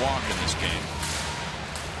has a walk in this game.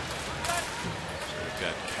 So we've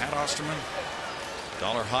got Kat Osterman,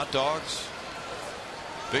 dollar hot dogs,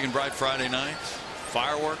 big and bright Friday night,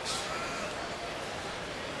 fireworks,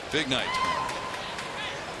 big night tomorrow.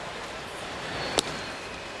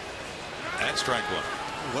 At strike one.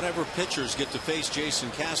 Whatever pitchers get to face Jason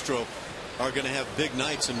Castro are going to have big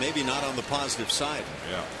nights, and maybe not on the positive side.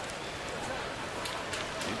 Yeah.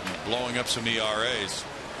 Blowing up some ERAs.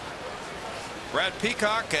 Brad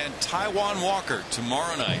Peacock and Taijuan Walker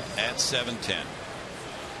tomorrow night at 7:10.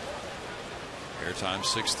 Airtime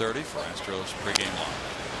 6:30 for Astros pregame line.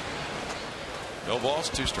 No balls,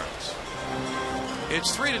 2 strikes.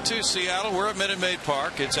 It's 3-2 Seattle. We're at Minute Maid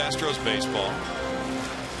Park. It's Astros baseball.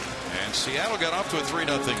 And Seattle got off to a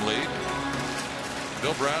 3-0 lead.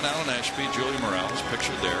 Bill Brown, Alan Ashby, Julie Morales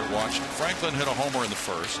pictured there. Watched Franklin hit a homer in the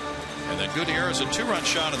first. And then Gutierrez a 2-run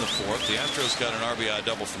shot in the 4th. The Astros got an RBI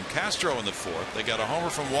double from Castro in the 4th. They got a homer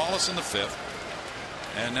from Wallace in the 5th.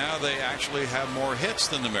 And now they actually have more hits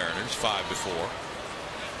than the Mariners, 5-4.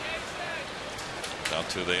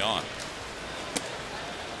 Altuve on.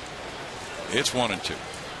 It's 1-2.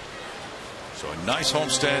 So a nice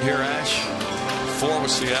homestand here, Ash. 4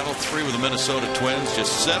 with Seattle, 3 with the Minnesota Twins.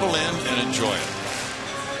 Just settle in and enjoy it.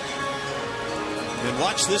 And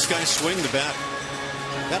watch this guy swing the bat.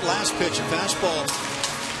 That last pitch, a fastball,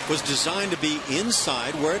 was designed to be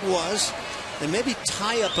inside where it was and maybe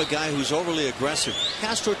tie up a guy who's overly aggressive.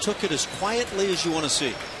 Castro took it as quietly as you want to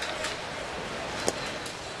see.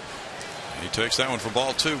 He takes that one for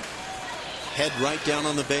ball 2. Head right down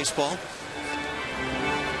on the baseball.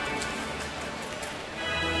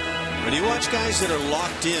 When you watch guys that are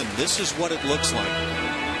locked in, this is what it looks like.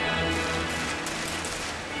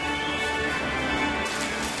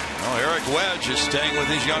 Well, Eric Wedge is staying with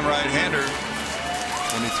his young right-hander,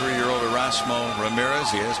 23-year-old Erasmo Ramirez.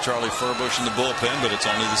 He has Charlie Furbush in the bullpen, but it's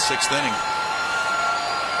only the 6th inning.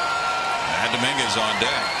 And Dominguez on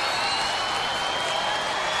deck.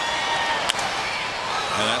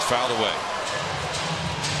 And that's fouled away.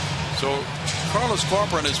 So Carlos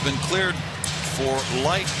Corcoran has been cleared for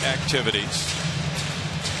light activities,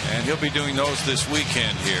 and he'll be doing those this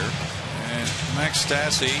weekend here. And Max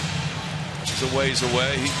Stassi is a ways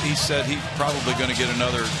away. He said he's probably going to get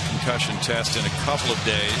another concussion test in a couple of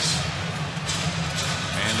days,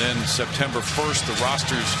 and then September 1st the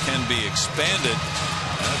rosters can be expanded.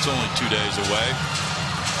 That's only 2 days away.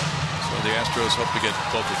 So So the Astros hope to get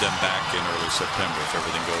both of them back in early September if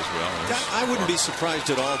everything goes well. I wouldn't be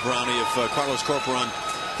surprised at all, Brownie, if Carlos Corporon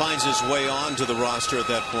finds his way onto the roster at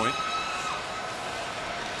that point.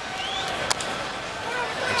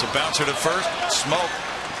 It's a bouncer to first. Smoke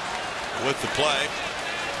with the play.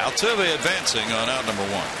 Altuve advancing on out number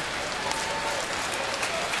 1.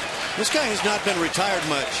 This guy has not been retired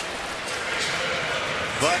much.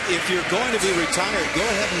 But if you're going to be retired, go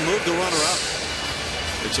ahead and move the runner up.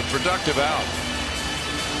 It's a productive out.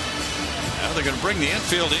 Now they're going to bring the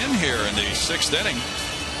infield in here in the 6th inning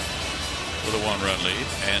with a 1-run lead.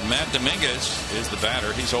 And Matt Dominguez is the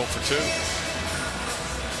batter. He's 0 for 2.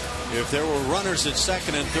 If there were runners at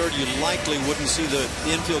second and third, you likely wouldn't see the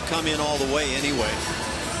infield come in all the way anyway.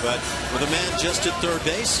 But with a man just at third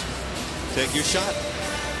base, take your shot.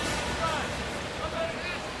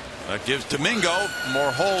 That gives Domingo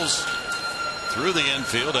more holes through the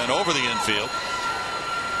infield and over the infield.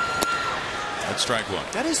 That's strike 1.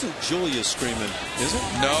 That isn't Julia screaming, is it?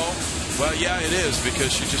 No. Well, yeah, it is,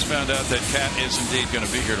 because she just found out that Cat is indeed going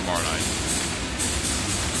to be here tomorrow night.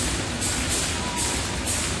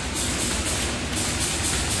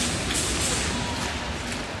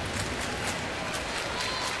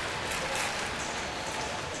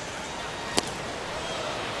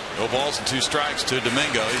 No balls and 2 strikes to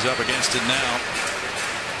Domingo. He's up against it now.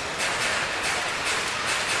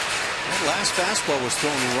 That last fastball was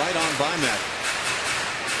thrown right on by Matt.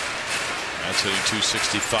 That's hitting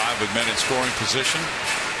 265 with men in scoring position.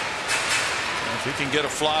 And if he can get a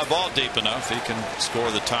fly ball deep enough, he can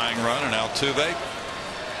score the tying run. And Altuve.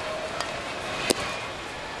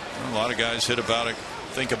 A lot of guys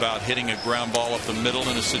think about hitting a ground ball up the middle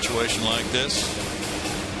in a situation like this.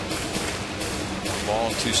 1 ball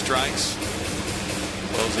and 2 strikes.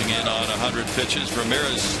 Closing in on 100 pitches.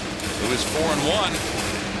 Ramirez, who is 4-1,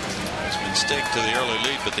 has been staked to the early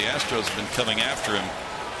lead, but the Astros have been coming after him.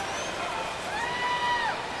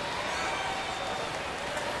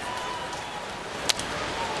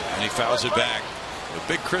 And he fouls it back. With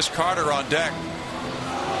big Chris Carter on deck.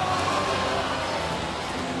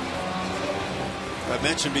 I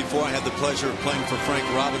mentioned before I had the pleasure of playing for Frank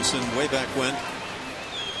Robinson way back when.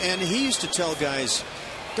 And he used to tell guys,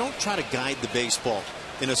 don't try to guide the baseball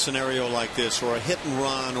in a scenario like this, or a hit and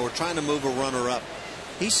run, or trying to move a runner up.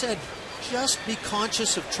 He said, just be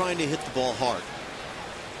conscious of trying to hit the ball hard.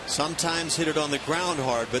 Sometimes hit it on the ground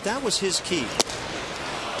hard, but that was his key.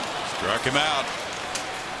 Struck him out.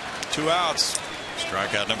 2 outs.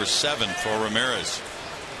 Strikeout number 7 for Ramirez.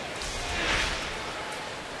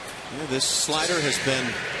 Yeah, this slider has been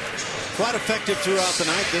quite effective throughout the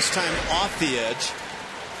night, this time off the edge.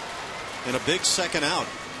 And a big second out.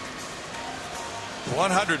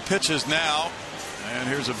 100 pitches now. And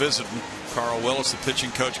here's a visit from Carl Willis, the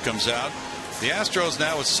pitching coach, comes out. The Astros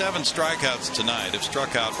now with 7 strikeouts tonight have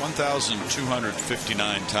struck out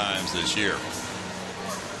 1,259 times this year.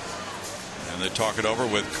 And they talk it over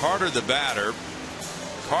with Carter, the batter.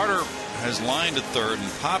 Carter has lined to third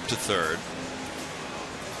and popped to third.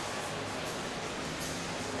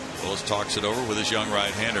 Willis talks it over with his young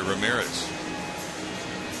right-hander Ramirez.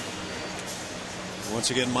 Once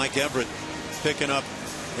again, Mike Everett picking up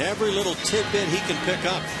every little tidbit he can pick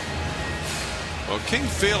up. Well, King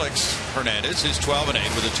Felix Hernandez is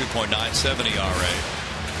 12-8 with a 2.97 ERA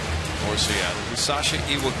for Seattle. Sasha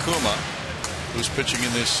Iwakuma, who's pitching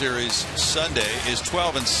in this series Sunday, is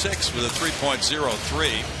 12-6 with a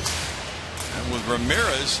 3.03. And with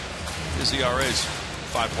Ramirez, his ERA is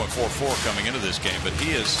 5.44 coming into this game, but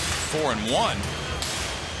he is 4-1.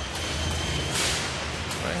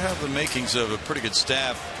 They have the makings of a pretty good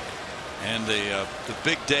staff, and the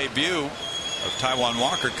big debut of Taijuan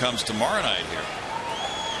Walker comes tomorrow night here.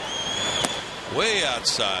 Way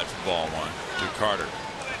outside for ball 1 to Carter.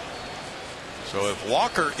 So if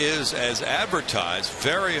Walker is as advertised,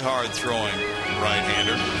 very hard throwing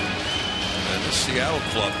right-hander, then the Seattle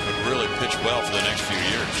club could really pitch well for the next few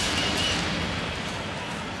years.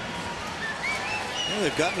 Yeah,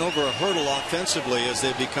 they've gotten over a hurdle offensively as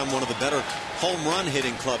they've become one of the better home run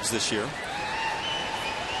hitting clubs this year.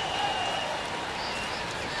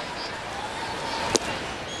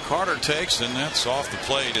 Carter takes, and that's off the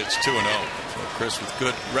plate. It's 2-0. So Chris with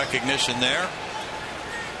good recognition there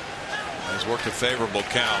has worked a favorable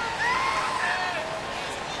count.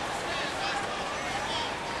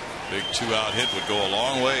 Big 2-out hit would go a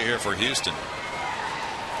long way here for Houston.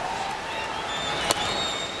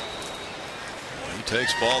 He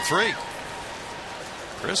takes ball 3.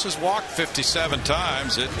 Chris has walked 57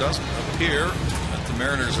 times. It doesn't appear that the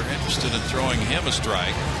Mariners are interested in throwing him a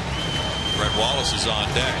strike. Brett Wallace is on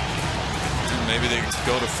deck. And maybe they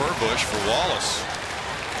go to Furbush for Wallace.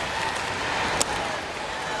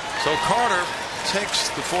 So Carter takes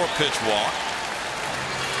the 4-pitch walk.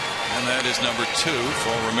 And that is number 2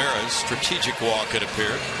 for Ramirez. Strategic walk, it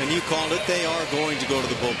appeared. And you called it. They are going to go to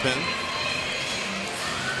the bullpen.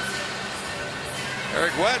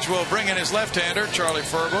 Eric Wedge will bring in his left-hander, Charlie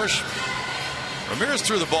Furbush. Ramirez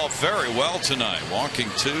threw the ball very well tonight. Walking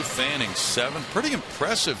 2, fanning 7. Pretty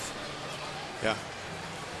impressive. Yeah.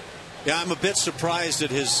 Yeah, I'm a bit surprised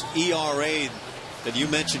at his ERA that you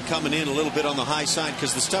mentioned coming in a little bit on the high side,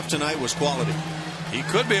 because the stuff tonight was quality. He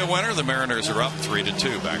could be a winner. The Mariners are up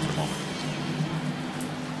 3-2. Back in a moment.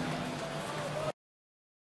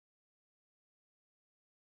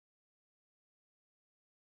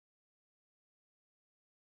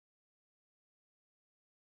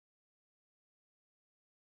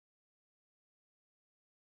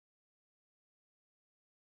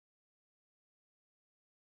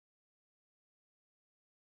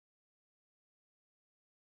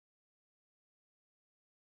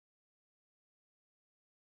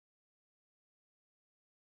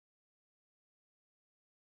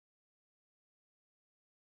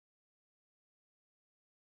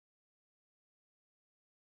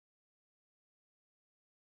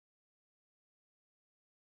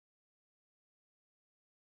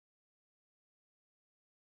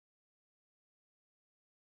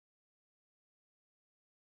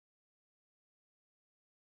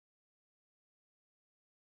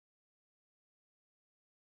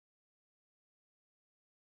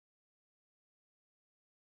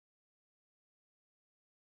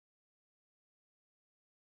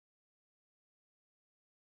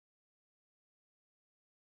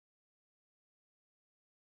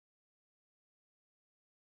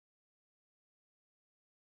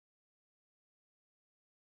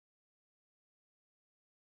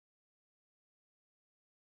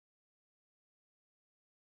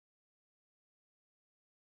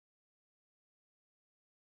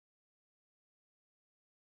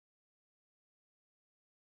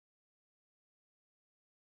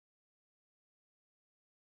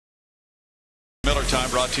 Miller time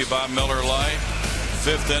brought to you by Miller Lite.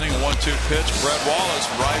 5th inning, 1-2 pitch. Brett Wallace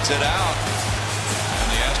rides it out. And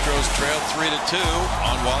the Astros trail 3-2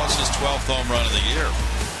 on Wallace's 12th home run of the year.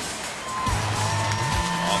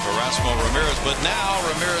 Off Erasmo Ramirez. But now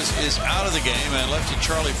Ramirez is out of the game, and lefty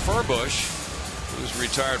Charlie Furbush, who's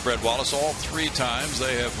retired Brett Wallace all 3 times.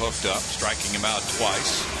 They have hooked up, striking him out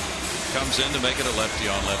twice. Comes in to make it a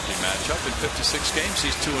lefty-on-lefty matchup. In 56 games,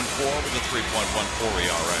 he's 2-4 with a 3.14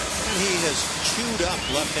 ERA. And he has chewed up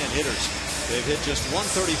left-hand hitters. They've hit just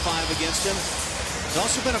 135 against him. He's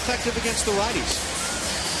also been effective against the righties.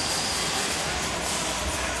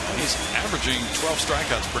 He's averaging 12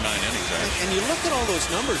 strikeouts per 9 innings, actually. And you look at all those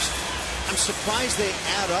numbers, I'm surprised they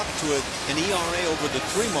add up to an ERA over the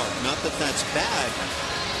 3 mark. Not that that's bad,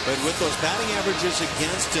 but with those batting averages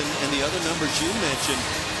against and the other numbers you mentioned,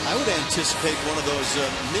 I would anticipate one of those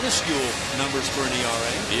minuscule numbers for an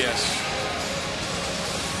ERA. Yes.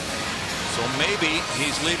 So maybe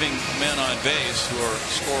he's leaving men on base who are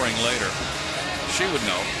scoring later. She would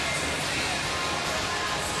know.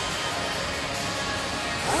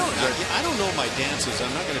 I don't know my dances.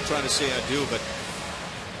 I'm not going to try to say I do, but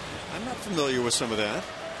I'm not familiar with some of that.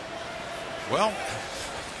 Well,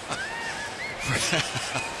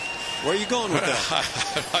 where are you going with that?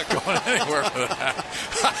 I'm not going anywhere with that.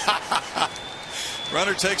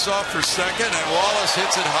 Runner takes off for second, and Wallace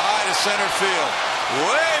hits it high to center field.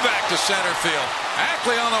 Way back to center field.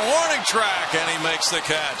 Ackley on the warning track, and he makes the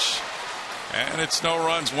catch. And it's no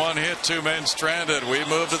runs, 1 hit, 2 men stranded. We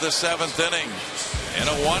move to the 7th inning in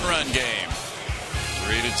a 1-run game.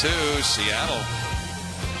 3-2, Seattle.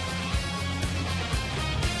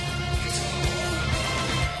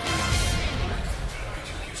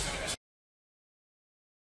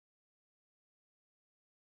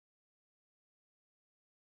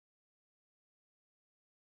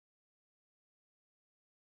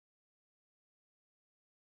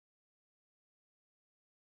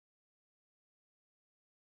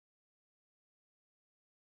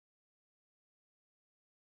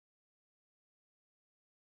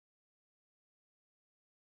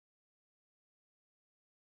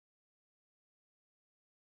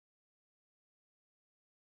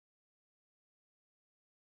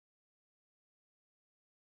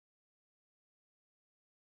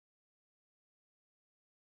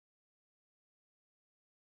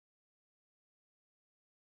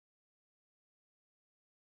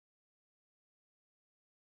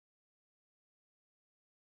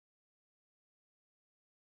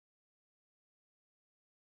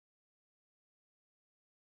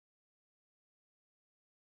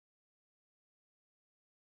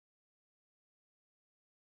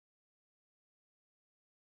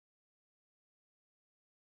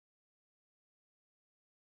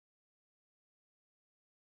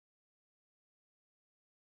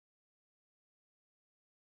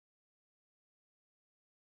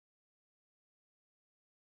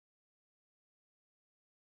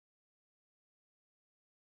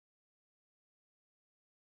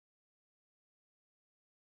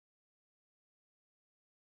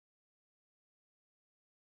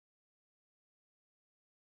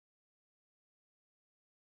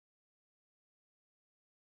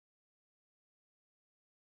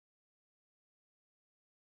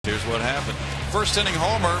 here's what happened. First inning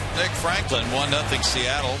homer, Nick Franklin, 1-0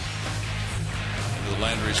 Seattle. The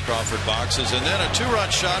Landry's Crawford boxes, and then a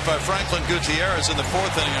 2-run shot by Franklin Gutierrez in the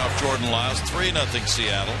 4th inning off Jordan Lyles. 3-0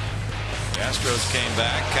 Seattle. The Astros came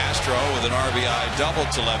back. Castro with an RBI double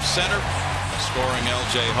to left center, scoring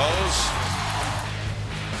LJ Hose.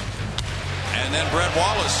 And then Brett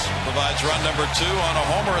Wallace provides run number 2 on a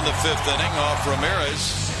homer in the 5th inning off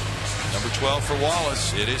Ramirez. Number 12 for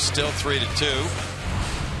Wallace. It is still 3-2.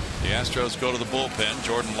 The Astros go to the bullpen.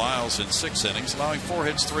 Jordan Lyles in 6 innings, allowing 4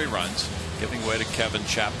 hits, 3 runs, giving way to Kevin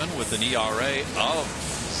Chapman with an ERA of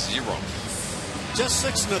 0. Just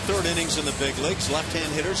 6 1/3 innings in the big leagues.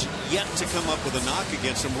 Left-hand hitters yet to come up with a knock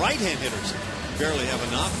against them. Right-hand hitters barely have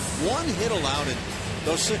a knock. 1 hit allowed in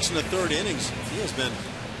those 6 1/3 innings. He has been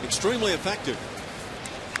extremely effective.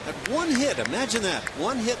 At 1 hit, imagine that.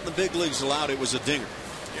 1 hit in the big leagues allowed. It was a dinger.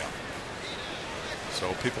 Yeah.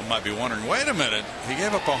 So people might be wondering, wait a minute, he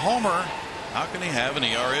gave up a homer. How can he have an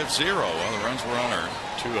ERA of 0? Well, the runs were unearned,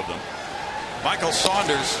 2 of them. Michael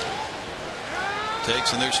Saunders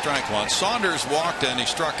takes, and there's strike 1. Saunders walked and he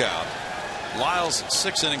struck out. Lyles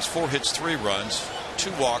 6 innings, 4 hits, 3 runs,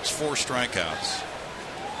 2 walks, 4 strikeouts,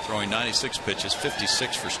 throwing 96 pitches,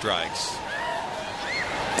 56 for strikes.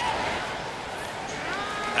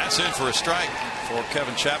 That's in for a strike for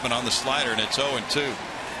Kevin Chapman on the slider, and it's 0-2.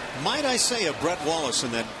 Might I say a Brett Wallace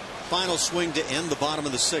in that final swing to end the bottom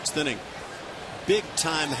of the 6th inning. Big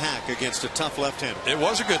time hack against a tough left-hander. It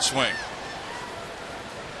was a good swing.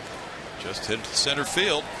 Just hit center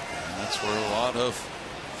field, and that's where a lot of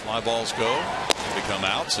fly balls go. They become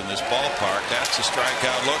outs in this ballpark. That's a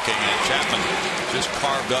strikeout looking, and Chapman just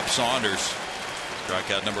carved up Saunders.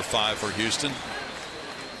 Strikeout number 5 for Houston.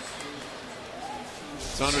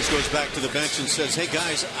 Saunders goes back to the bench and says, hey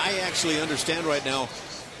guys, I actually understand right now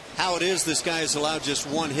how it is this guy is allowed just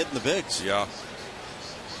 1 hit in the bigs. Yeah.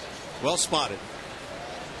 Well spotted.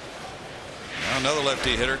 Now another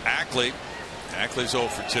lefty hitter, Ackley. Ackley's 0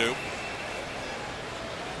 for 2.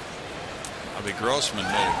 Bobby Grossman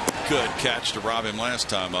made a good catch to rob him last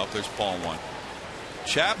time up. There's ball 1.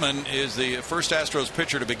 Chapman is the first Astros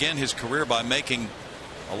pitcher to begin his career by making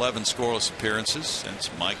 11 scoreless appearances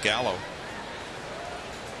since Mike Gallo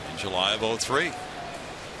in July of 2003.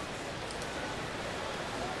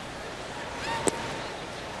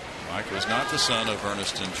 Mike was not the son of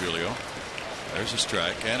Ernest and Julio. There's a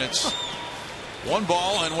strike, and it's 1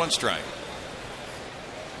 ball and 1 strike.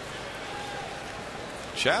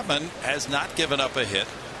 Chapman has not given up a hit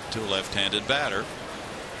to a left-handed batter.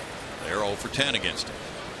 They're 0 for 10 against him.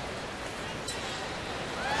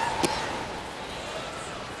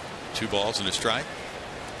 2 balls and a strike.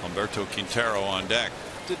 Humberto Quintero on deck.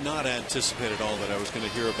 Did not anticipate at all that I was going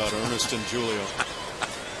to hear about Ernest and Julio.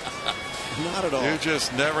 Not at all. You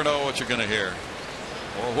just never know what you're going to hear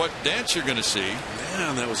or what dance you're going to see.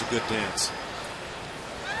 Man, that was a good dance.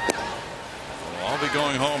 Well, I'll be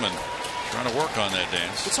going home and trying to work on that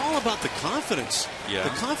dance. It's all about the confidence. Yeah.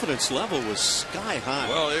 The confidence level was sky high.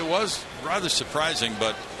 Well, it was rather surprising,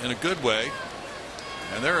 but in a good way.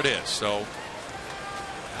 And there it is. So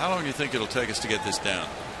how long do you think it'll take us to get this down?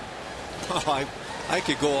 Oh, I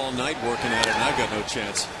could go all night working at it, and I've got no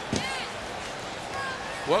chance.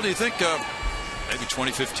 Well, do you think maybe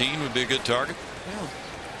 2015 would be a good target? Yeah.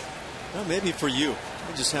 Well, maybe for you.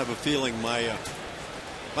 I just have a feeling my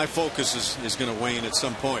focus is going to wane at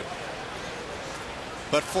some point.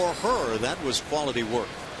 But for her, that was quality work.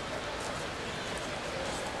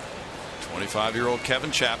 25-year-old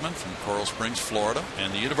Kevin Chapman from Coral Springs, Florida,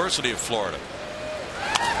 and the University of Florida.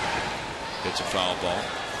 Hits a foul ball.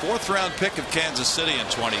 4th round pick of Kansas City in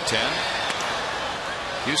 2010.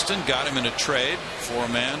 Houston got him in a trade for a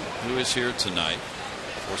man who is here tonight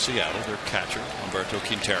for Seattle. Their catcher, Humberto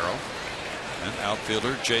Quintero, and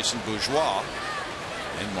outfielder Jason Bourgeois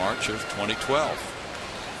in March of 2012.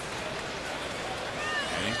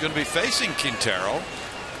 And he's going to be facing Quintero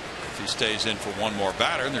if he stays in for 1 more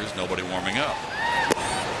batter, and there's nobody warming up.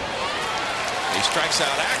 He strikes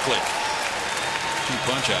out Ackley. 2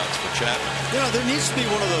 punch-outs for Chapman. You know, there needs to be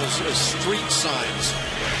one of those street signs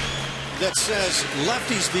that says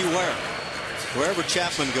lefties beware wherever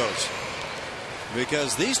Chapman goes,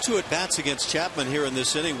 because these 2 at-bats against Chapman here in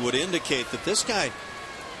this inning would indicate that this guy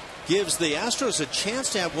gives the Astros a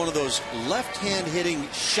chance to have one of those left-hand hitting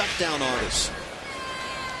shutdown artists.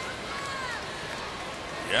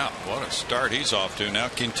 Yeah, what a start he's off to now.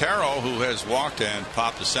 Quintero, who has walked and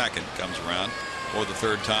popped a second, comes around for the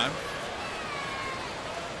 3rd time.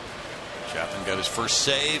 Chapman got his first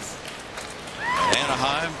save at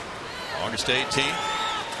Anaheim August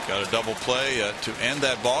 18th. Got a double play to end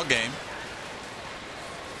that ball game.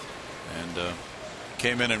 And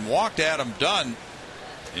came in and walked Adam Dunn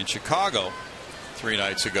in Chicago 3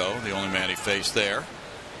 nights ago, the only man he faced there.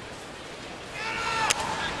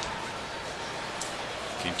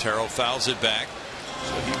 Quintero fouls it back.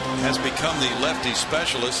 So he has become the lefty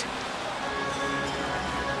specialist.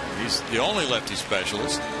 He's the only lefty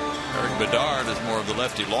specialist. Eric Bedard is more of the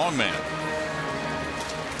lefty long man.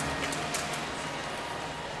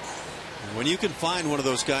 When you can find one of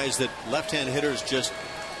those guys that left-hand hitters just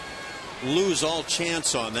lose all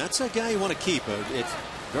chance on, that's a guy you want to keep. It's a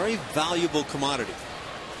very valuable commodity.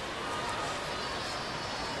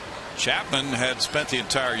 Chapman had spent the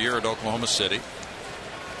entire year at Oklahoma City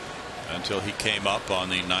until he came up on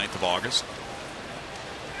the 9th of August.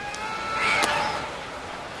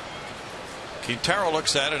 Quintero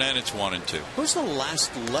looks at it, and it's 1-2. Who's the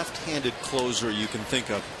last left-handed closer you can think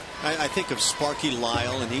of? I think of Sparky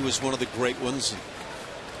Lyle, and he was one of the great ones.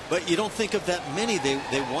 But you don't think of that many. They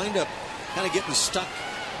wind up kind of getting stuck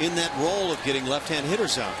in that role of getting left-hand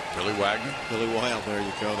hitters out. Billy Wagner. Billy Wagner, there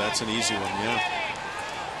you go. That's an easy one, yeah.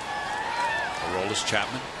 Aroldis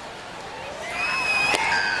Chapman.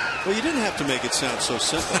 Well, you didn't have to make it sound so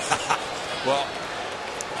simple. Well,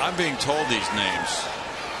 I'm being told these names.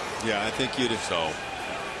 Yeah, I think you'd have. So.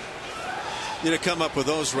 You'd have come up with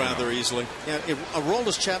those rather easily. Yeah,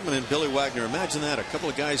 Aroldis Chapman and Billy Wagner. Imagine that. A couple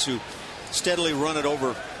of guys who steadily run it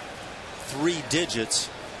over 3 digits.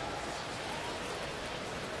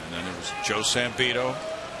 And then there was Joe Sampito.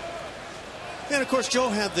 And of course, Joe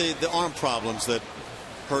had the arm problems that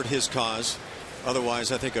hurt his cause.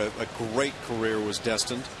 Otherwise, I think a great career was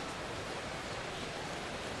destined.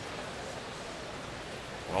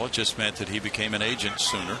 Well, it just meant that he became an agent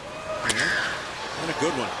sooner. And a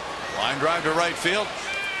good one. Line drive to right field.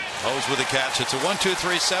 Hose with a catch. It's a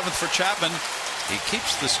 1-2-3 7th for Chapman. He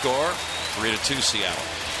keeps the score 3-2 Seattle.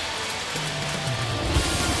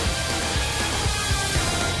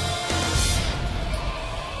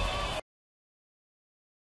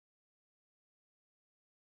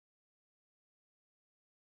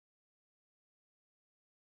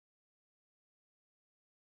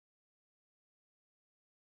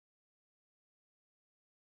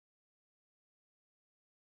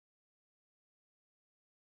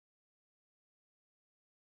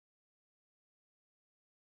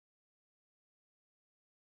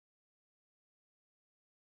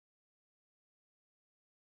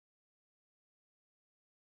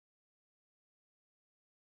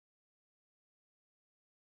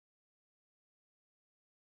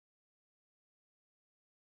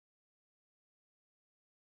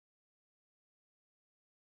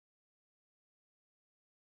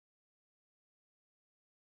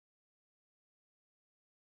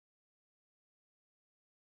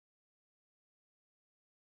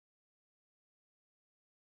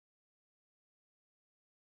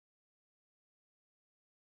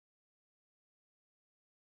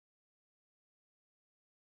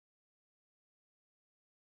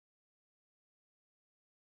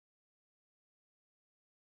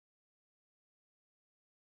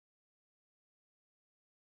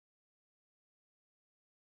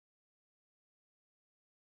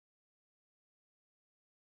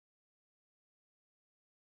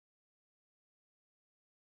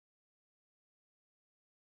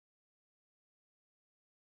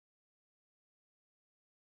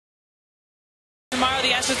 Tomorrow,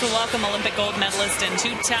 the Astros will welcome Olympic gold medalist and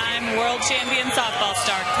 2-time world champion softball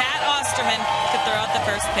star Cat Osterman to throw out the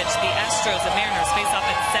first pitch. The Astros and Mariners face off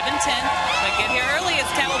at 7:10. But get here early as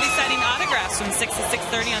Cat will be signing autographs from 6 to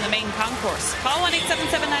 6:30 on the main concourse. Call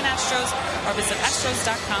 1-877-9-ASTROS or visit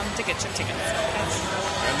astros.com to get your tickets.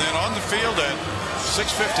 And then on the field at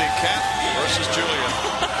 6:50, Cat versus Julia.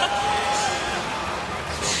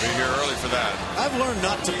 So be here early for that. I've learned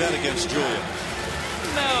not to bet against Julia.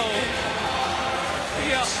 No.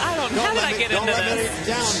 I don't know. How did I get into this? Don't let me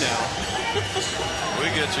down now.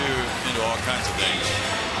 We get you into all kinds of things.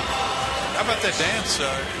 How about that dance?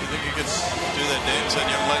 You think you could do that dance that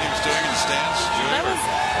young lady was doing in the stands? Julia?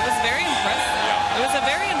 It was very impressive. Yeah. It was a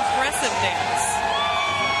very impressive dance.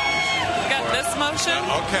 Got this motion.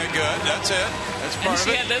 Okay, good. That's it. That's part of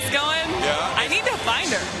it. And she had this going. Yeah. I need to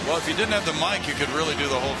find her. Well, if you didn't have the mic, you could really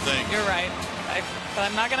do the whole thing. You're right. But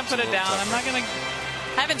I'm not going to put it down. Tougher. I'm not going to.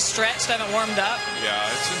 I haven't stretched. I haven't warmed up. Yeah,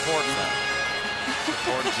 it's important. It's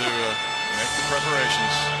important to make the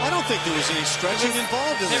preparations. I don't think there was any stretching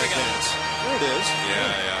involved in that dance. There it is.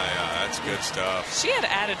 Yeah. That's good stuff. She had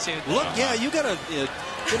attitude. Look, yeah, you got to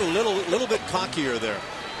get a little bit cockier there.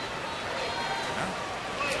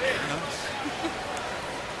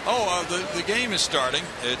 The game is starting.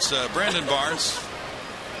 It's Brandon Barnes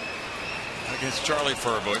against Charlie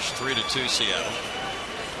Furbush. 3-2 Seattle.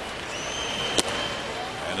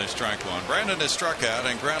 they strike one. Brandon is struck out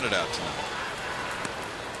and grounded out tonight.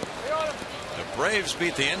 The Braves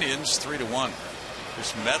beat the Indians 3-1.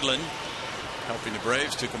 Chris Medlin helping the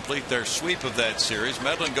Braves to complete their sweep of that series.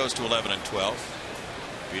 Medlin goes to 11-12,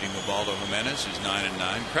 beating Ubaldo Jimenez, who's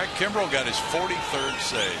 9-9. Craig Kimbrell got his 43rd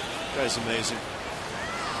save. Guy's amazing.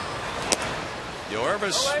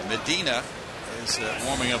 Yoervis Medina is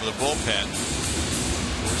warming up the bullpen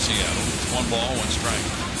for Seattle. It's 1 ball, 1 strike.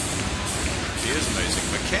 He is amazing.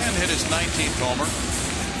 McCann hit his 19th homer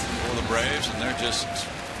for the Braves, and they're just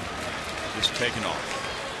taking off.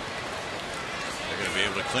 They're going to be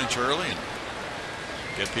able to clinch early and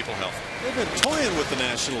get people healthy. They've been toying with the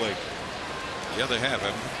National League. Yeah, they have,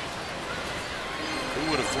 haven't they? Who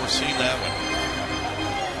would have foreseen that one?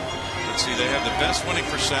 Let's see, they have the best winning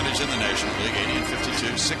percentage in the National League,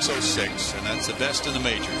 80-52, 606, and that's the best in the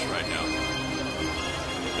majors right now.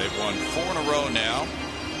 They've won 4 in a row now,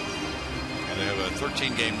 and they have a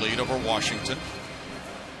 13-game lead over Washington.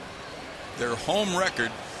 Their home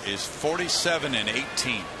record is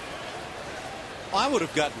 47-18. I would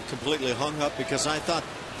have gotten completely hung up because I thought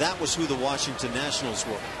that was who the Washington Nationals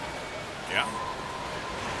were. Yeah.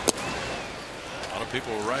 A lot of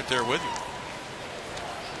people were right there with you.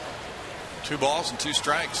 2 balls and 2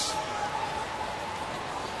 strikes.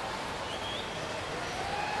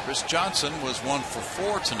 Chris Johnson was 1 for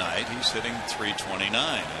 4 tonight. He's hitting .329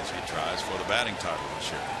 as he tries for the batting title this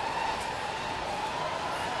year.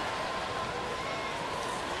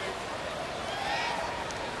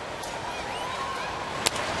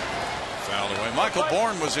 Fouled away. Michael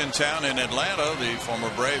Bourne was in town in Atlanta, the former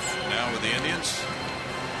Brave, now with the Indians.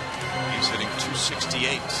 He's hitting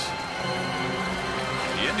 .268.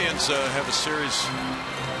 The Indians have a series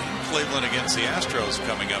in Cleveland against the Astros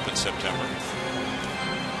coming up in September.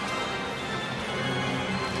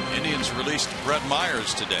 Indians released Brett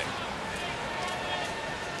Myers today.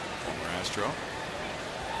 Former Astro.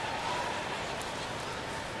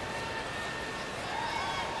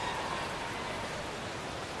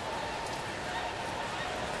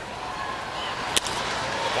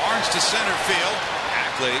 Barnes to center field.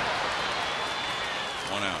 Ackley.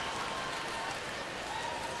 1 out.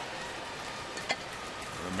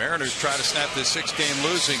 The Mariners try to snap this 6-game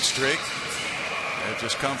losing streak. They've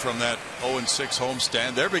just come from that 0-6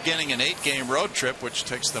 homestand. They're beginning an 8-game road trip, which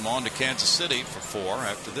takes them on to Kansas City for 4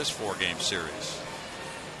 after this 4-game series.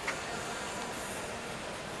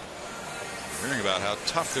 We're hearing about how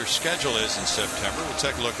tough their schedule is in September. We'll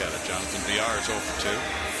take a look at it. Jonathan Villar is 0 for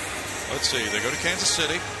 2. Let's see. They go to Kansas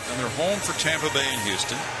City, and they're home for Tampa Bay and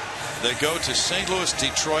Houston. They go to St. Louis,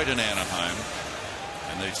 Detroit, and Anaheim,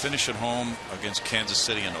 and they finish at home against Kansas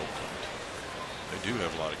City and Oakland. They do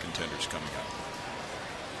have a lot of contenders coming up.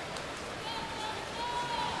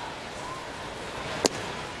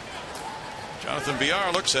 Jonathan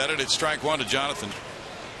Villar looks at it. It's strike 1 to Jonathan.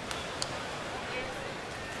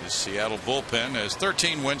 The Seattle bullpen has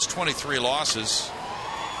 13 wins, 23 losses.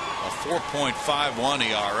 A 4.51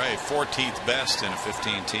 ERA, 14th best in a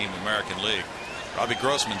 15-team American League. Robbie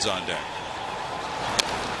Grossman's on deck.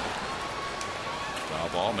 Foul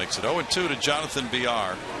ball makes it 0-2 to Jonathan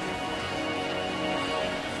Villar.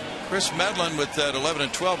 Chris Medlin with that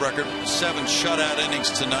 11-12 record, 7 shutout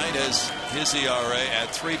innings tonight, has his ERA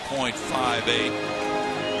at 3.58.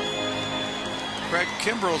 Craig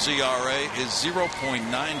Kimbrell's ERA is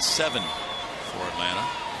 0.97 for Atlanta.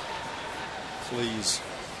 Please.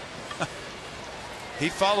 He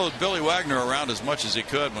followed Billy Wagner around as much as he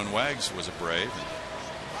could when Wags was a Brave,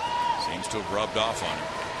 and seems to have rubbed off on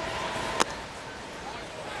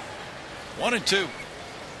him. 1-2.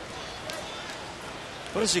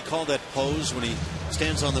 What does he call that pose when he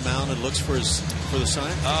stands on the mound and looks for the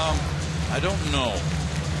sign? I don't know.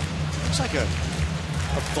 It's like a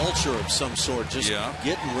vulture of some sort, just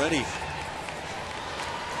getting ready.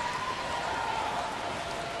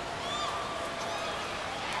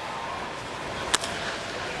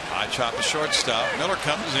 High chop to shortstop. Miller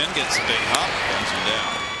comes in, gets a big hop, runs him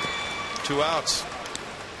down. 2 outs.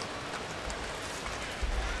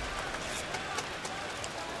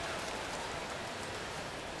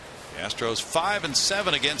 The Astros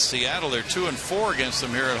 5-7 against Seattle. They're 2-4 against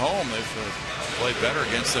them here at home. They've played better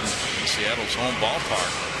against them in Seattle's home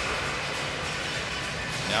ballpark.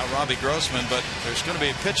 Now Robbie Grossman, but there's going to be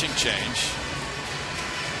a pitching change.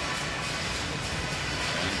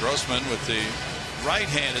 And Grossman with the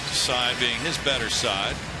right-handed side being his better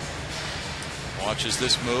side. Watches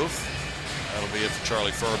this move. That'll be it for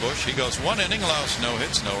Charlie Furbush. He goes 1 inning, allows no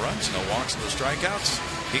hits, no runs, no walks, no strikeouts.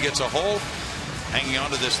 He gets a hold, hanging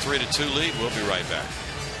on to this 3-2 lead. We'll be right back.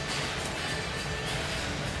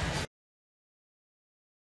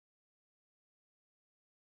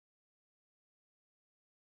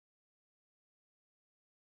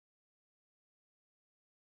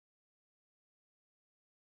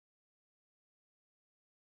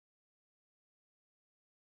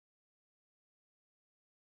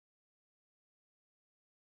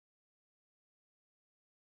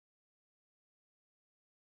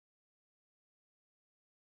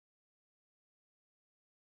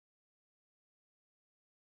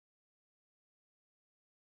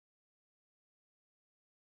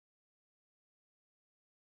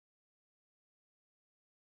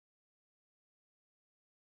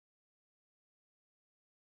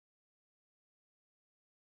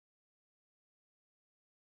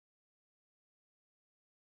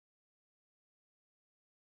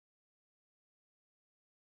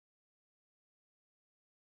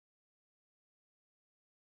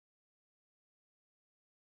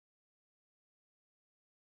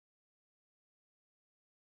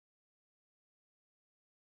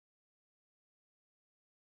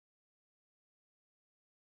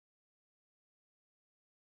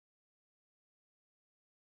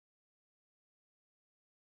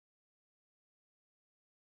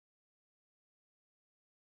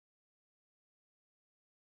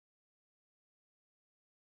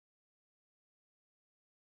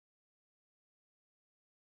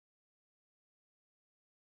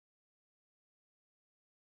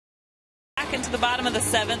 back into the bottom of the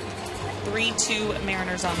 7th. 3-2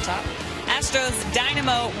 Mariners on top. Astros,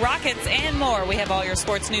 Dynamo, Rockets, and more. We have all your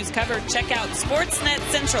sports news covered. Check out Sportsnet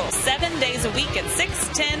Central 7 days a week at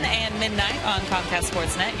 6, 10, and midnight on Comcast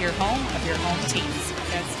Sportsnet, your home of your home teams.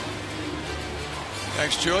 Guys.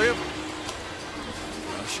 Thanks, Julia.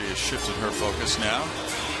 Well, she has shifted her focus now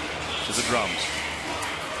to the drums.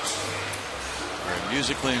 Very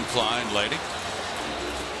musically inclined lady.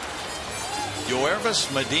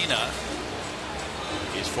 Yoervis Medina.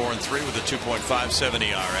 He's 4-3 with a 2.57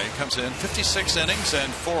 ERA. Comes in 56 innings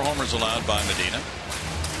and 4 homers allowed by Medina.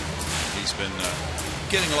 He's been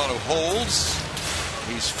getting a lot of holds.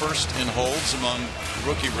 He's first in holds among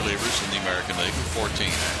rookie relievers in the American League with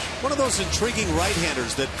 14. One of those intriguing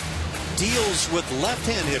right-handers that deals with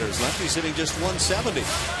left-hand hitters. Lefty's hitting just 170.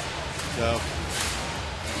 So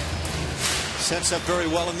sets up very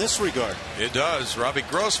well in this regard. It does. Robbie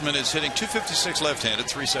Grossman is hitting 256 left-handed,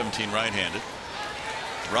 317 right-handed.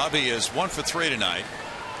 Robbie is 1 for 3 tonight.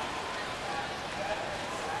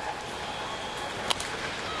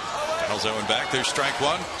 Dials that one back. There's strike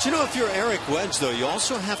one. Do you know, if you're Eric Wedge, though, you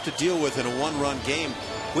also have to deal with, in a one-run game,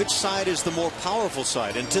 which side is the more powerful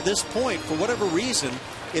side. And to this point, for whatever reason,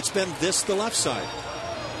 it's been the left side.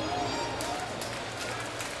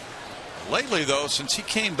 Lately, though, since he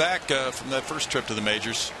came back from that first trip to the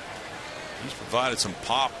majors, he's provided some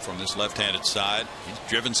pop from this left-handed side. He's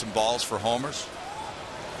driven some balls for homers.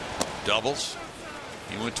 Doubles.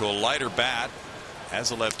 He went to a lighter bat as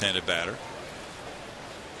a left-handed batter.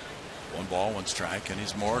 1 ball, 1 strike, and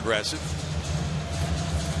he's more aggressive.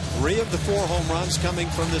 3 of the 4 home runs coming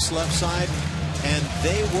from this left side, and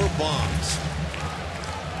they were bombs.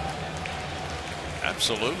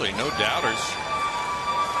 Absolutely, no doubters.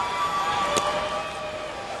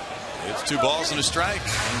 It's 2 balls and a strike.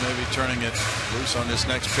 He may be turning it loose on this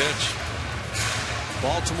next pitch.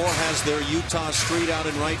 Baltimore has their Utah Street out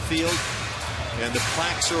in right field, and the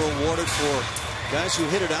plaques are awarded for guys who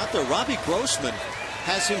hit it out there. Robbie Grossman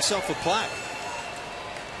has himself a plaque.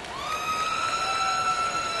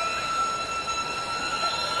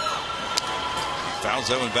 He fouls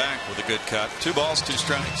that one back with a good cut. 2 balls, 2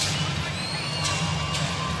 strikes.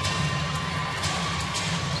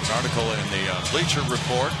 There's an article in the Bleacher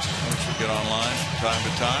Report, which we get online from time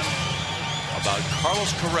to time, about Carlos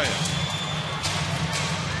Correa.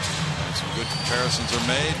 Some good comparisons are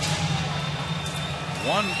made.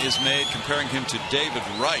 One is made comparing him to David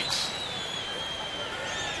Wright.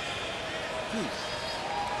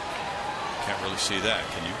 Can't really see that,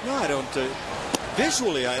 can you? No, I don't.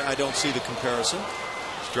 Visually, I don't see the comparison.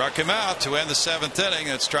 Struck him out to end the 7th inning.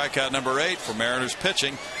 That's strikeout number 8 for Mariners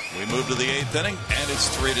pitching. We move to the 8th inning, and it's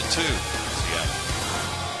 3-2. Seattle.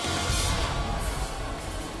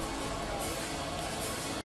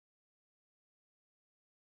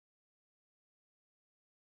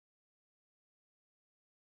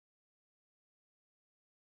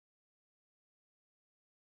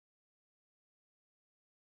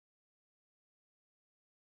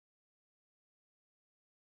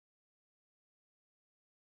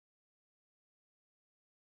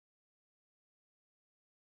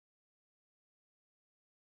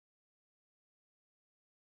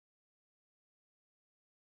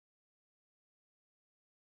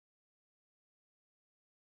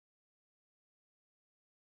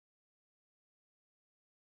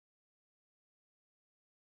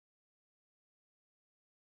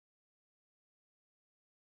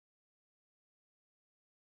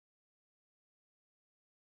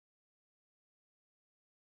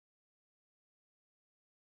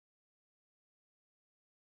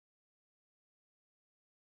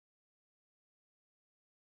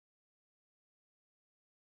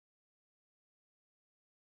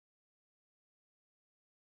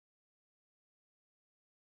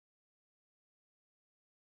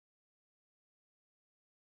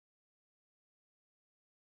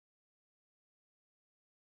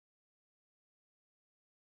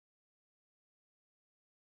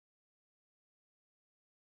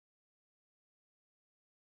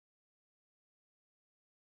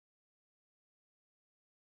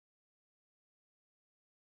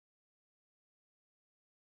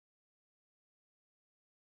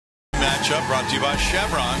 Matchup brought to you by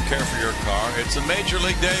Chevron. Care for your car. It's a major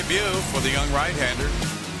league debut for the young right-hander,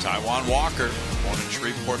 Taijuan Walker, born in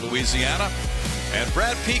Shreveport, Louisiana. And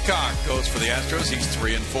Brad Peacock goes for the Astros. He's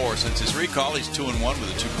 3-4 since his recall. He's 2-1 with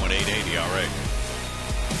a 2.88 ERA.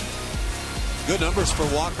 Good numbers for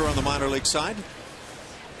Walker on the minor league side.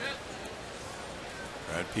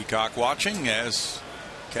 Brad Peacock watching as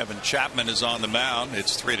Kevin Chapman is on the mound.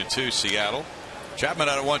 It's 3-2 Seattle. Chapman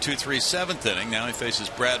out of 1-2-3 7th inning. Now he faces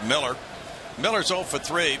Brad Miller. Miller's 0 for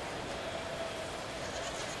 3.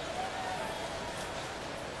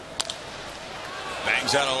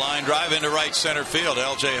 Bangs out a line drive into right center field.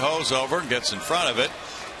 AT HOU's over and gets in front of it.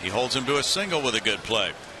 He holds him to a single with a good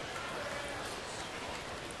play.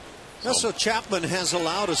 So Chapman has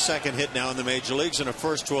allowed a second hit now in the major leagues and a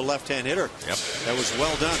first to a left-hand hitter. Yep. That was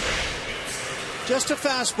well done. Just a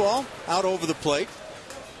fastball out over the plate.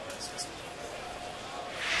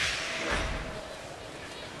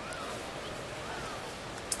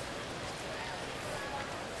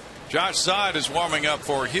 Josh Zide is warming up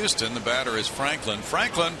for Houston. The batter is Franklin.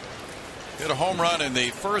 Franklin hit a home run in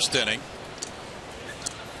the first inning.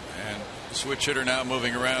 And the switch hitter now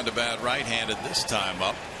moving around to bat right-handed this time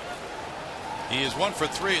up. He is 1 for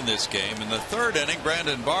 3 in this game. In the third inning,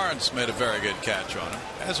 Brandon Barnes made a very good catch on him.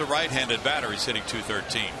 As a right-handed batter, he's hitting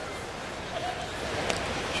 .213.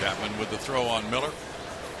 Chapman with the throw on Miller.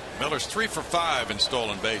 Miller's 3 for 5 in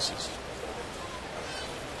stolen bases.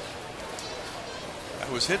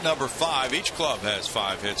 That was hit number 5. Each club has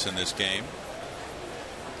 5 hits in this game.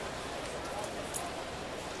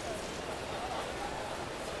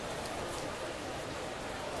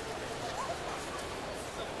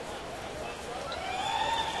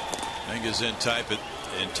 Is in tight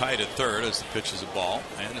at third as the pitch is a ball,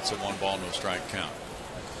 and it's a 1-ball, no strike count.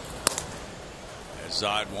 As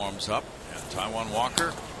Zide warms up, and Taijuan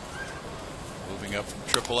Walker moving up from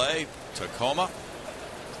AAA, Tacoma,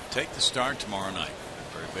 take the start tomorrow night.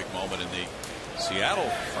 Very big moment in the Seattle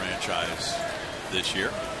franchise this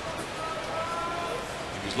year.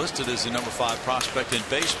 He was listed as the number 5 prospect in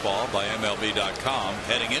baseball by MLB.com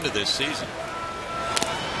heading into this season.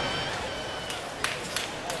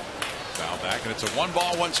 Back, and it's a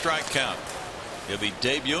 1-ball, 1-strike count. He'll be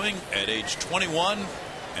debuting at age 21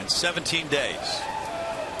 and 17 days.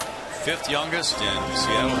 5th youngest in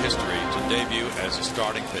Seattle history to debut as a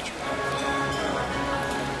starting pitcher.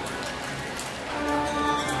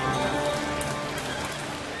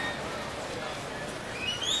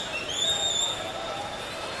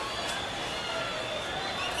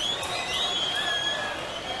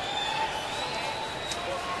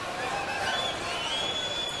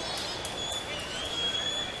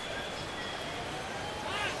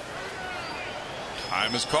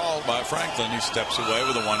 Time is called by Franklin. He steps away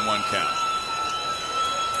with a 1-1 count.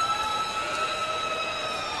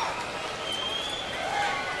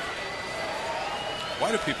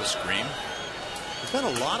 Why do people scream? There's been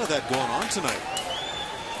a lot of that going on tonight.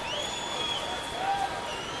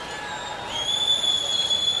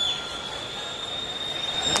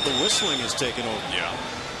 And the whistling has taken over. Yeah.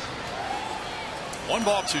 1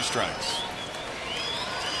 ball, 2 strikes.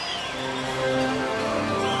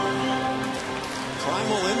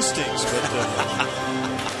 Primal instincts, but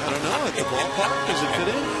I don't know, at the ballpark, does it fit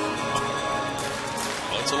in?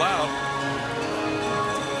 Well, it's allowed.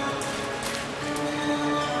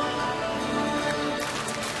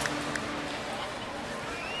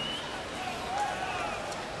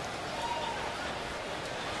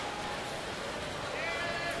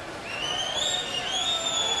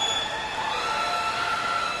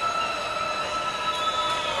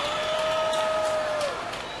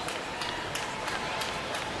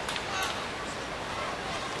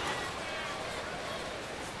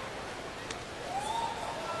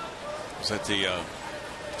 Was that the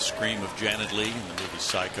scream of Janet Leigh in the movie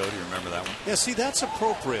Psycho? Do you remember that one? Yeah, see, that's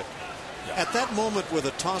appropriate. Yeah. At that moment with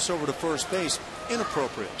a toss over to first base,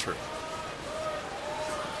 inappropriate. True.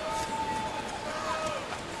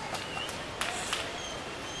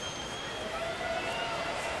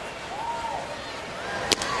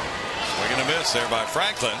 Swing and a miss there by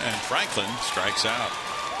Franklin, and Franklin strikes out.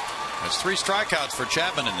 That's 3 strikeouts for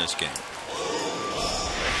Chapman in this game.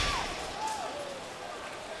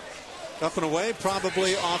 Up and away,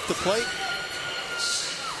 probably off the plate.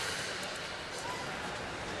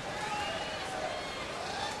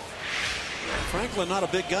 Franklin, not a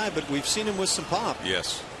big guy, but we've seen him with some pop.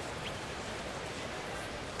 Yes.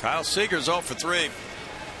 Kyle Seager's 0 for 3.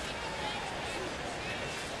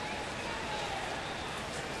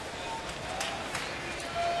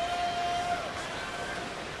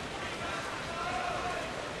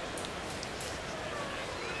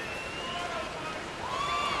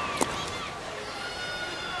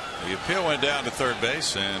 The appeal went down to third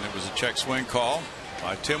base, and it was a check swing call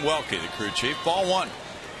by Tim Welke, the crew chief. Ball 1.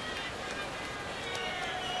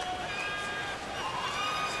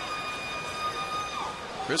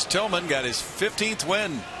 Chris Tillman got his 15th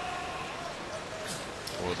win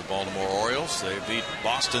for the Baltimore Orioles. They beat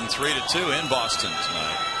Boston 3-2 in Boston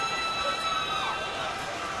tonight.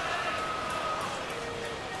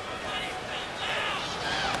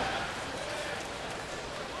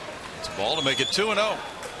 It's a ball to make it 2-0.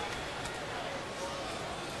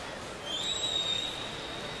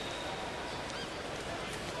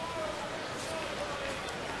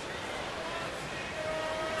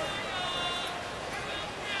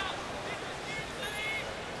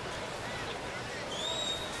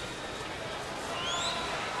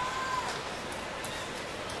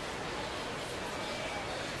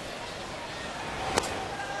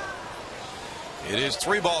 It is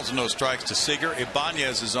 3 balls and no strikes to Seager.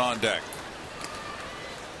 Ibanez is on deck.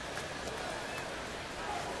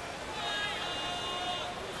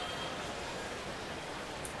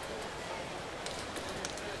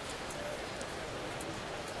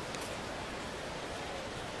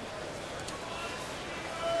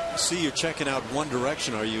 See, you're checking out One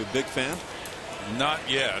Direction. Are you a big fan? Not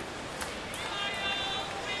yet.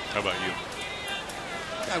 How about you?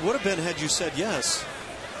 I would have been had you said yes.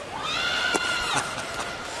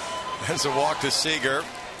 There's a walk to Seager.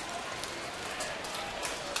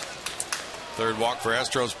 Third walk for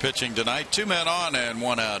Astros pitching tonight. 2 men on and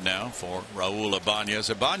 1 out now for Raul Ibanez.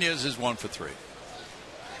 Ibanez is 1 for 3.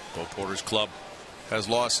 Bo Porter's club has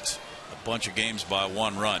lost a bunch of games by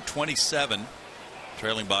 1 run. 27,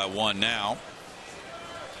 trailing by 1 now.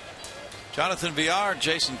 Jonathan Villar,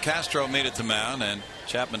 Jason Castro meet at the mound, and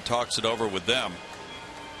Chapman talks it over with them.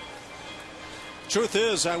 Truth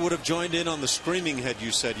is, I would have joined in on the screaming had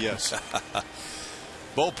you said yes.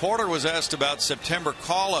 Bo Porter was asked about September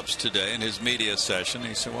call-ups today in his media session.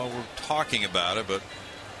 He said, well, we're talking about it, but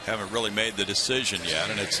haven't really made the decision yet.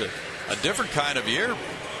 And it's a different kind of year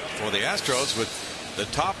for the Astros, with the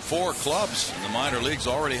top 4 clubs in the minor leagues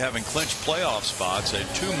already having clinched playoff spots, and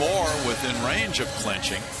 2 more within range of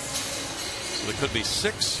clinching. So there could be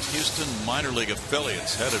 6 Houston minor league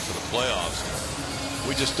affiliates headed for the playoffs.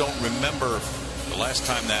 We just don't remember the last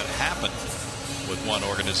time that happened with one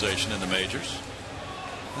organization in the majors.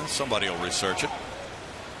 Well, somebody will research it.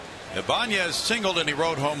 Ibanez singled and he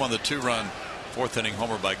rode home on the 2-run 4th inning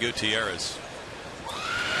homer by Gutierrez.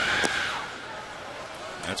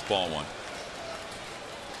 That's ball 1.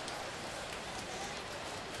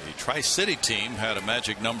 The Tri-City team had a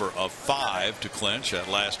magic number of 5 to clinch at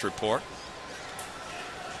last report,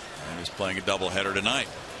 and is playing a doubleheader tonight.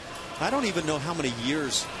 I don't even know how many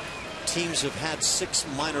years teams have had 6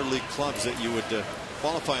 minor league clubs that you would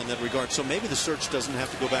qualify in that regard. So maybe the search doesn't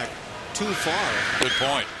have to go back too far. Good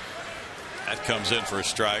point. That comes in for a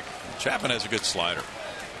strike. Chapman has a good slider.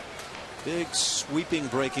 Big sweeping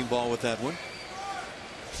breaking ball with that one.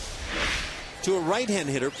 To a right-hand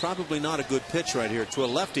hitter, probably not a good pitch right here. To a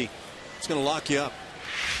lefty, it's going to lock you up.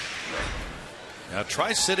 Now,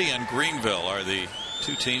 Tri-City and Greenville are the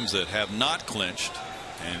 2 teams that have not clinched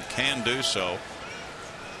and can do so.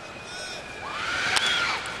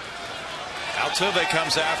 Altuve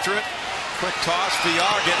comes after it. Quick toss.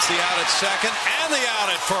 Villar gets the out at second and the out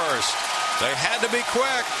at first. They had to be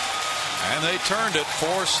quick, and they turned it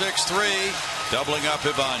 4-6-3, doubling up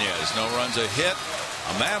Ibanez. No runs, a hit,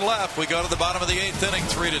 a man left. We go to the bottom of the 8th inning,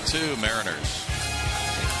 3-2 Mariners.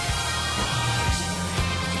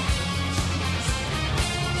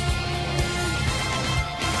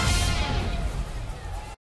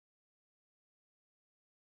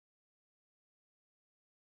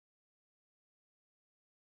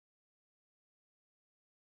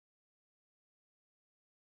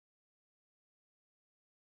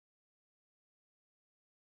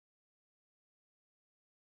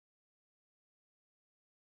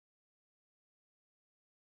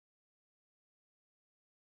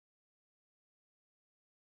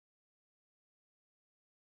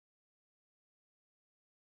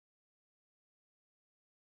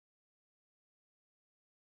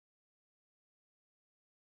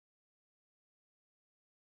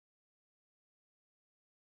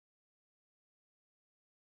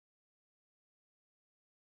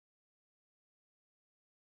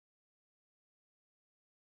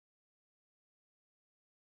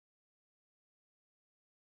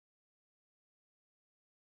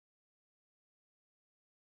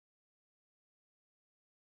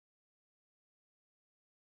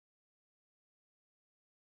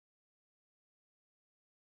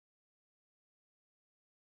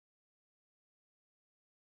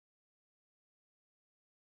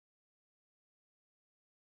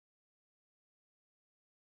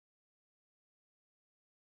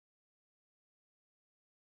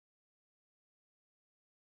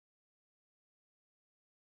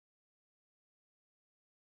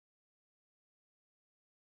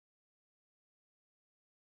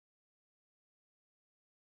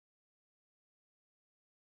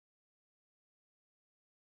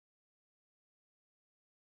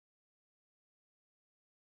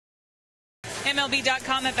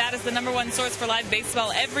 MLB.com at bat is the #1 source for live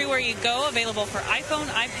baseball everywhere you go. Available for iPhone,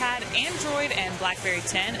 iPad, Android, and BlackBerry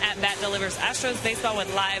 10. At Bat delivers Astros baseball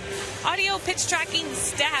with live audio, pitch tracking,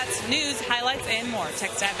 stats, news, highlights, and more.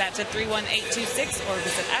 Text at bat to 31826 or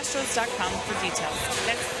visit Astros.com for details.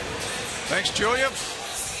 Thanks, Julia.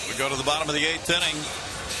 We go to the bottom of the 8th inning.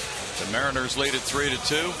 The Mariners lead at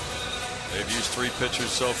 3-2. They've used 3 pitchers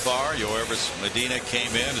so far. Yoervis Medina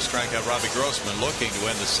came in to strike out Robbie Grossman, looking to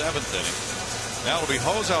win the 7th inning. Now it'll be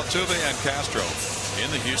Hose, Altuve, and Castro in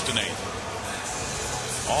the Houston 8th.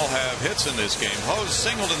 All have hits in this game. Hose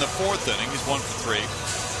singled in the 4th inning. He's 1 for 3.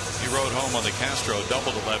 He rode home on the Castro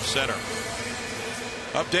double to left center.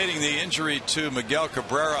 Updating the injury to Miguel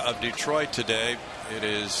Cabrera of Detroit today. It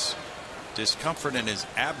is discomfort in his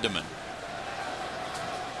abdomen.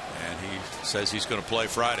 And he says he's going to play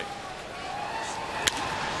Friday.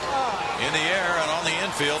 In the air and on the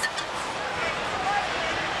infield.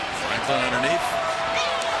 Franklin underneath.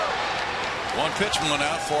 1 pitch went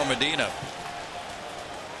out for Medina.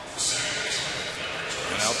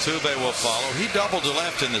 And Altuve will follow. He doubled to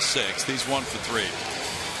left in the 6th. He's 1 for 3.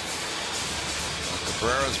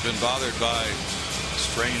 Cabrera's been bothered by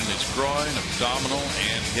strain in his groin, abdominal,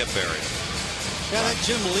 and hip area. Yeah, that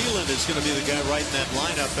Jim Leland is going to be the guy right in that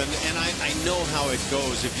lineup, and I know how it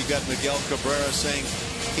goes. If you got Miguel Cabrera saying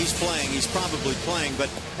he's playing, he's probably playing, but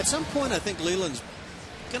at some point I think Leland's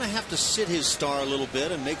going to have to sit his star a little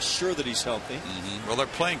bit and make sure that he's healthy. Well, they're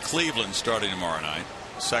playing Cleveland starting tomorrow night,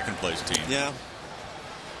 2nd place team. Yeah.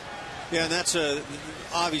 Yeah, and that's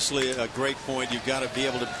obviously a great point. You've got to be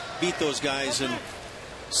able to beat those guys and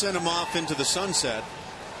send them off into the sunset.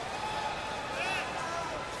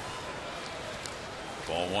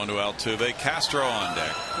 Ball 1 to Altuve. Castro on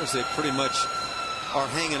deck. Because they pretty much are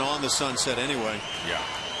hanging on the sunset anyway. Yeah.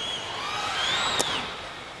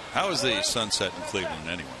 How is the sunset in Cleveland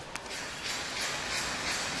anyway?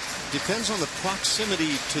 Depends on the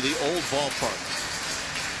proximity to the old ballpark.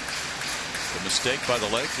 The mistake by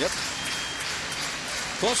the lake? Yep.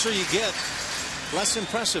 Closer you get, less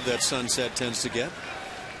impressive that sunset tends to get.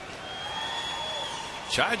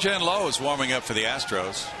 Chai-Jen Low is warming up for the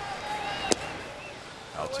Astros.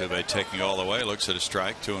 Altuve taking all the way, looks at a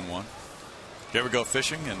strike, 2-1. Did you ever go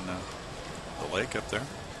fishing in the lake up there?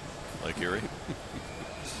 Lake Erie?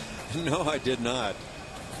 No, I did not.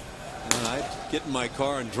 I'd get in my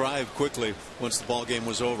car and drive quickly once the ball game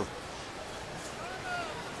was over.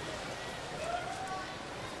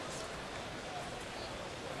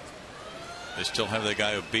 They still have the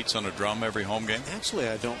guy who beats on a drum every home game? Actually,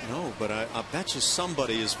 I don't know, but I bet you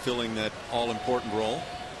somebody is filling that all-important role.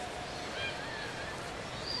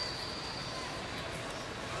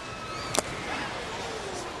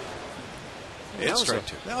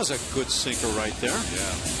 That was a good sinker right there.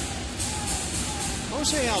 Yeah.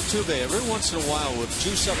 Jose Altuve every once in a while would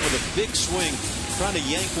juice up with a big swing, trying to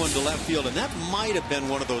yank one to left field, and that might have been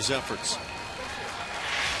one of those efforts.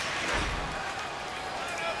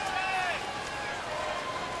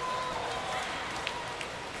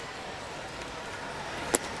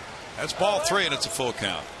 That's ball 3, and it's a full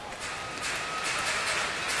count.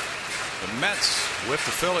 The Mets whip the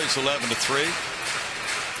Phillies 11-3.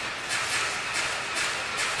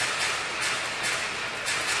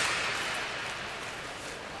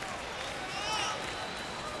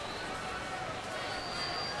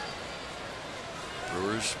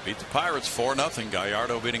 Brewers beat the Pirates 4-0.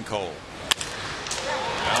 Gallardo beating Cole.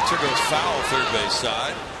 Bouncer goes foul, third base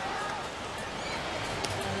side.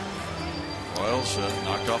 Royals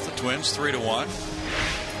knocked off the Twins 3-1.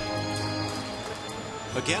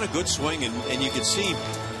 Again, a good swing, and you can see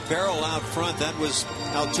barrel out front. That was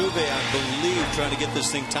Altuve, I believe, trying to get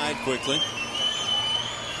this thing tied quickly.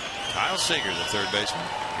 Kyle Seager, the third baseman.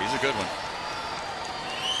 He's a good one.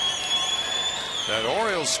 That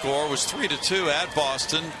Orioles score was 3-2 at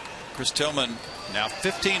Boston. Chris Tillman now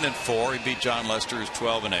 15-4. He beat John Lester, who's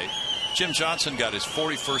 12-8. Jim Johnson got his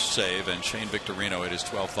 41st save, and Shane Victorino hit his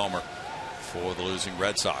 12th homer for the losing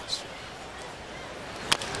Red Sox.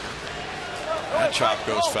 That chop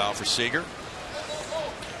goes foul for Seager.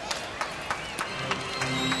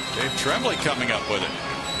 Dave Tremblay coming up with it.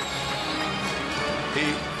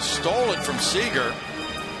 He stole it from Seager.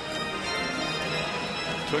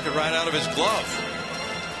 Took it right out of his glove.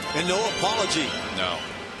 And no apology. No.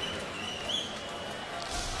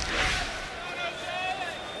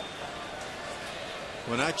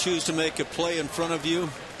 When I choose to make a play in front of you,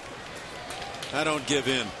 I don't give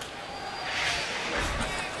in.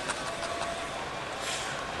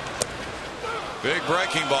 Big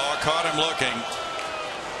breaking ball, caught him looking.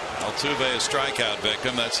 Altuve, a strikeout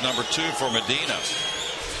victim. That's number 2 for Medina.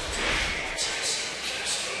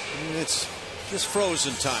 It's just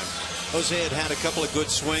frozen time. Jose had a couple of good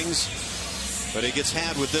swings, but he gets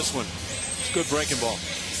had with this one. It's a good breaking ball.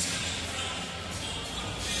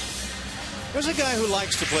 There's a guy who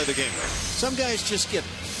likes to play the game. Some guys just get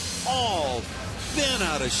all bent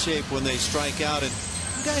out of shape when they strike out, and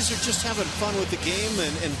some guys are just having fun with the game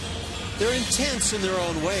and They're intense in their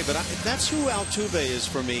own way, but that's who Altuve is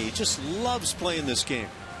for me. He just loves playing this game.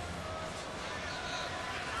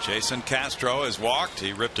 Jason Castro has walked.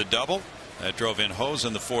 He ripped a double. That drove in Hose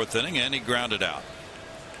in the 4th inning, and he grounded out.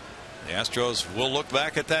 The Astros will look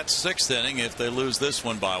back at that 6th inning if they lose this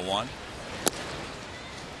one by 1.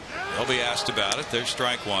 They'll be asked about it. There's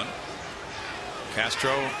strike 1.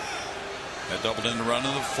 Castro had doubled in the run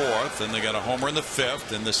in the 4th, then they got a homer in the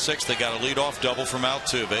 5th. In the 6th, they got a leadoff double from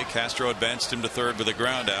Altuve. Castro advanced him to 3rd with a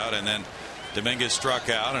ground out, and then Dominguez struck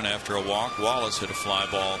out, and after a walk, Wallace hit a fly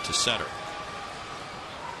ball to center.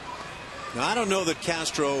 Now, I don't know that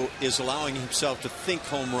Castro is allowing himself to think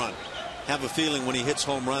home run. Have a feeling when he hits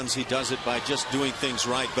home runs, he does it by just doing things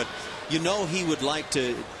right. But you know he would like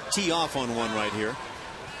to tee off on one right here.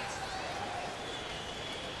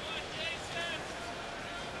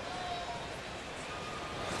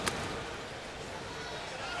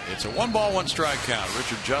 It's a 1-ball, 1-strike count.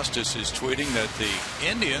 Richard Justice is tweeting that the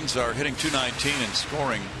Indians are hitting .219 and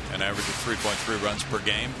scoring an average of 3.3 runs per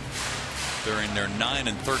game during their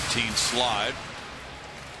 9-13 slide.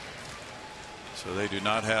 So they do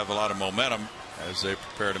not have a lot of momentum as they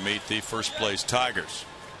prepare to meet the first place Tigers.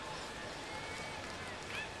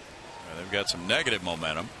 And they've got some negative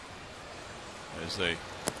momentum as they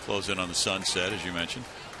close in on the sunset, as you mentioned.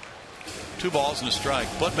 2 balls and a strike,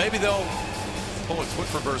 but maybe they'll pull a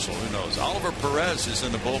quick reversal. Who knows? Oliver Perez is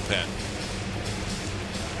in the bullpen.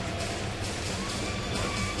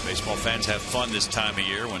 Baseball fans have fun this time of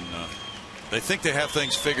year when they think they have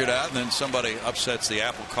things figured out, and then somebody upsets the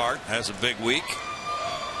apple cart, has a big week.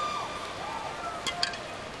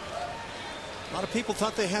 A lot of people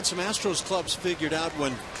thought they had some Astros clubs figured out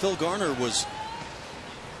when Phil Garner was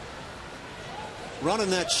running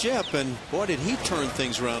that ship, and boy, did he turn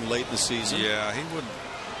things around late in the season. Yeah, he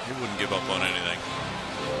wouldn't give up on anything.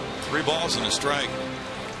 3 balls and a strike.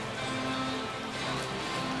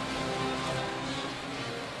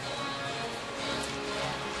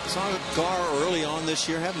 Saw Gar early on this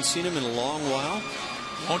year. Haven't seen him in a long while.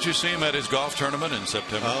 Won't you see him at his golf tournament in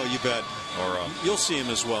September? Oh, you bet. Or you'll see him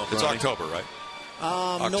as well. It's October, right?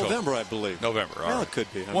 October. November, I believe. November. All well, right. It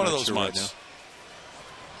could be. I'm one of not those sure months. Right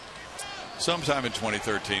sometime in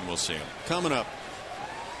 2013, we'll see him. Coming up.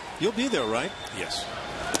 You'll be there, right? Yes.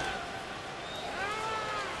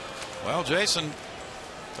 Well, Jason,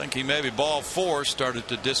 I think he maybe ball 4 started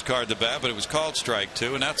to discard the bat, but it was called strike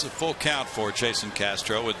 2, and that's a full count for Jason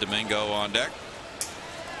Castro with Domingo on deck.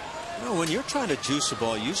 You know, when you're trying to juice a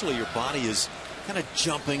ball, usually your body is kind of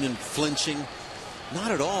jumping and flinching. Not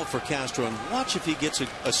at all for Castro. And watch if he gets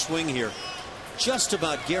a swing here. Just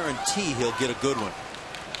about guarantee he'll get a good one.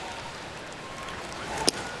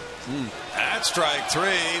 That's strike 3,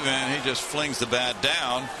 and he just flings the bat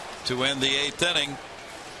down to end the 8th inning.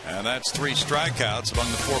 And that's 3 strikeouts among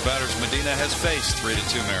the 4 batters Medina has faced.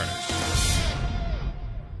 3-2 Mariners.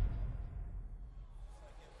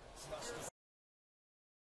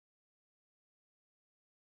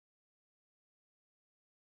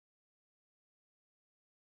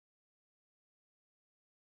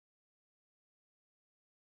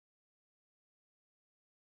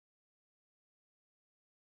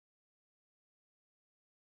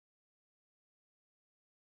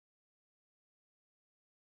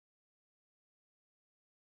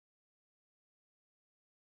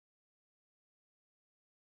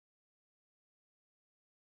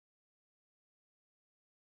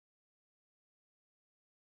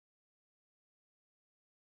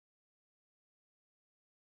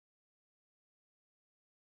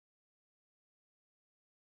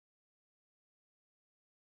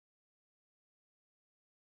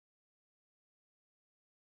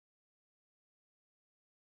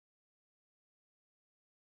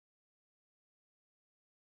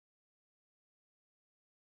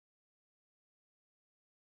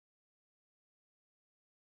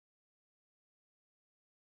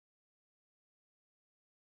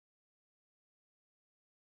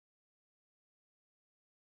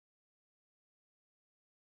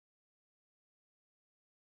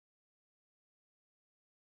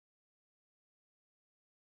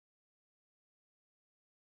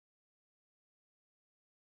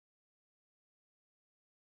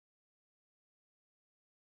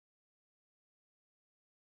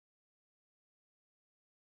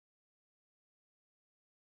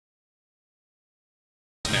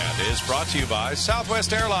 Is brought to you by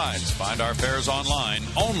Southwest Airlines. Find our fares online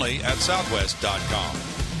only at southwest.com.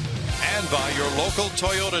 And by your local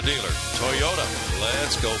Toyota dealer. Toyota,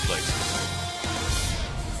 let's go places.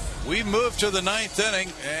 We moved to the 9th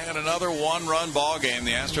inning and another 1-run ball game.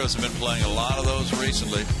 The Astros have been playing a lot of those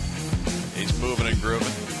recently. He's moving and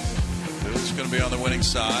grooving. Who's going to be on the winning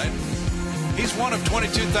side? He's one of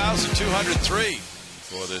 22,203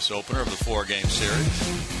 for this opener of the 4-game series.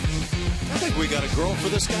 I think we got a girl for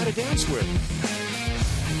this guy to dance with.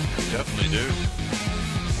 Definitely do.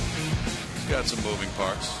 He's got some moving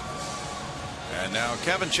parts. And now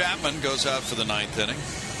Kevin Chapman goes out for the 9th inning.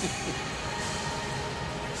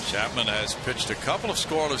 Chapman has pitched a couple of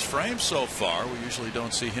scoreless frames so far. We usually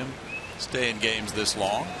don't see him stay in games this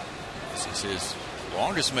long. This is his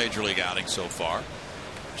longest major league outing so far.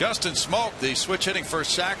 Justin Smoke, the switch hitting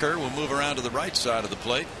first sacker, will move around to the right side of the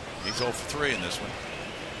plate. He's 0 for 3 in this one.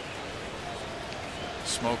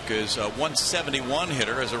 Smoke is a 171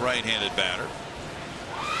 hitter as a right-handed batter.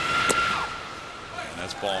 And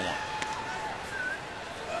that's ball 1.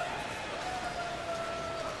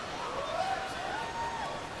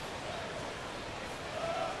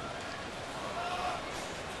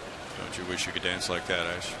 Don't you wish you could dance like that,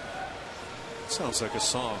 Ash? Sounds like a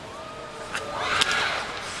song.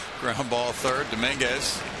 Ground ball third.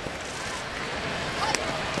 Dominguez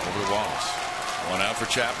over the walls. 1 out for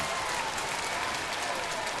Chapman.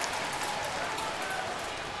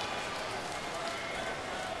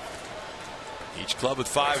 Each club with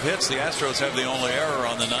 5 hits. The Astros have the only error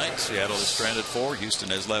on the night. Seattle is stranded 4. Houston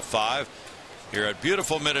has left 5 here at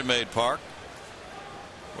beautiful Minute Maid Park,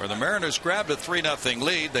 where the Mariners grabbed a 3-0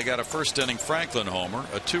 lead. They got a first-inning Franklin homer,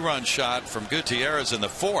 a 2-run shot from Gutierrez in the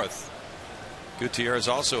 4th. Gutierrez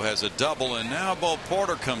also has a double, and now Bo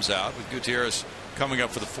Porter comes out with Gutierrez coming up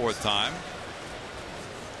for the 4th time.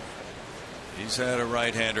 He's had a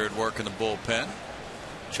right-hander at work in the bullpen.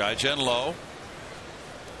 Chai-Jen Low.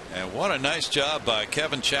 And what a nice job by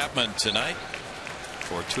Kevin Chapman tonight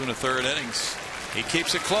for 2 1/3 innings. He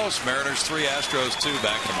keeps it close. Mariners 3, Astros 2.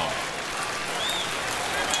 Back in a moment.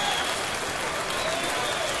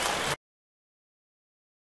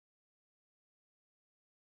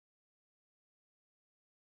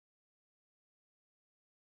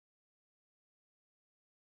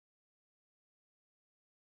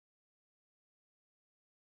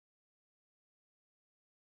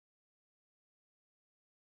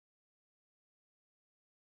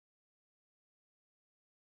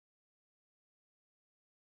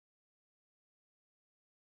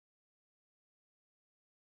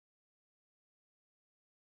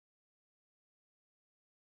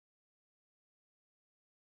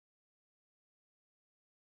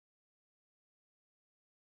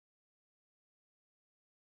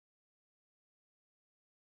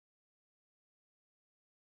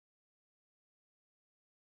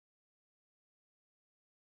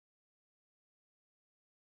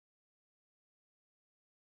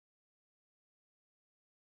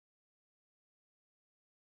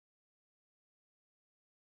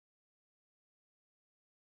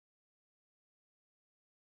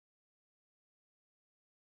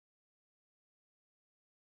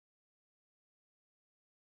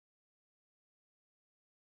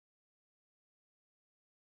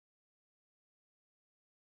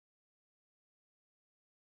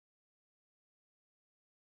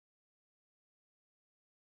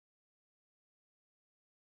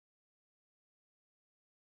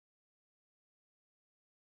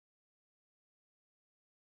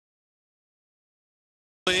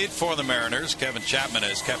 Lead for the Mariners. Kevin Chapman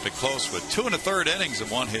has kept it close with 2 1/3 innings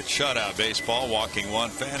of 1-hit shutout baseball, walking 1,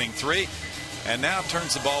 fanning 3, and now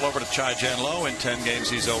turns the ball over to Chai-Jen Low. In 10 games,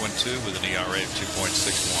 he's 0-2 with an ERA of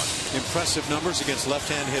 2.61. Impressive numbers against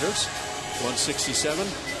left-hand hitters. 167.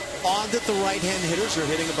 Odd that the right-hand hitters are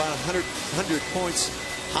hitting about 100 points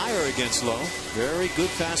higher against Low. Very good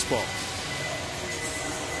fastball.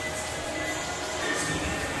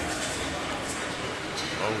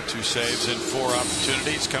 Oh, 2 saves in 4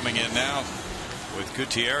 opportunities. Coming in now with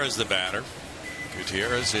Gutierrez the batter.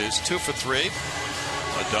 Gutierrez is 2 for 3.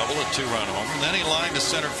 A double, a 2-run homer. And then he lined to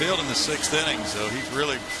center field in the 6th inning. So he's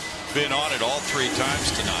really been on it all 3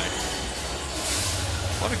 times tonight.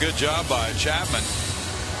 What a good job by Chapman.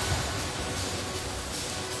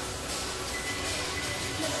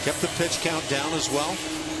 Kept the pitch count down as well.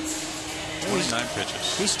 29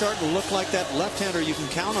 pitches. He's starting to look like that left-hander you can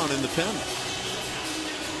count on in the pen.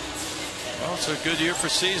 Well, it's a good year for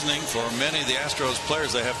seasoning for many of the Astros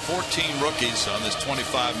players. They have 14 rookies on this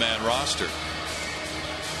 25-man roster.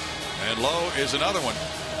 And Lowe is another one.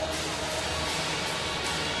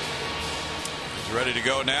 He's ready to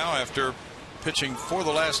go now after pitching for the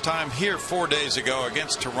last time here 4 days ago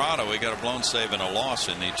against Toronto. He got a blown save and a loss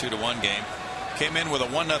in the 2-1 game. Came in with a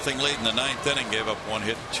 1-0 lead in the 9th inning, gave up 1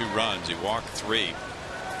 hit and 2 runs. He walked 3.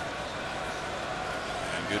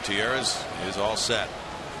 And Gutierrez is all set.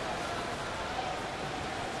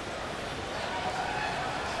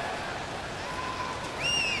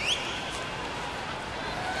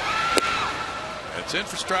 It's in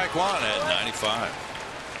for strike one at 95.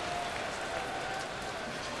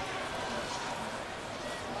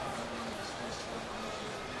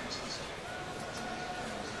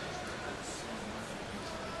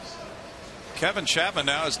 Kevin Chapman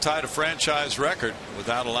now has tied a franchise record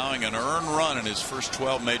without allowing an earned run in his first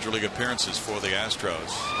 12 major league appearances for the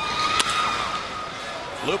Astros.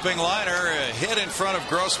 Looping liner hit in front of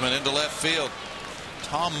Grossman into left field.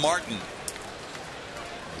 Tom Martin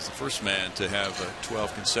is the first man to have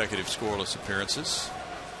 12 consecutive scoreless appearances,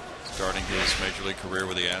 starting his major league career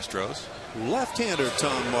with the Astros. Left-hander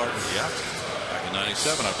Tom Martin. Yeah, back in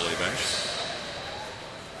 '97, I believe.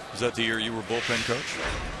 Is that the year you were bullpen coach?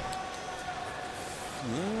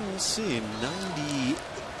 Let's see, 90.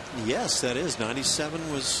 Yes, that is.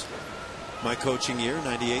 97 was my coaching year.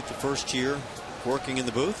 98, the first year working in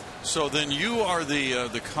the booth. So then you are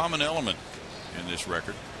the common element in this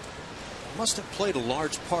record. Must have played a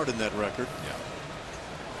large part in that record. Yeah.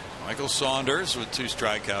 Michael Saunders with 2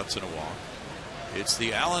 strikeouts and a walk. It's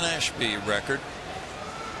the Alan Ashby record.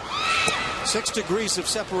 6 degrees of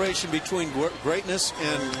separation between greatness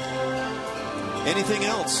and anything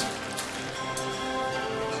else.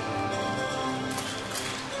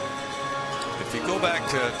 If you go back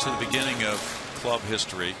to the beginning of club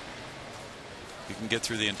history, you can get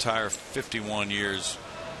through the entire 51 years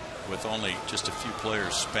with only just a few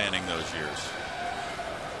players spanning those years.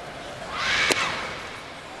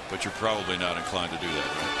 But you're probably not inclined to do that,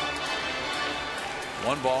 right?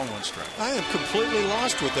 1 ball and 1 strike. I am completely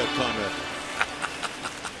lost with that comment.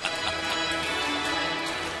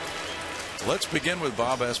 Let's begin with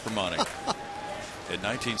Bob Aspromonte. In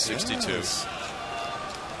 1962. Yes.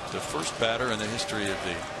 The first batter in the history of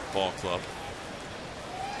the ball club,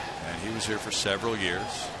 and he was here for several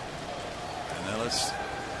years. And then let's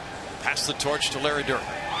pass the torch to Larry Dierker.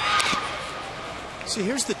 See,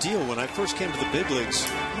 here's the deal. When I first came to the big leagues,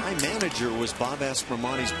 my manager was Bob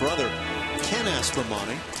Aspromonte's brother, Ken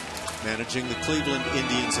Aspromonte, managing the Cleveland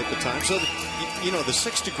Indians at the time. So, you know, the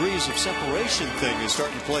 6 degrees of separation thing is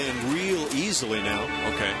starting to play in real easily now.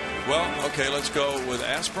 Okay. Well, okay, let's go with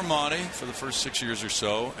Aspromonte for the first 6 years or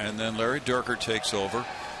so, and then Larry Dierker takes over,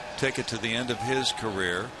 take it to the end of his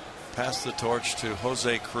career, pass the torch to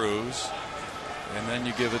Jose Cruz, and then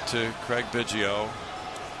you give it to Craig Biggio,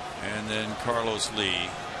 and then Carlos Lee,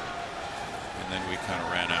 and then we kind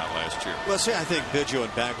of ran out last year. Well, see, I think Biggio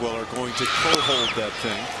and Bagwell are going to co-hold that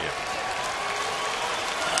thing. Yeah.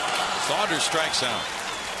 Saunders strikes out.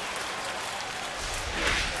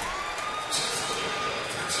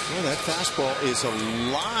 Well, that fastball is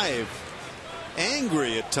alive,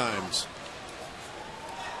 angry at times.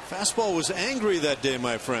 Fastball was angry that day,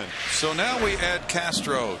 my friend. So now we add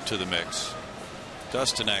Castro to the mix.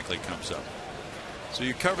 Dustin Ackley comes up. So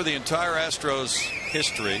you cover the entire Astros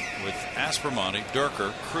history with Aspromonte,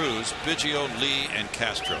 Dierker, Cruz, Biggio, Lee, and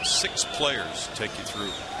Castro. 6 players take you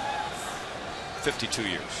through 52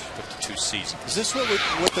 years, 52 seasons. Is this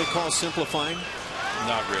what they call simplifying?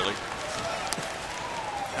 Not really.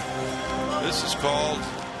 This is called,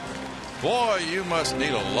 boy, you must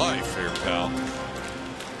need a life here, pal.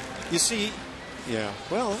 You see, yeah,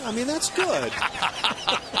 well, I mean, that's good.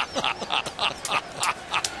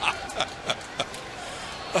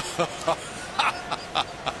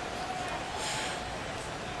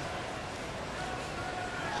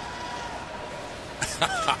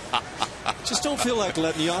 Just don't feel like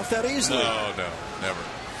letting you off that easily. No, never.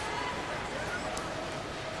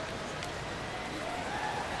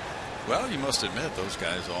 Well, you must admit those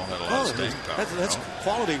guys all had a lot of staying power. That's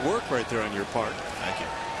quality work right there on your part. Thank you.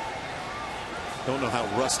 Don't know how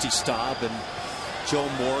Rusty Staub and Joe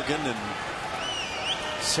Morgan and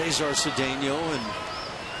Cesar Cedeno and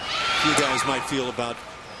you guys might feel about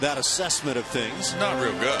that assessment of things. Not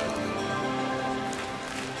real good.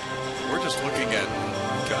 We're just looking at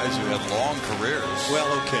guys who had long careers.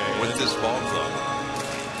 Well, okay. With this ball club.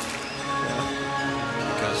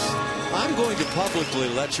 Because I'm going to publicly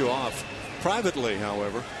let you off. Privately,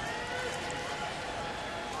 however.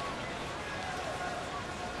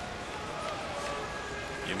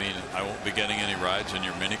 you mean I won't be getting any rides in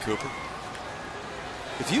your Mini Cooper?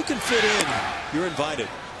 If you can fit in, you're invited.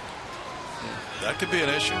 That could be an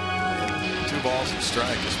issue. 2 balls and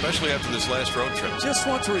strike, especially after this last road trip. Just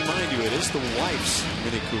want to remind you, it is the wife's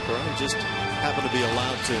Mini Cooper. I just happen to be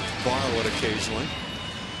allowed to borrow it occasionally.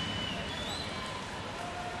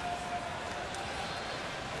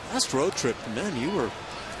 Last road trip, man, you were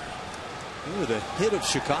the hit of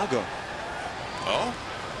Chicago. Oh?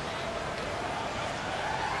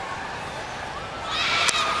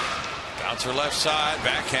 Bouncer left side,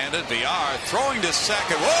 backhanded. Villar throwing to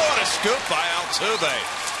second. Whoa, what a scoop by Altuve.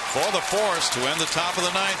 for the force to end the top of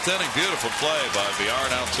the ninth inning. Beautiful play by Villar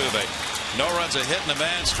and Altuve. No runs, a hit, and a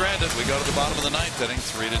man stranded. We go to the bottom of the ninth inning,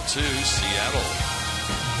 3-2 Seattle.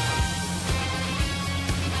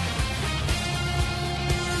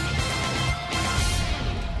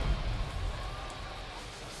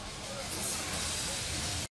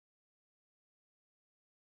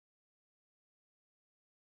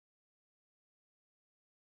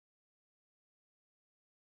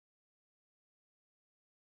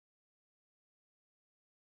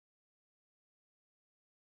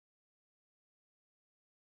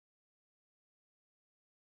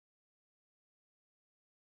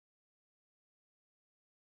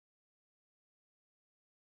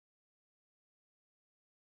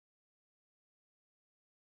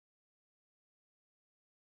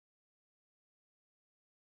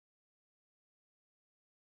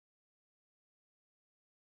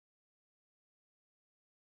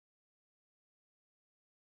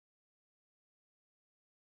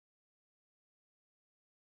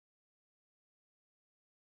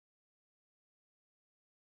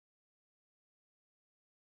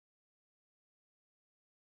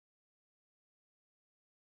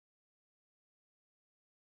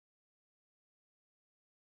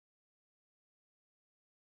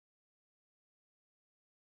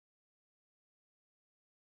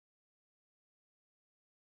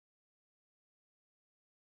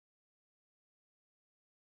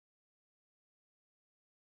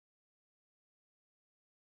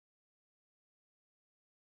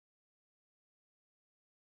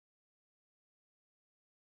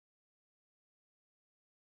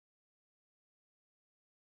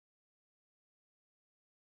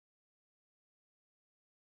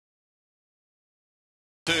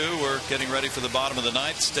 We're getting ready for the bottom of the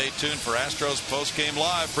ninth. Stay tuned for Astros Postgame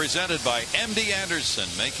Live, presented by MD Anderson,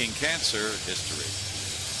 making cancer history.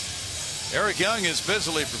 Eric Young is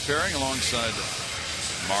busily preparing alongside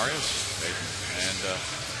Marius and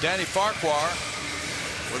Danny Farquhar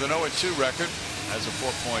with an 0-2 record, has a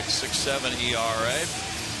 4.67 ERA,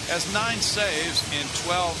 has 9 saves in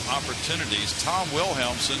 12 opportunities. Tom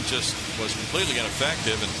Wilhelmsen just was completely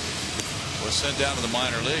ineffective and was sent down to the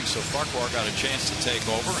minor leagues, so Farquhar got a chance to take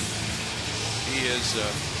over. And he is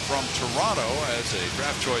from Toronto as a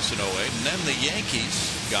draft choice in 08, and then the Yankees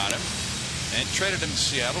got him and traded him to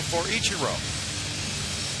Seattle for Ichiro.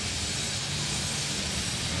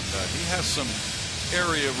 And he has some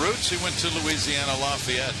area roots. He went to Louisiana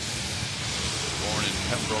Lafayette, born in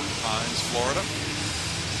Pembroke Pines, Florida.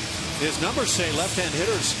 His numbers say left-hand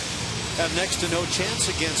hitters have next to no chance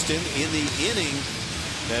against him in the inning.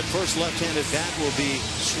 That first left-handed bat will be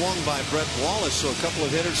swung by Brett Wallace, so a couple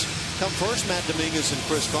of hitters come first, Matt Dominguez and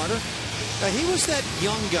Chris Carter. He was that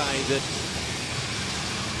young guy that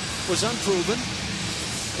was unproven,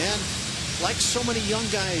 and like so many young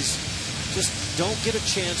guys, just don't get a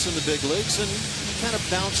chance in the big leagues, and you kind of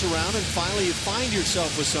bounce around, and finally you find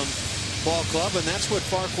yourself with some ball club, and that's what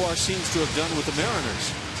Farquhar seems to have done with the Mariners.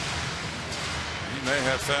 He may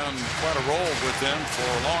have found quite a role with them for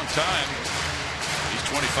a long time. He's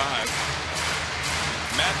 25.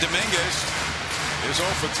 Matt Dominguez is 0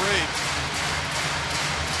 for 3.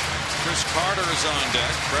 Chris Carter is on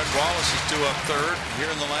deck. Brett Wallace is due up third here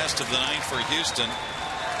in the last of the ninth for Houston.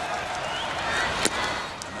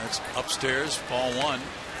 And that's upstairs, ball 1.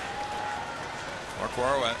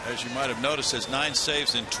 Farquhar, as you might have noticed, has 9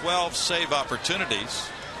 saves in 12 save opportunities.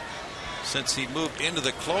 Since he moved into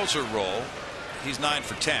the closer role, he's 9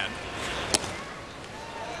 for 10.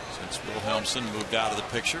 Wilhelmsen moved out of the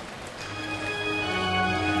picture. 2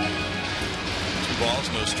 balls,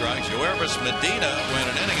 no strikes. Yoervis Medina went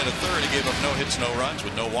an inning and a third. He gave up no hits, no runs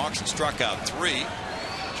with no walks, and struck out 3.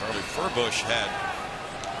 Charlie Furbush had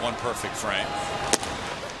 1 perfect frame.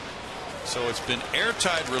 So it's been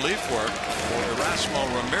airtight relief work for Erasmo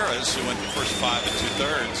Ramirez, who went the first 5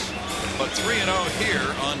 2/3. But 3-0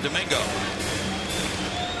 here on Domingo.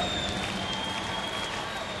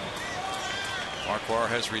 Farquhar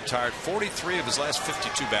has retired 43 of his last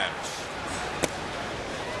 52 batters.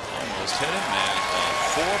 Almost hit him, and a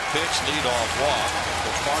 4-pitch leadoff walk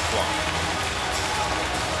for Farquhar.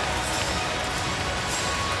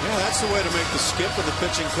 Yeah, that's the way to make the skip and the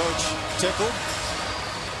pitching coach tickled.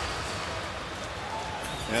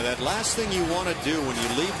 Now, that last thing you want to do when you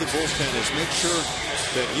leave the bullpen is make sure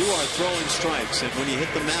that you are throwing strikes, and when you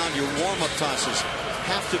hit the mound, your warm-up tosses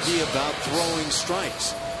have to be about throwing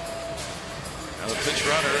strikes. Now the pitch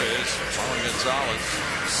runner is Marlon Gonzalez,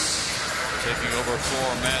 taking over for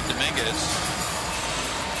Matt Dominguez.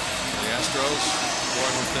 The Astros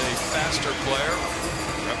going with a faster player,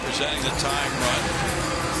 representing the tying run.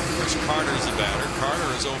 Chris Carter is the batter. Carter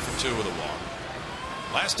is 0 for 2 with a walk.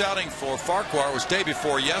 Last outing for Farquhar was day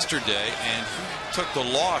before yesterday, and he took the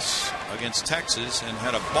loss against Texas and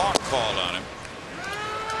had a balk called on him.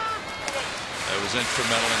 That was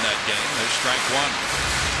instrumental in that game. There's strike one.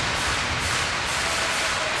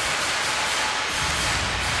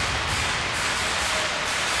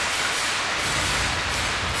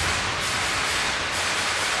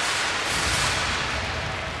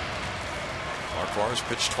 Farquhar's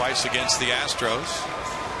pitched twice against the Astros.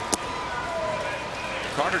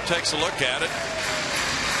 Carter takes a look at it.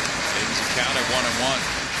 Game's a count at 1-1.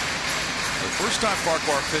 The first time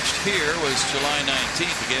Farquhar pitched here was July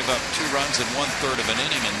 19th. He gave up 2 runs in 1/3 of an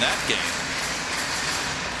inning in that game.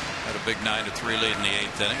 Had a big 9-3 lead in the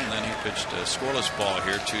 8th inning, and then he pitched a scoreless ball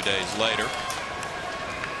here 2 days later.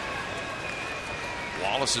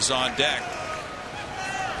 Wallace is on deck.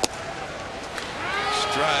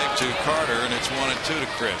 Strike to Carter, and it's 1-2 to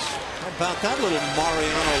Chris. How about that little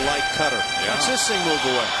Mariano-like cutter? Yeah. Watch this thing move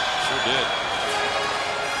away. Sure did.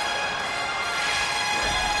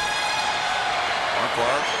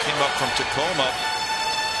 Farquhar came up from Tacoma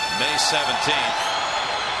May 17th.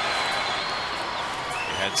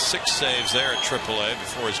 He had 6 saves there at AAA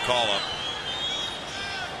before his call-up.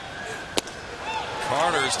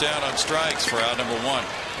 Carter is down on strikes for out number 1.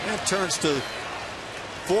 That turns to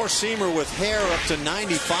four-seamer with hair up to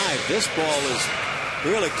 95. This ball is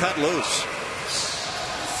really cut loose.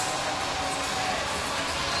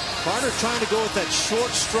 Carter trying to go with that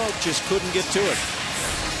short stroke, just couldn't get to it.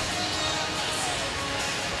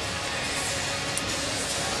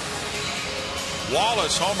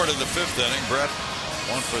 Wallace homered in the 5th inning. Brett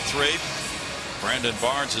 1 for 3. Brandon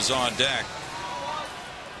Barnes is on deck.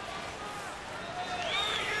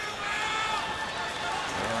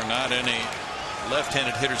 There are not any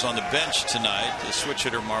left-handed hitters on the bench tonight. The switch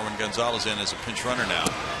hitter Marwin Gonzalez in as a pinch runner now.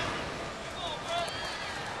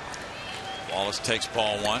 Wallace takes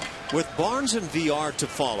ball 1. With Barnes and VR to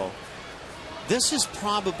follow, this is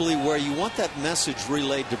probably where you want that message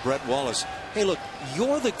relayed to Brett Wallace. Hey, look,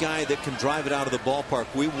 you're the guy that can drive it out of the ballpark.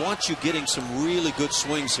 We want you getting some really good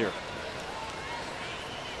swings here.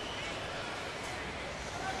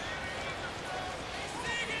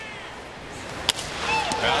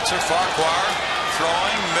 Bouncer Farquhar throwing.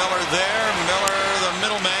 Miller there. Miller, the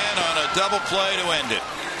middleman, on a double play to end it.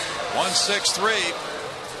 1-6-3.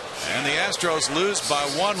 And the Astros lose by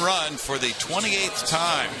 1 run for the 28th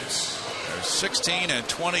time. There's 16 and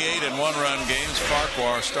 28 in 1-run games.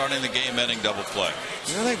 Farquhar starting the game-ending double play.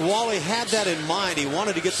 I think Wally had that in mind. He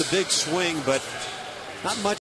wanted to get the big swing, but not much.